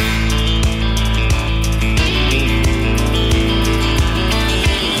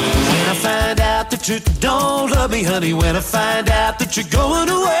 When I find out that you don't love me, honey, when I find out that you're going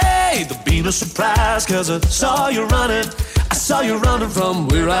away, there'll be no surprise, 'cause I saw you running from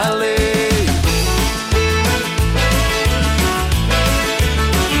where I lay.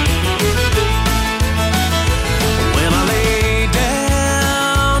 When I lay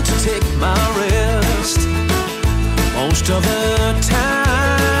down to take my rest, most of the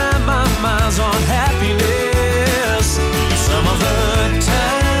time my mind's on happiness. Some of the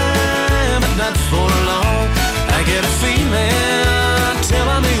time, but not for long, I get a feeling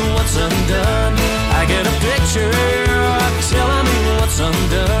telling me what's undone. I get a picture telling me what's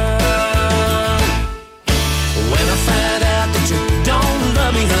undone. When I find out that you don't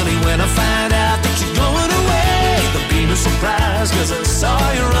love me, honey, when I find out that you're going away, there'll be no surprise, 'cause I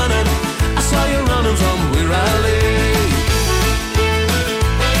saw you running from where I lay.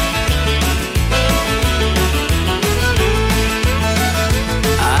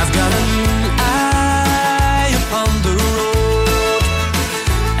 I've got an eye upon the road,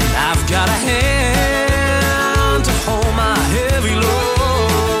 and I've got a hand to hold my heavy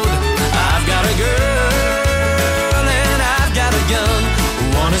load. I've got a girl and I've got a gun.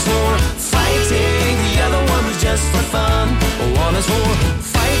 One is for fighting, the other one's just for fun. One is for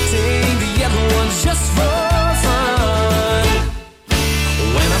fighting, the other one's just for fun.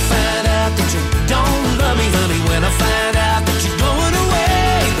 When I find out that you don't love me, honey, when I find out that you're going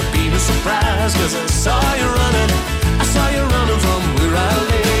away, there'll be no surprise, 'cause I saw you running from where I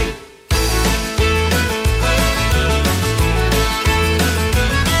lay.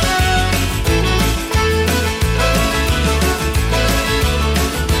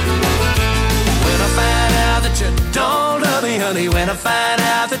 Don't love me, honey, when I find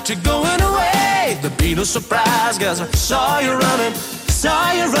out that you're going away, there'll be no surprise, 'cause I saw you running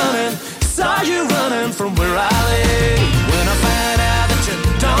from where I lay. When I find out that you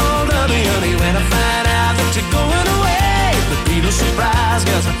don't love me, honey, when I find out that you're going away, there'll be no surprise,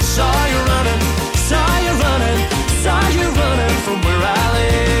 'cause I saw you running from where I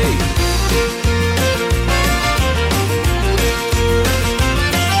lay.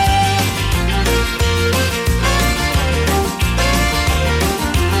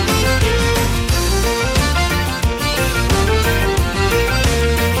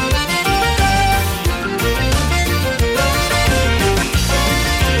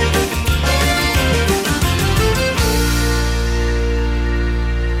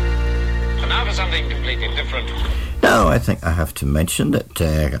 Now, I think I have to mention that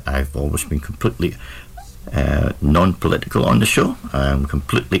I've always been completely non-political on the show. I'm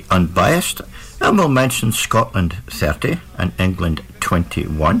completely unbiased, and will mention Scotland 30 and England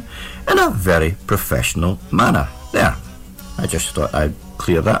 21 in a very professional manner. There, I just thought I'd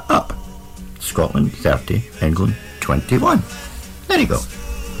clear that up. Scotland 30, England 21. There you go.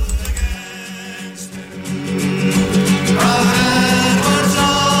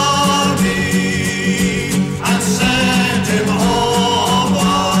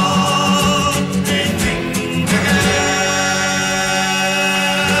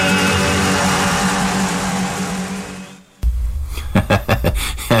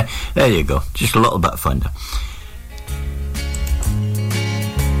 There you go. Just a little bit of fun there.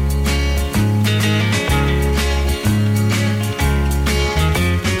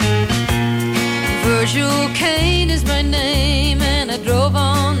 Virgil Kane is my name, and I drove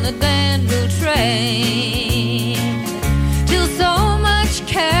on the Danville train till so much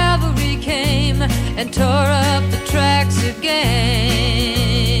cavalry came and tore up the tracks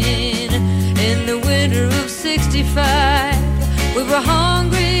again. In the winter of '65, we were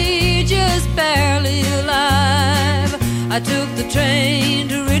hungry, just barely alive. I took the train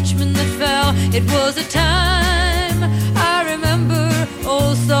to Richmond that fell. It was a time I remember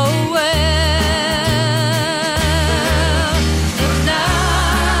oh so well. The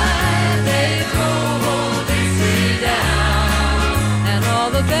night they drove old Dixie down, and all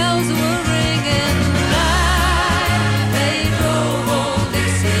the bells were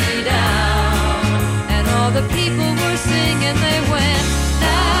singing, they went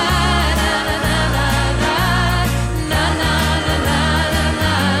na na na na na na na na na na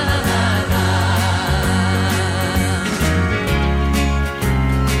na.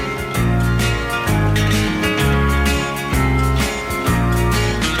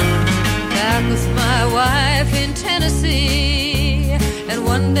 Back with my wife in Tennessee, and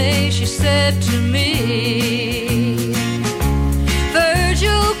one day she said to me,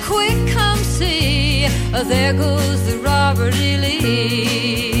 Virgil, quick, come see, there goes the Robert E.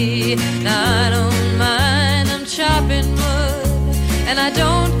 Lee. Now I don't mind, I'm chopping wood, and I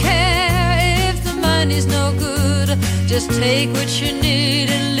don't care if the money's no good. Just take what you need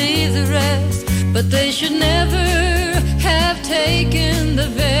and leave the rest. But they should never have taken the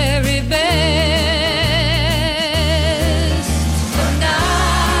very best. The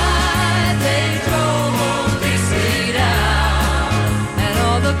night they drove old Dixie down, and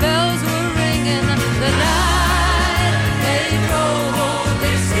all the bells were ringing. The night they drove old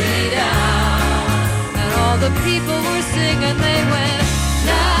Dixie down, and all the people were singing. They went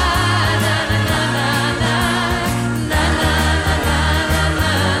na na na na na na na na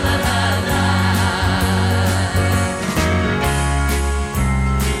na na na.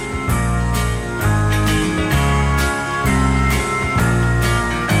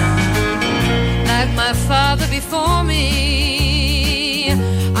 Like my father before me,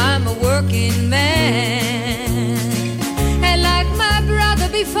 I'm a working man. And like my brother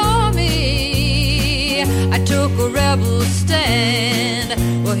before me, I took a rebel stand.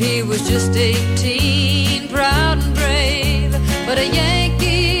 Well, he was just 18, proud and brave, but a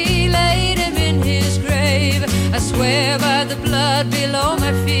Yankee laid him in his grave. I swear by the blood below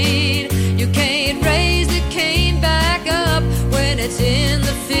my feet, you can't raise the cane back up when it's in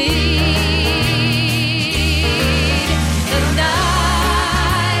the feed. The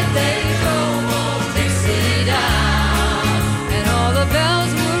night they drove old Dixie down, and all the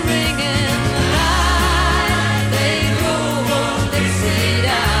bells were ringing. The night they drove old Dixie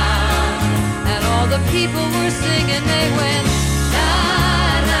down, and all the people were singing. They went na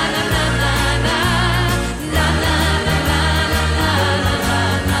na na na na na na na na na na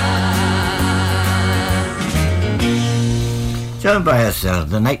na. John Byers there,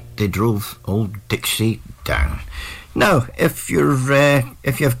 the night they drove old Dixie down. Now, if you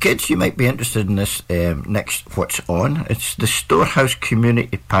have kids, you might be interested in this next What's On. It's the Storehouse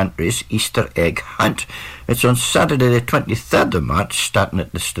Community Pantry's Easter Egg Hunt. It's on Saturday the 23rd of March, starting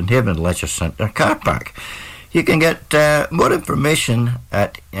at the Stonehaven Leisure Centre car park. You can get more information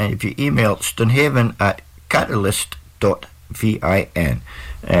at if you email stonehaven@catalyst.vin.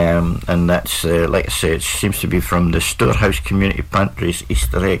 And that's, like I say, it seems to be from the Storehouse Community Pantry's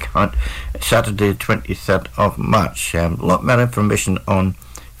Easter Egg Hunt, Saturday 23rd of March. A lot more information on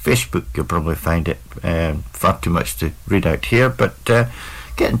Facebook. You'll probably find it far too much to read out here, but get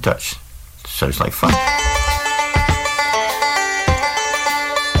in touch. Sounds like fun.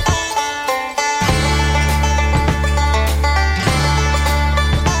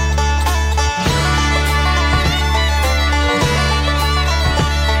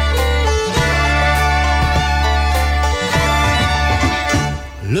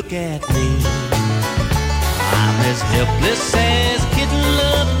 Look at me, I'm as helpless as a kitten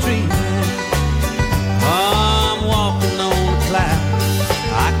love dreaming. I'm walking on a cloud,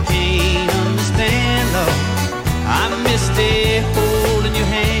 I can't understand love. I missed it holding your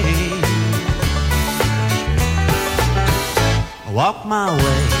hand. I walked my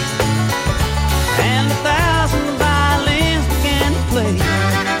way, and 1,000 violins began to play.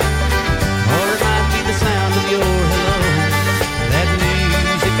 Or it might be the sound of your hello, that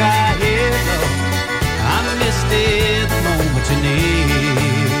music I hear, love. I missed it the moment you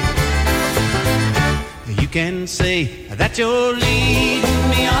need. You can say that you're leading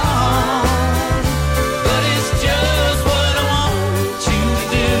me on, but it's just what I want you to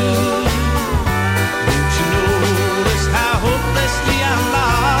do. Don't you notice how hopelessly I'm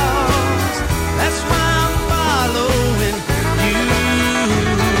lost? That's why I'm following you.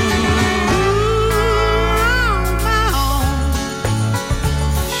 My own.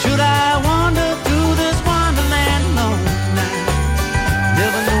 Should I wander through this wonderland alone now?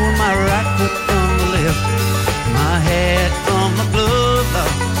 Never knowing my right foot from the left, my hat from my glove.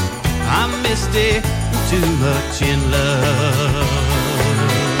 I missed it too much in love.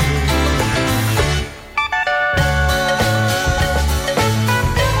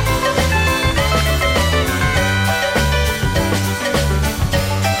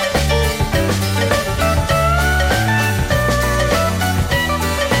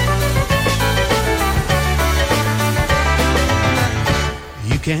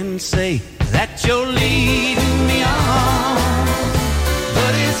 You can say that you're leading me on.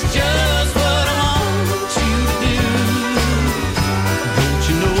 But it's just what I want you to do. Don't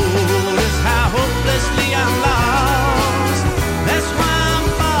you notice how hopelessly I'm lost? That's why I'm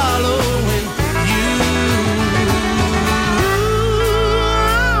following you.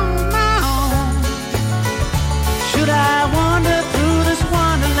 Should I wander through this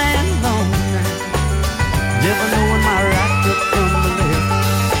wonderland alone? Never knowing my right foot from the left,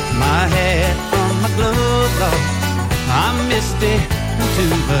 my hat from my glove, Lord. I'm misty and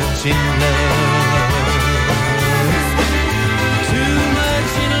too much in love. Too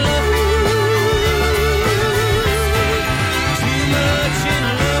much in love. Too much in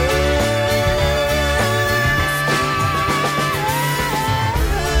love.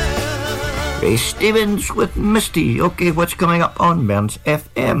 Ray Stevens with Misty. Okay, what's coming up on Mearns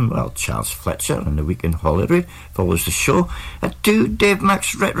FM? Well, Charles Fletcher and the Week in Holyrood follows the show. At 2, Dave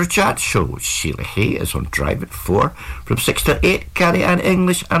Mack's Retro Chat show. Sheila Hay is on Drive at 4. From 6 to 8, Carrie Ann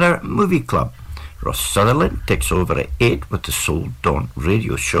English and her Movie Club. Ross Sutherland takes over at 8 with the Soul Dawn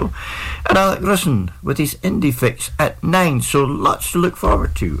radio show. And Alec Russon with his Indie Fix at 9. So lots to look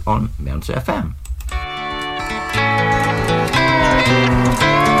forward to on Mearns FM.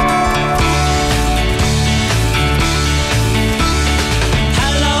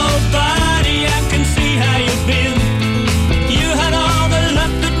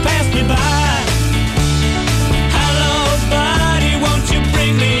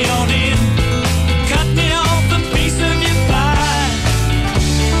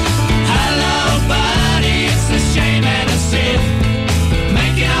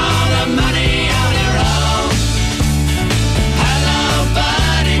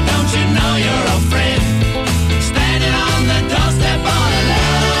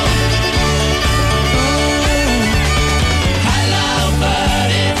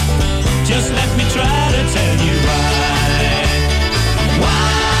 Just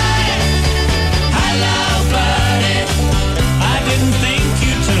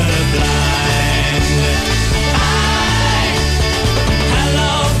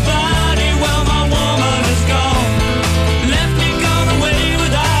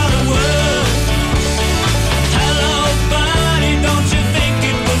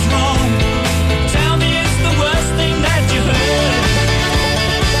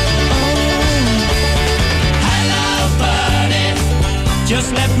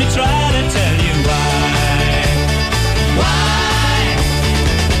let me try to tell you why. Why?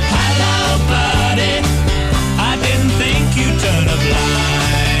 Hello, buddy. I didn't think you'd turn a blind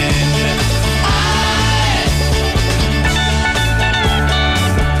eye.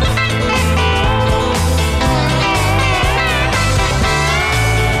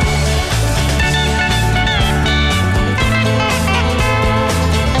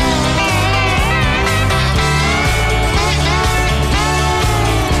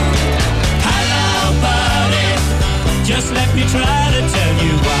 Just let me try to tell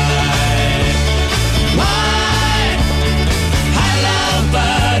you why. Why? Hello,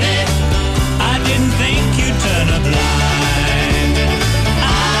 buddy. I didn't think you'd turn a blind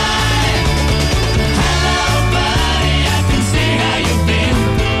eye. Hello, buddy. I can see how you've been.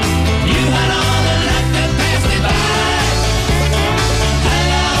 You had all the luck that passed me by.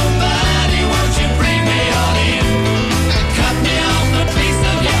 Hello, buddy. Won't you bring me on in? Cut me off a piece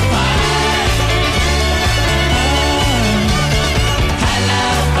of your pie.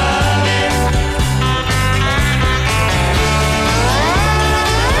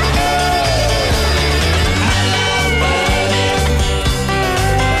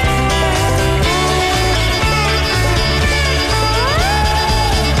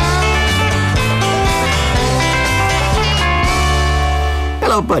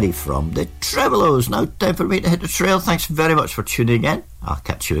 Hello, buddy, from the Tremolos. Now, time for me to hit the trail. Thanks very much for tuning in. I'll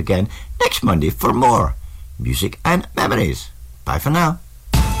catch you again next Monday for more music and memories. Bye for now.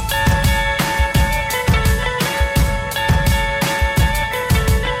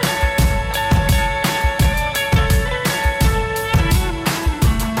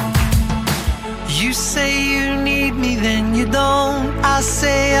 You say you need me, then you don't. I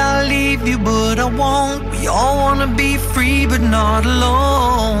say I'll leave you, but I won't. We all wanna be free, but not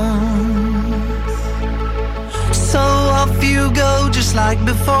alone. So off you go, just like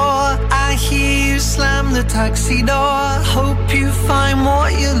before. I hear you slam the taxi door. Hope you find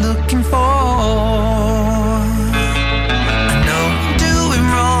what you're looking for. I know I'm doing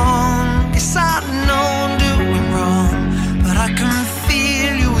wrong. Yes, I know I'm doing wrong, but I can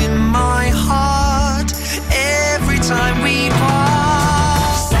feel you in my heart every time we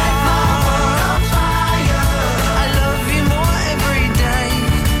part. Set my world on fire. I love you more every day.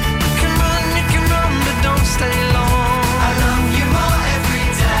 You can run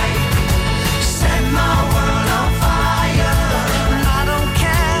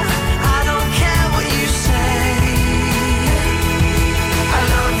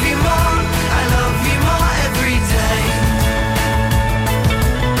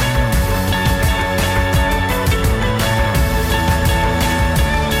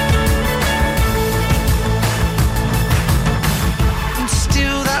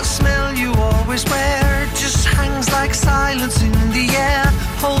silence in the air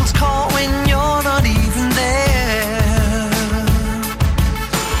holds court when you're not even there.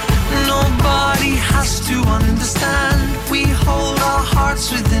 Nobody has to understand. We hold our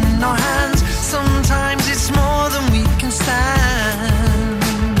hearts within our hands. Sometimes it's more than we can stand.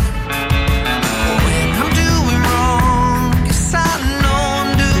 When I'm doing wrong, yes I know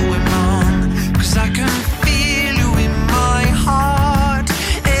I'm doing wrong, 'cause I can feel you in my heart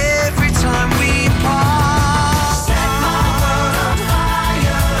every time we part. Set my world on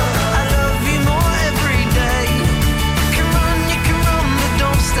fire. I love you more every day. You can run, but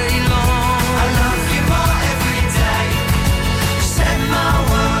don't stay long. I love you more every day. Set my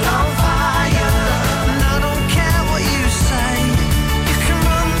world on fire. And I don't care what you say. You can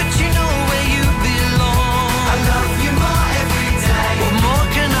run, but you know where you belong. I love you more every day. What more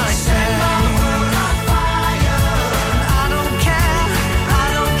can I say? Set my world on fire. And I don't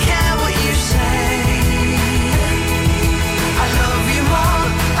care what you say. I love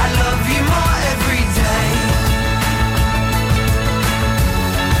you more every day.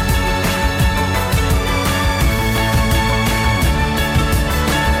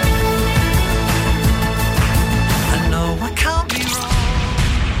 I know I can't be wrong.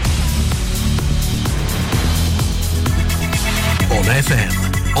 On FM,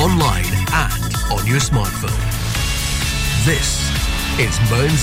 online and on your smartphone. This is Mearns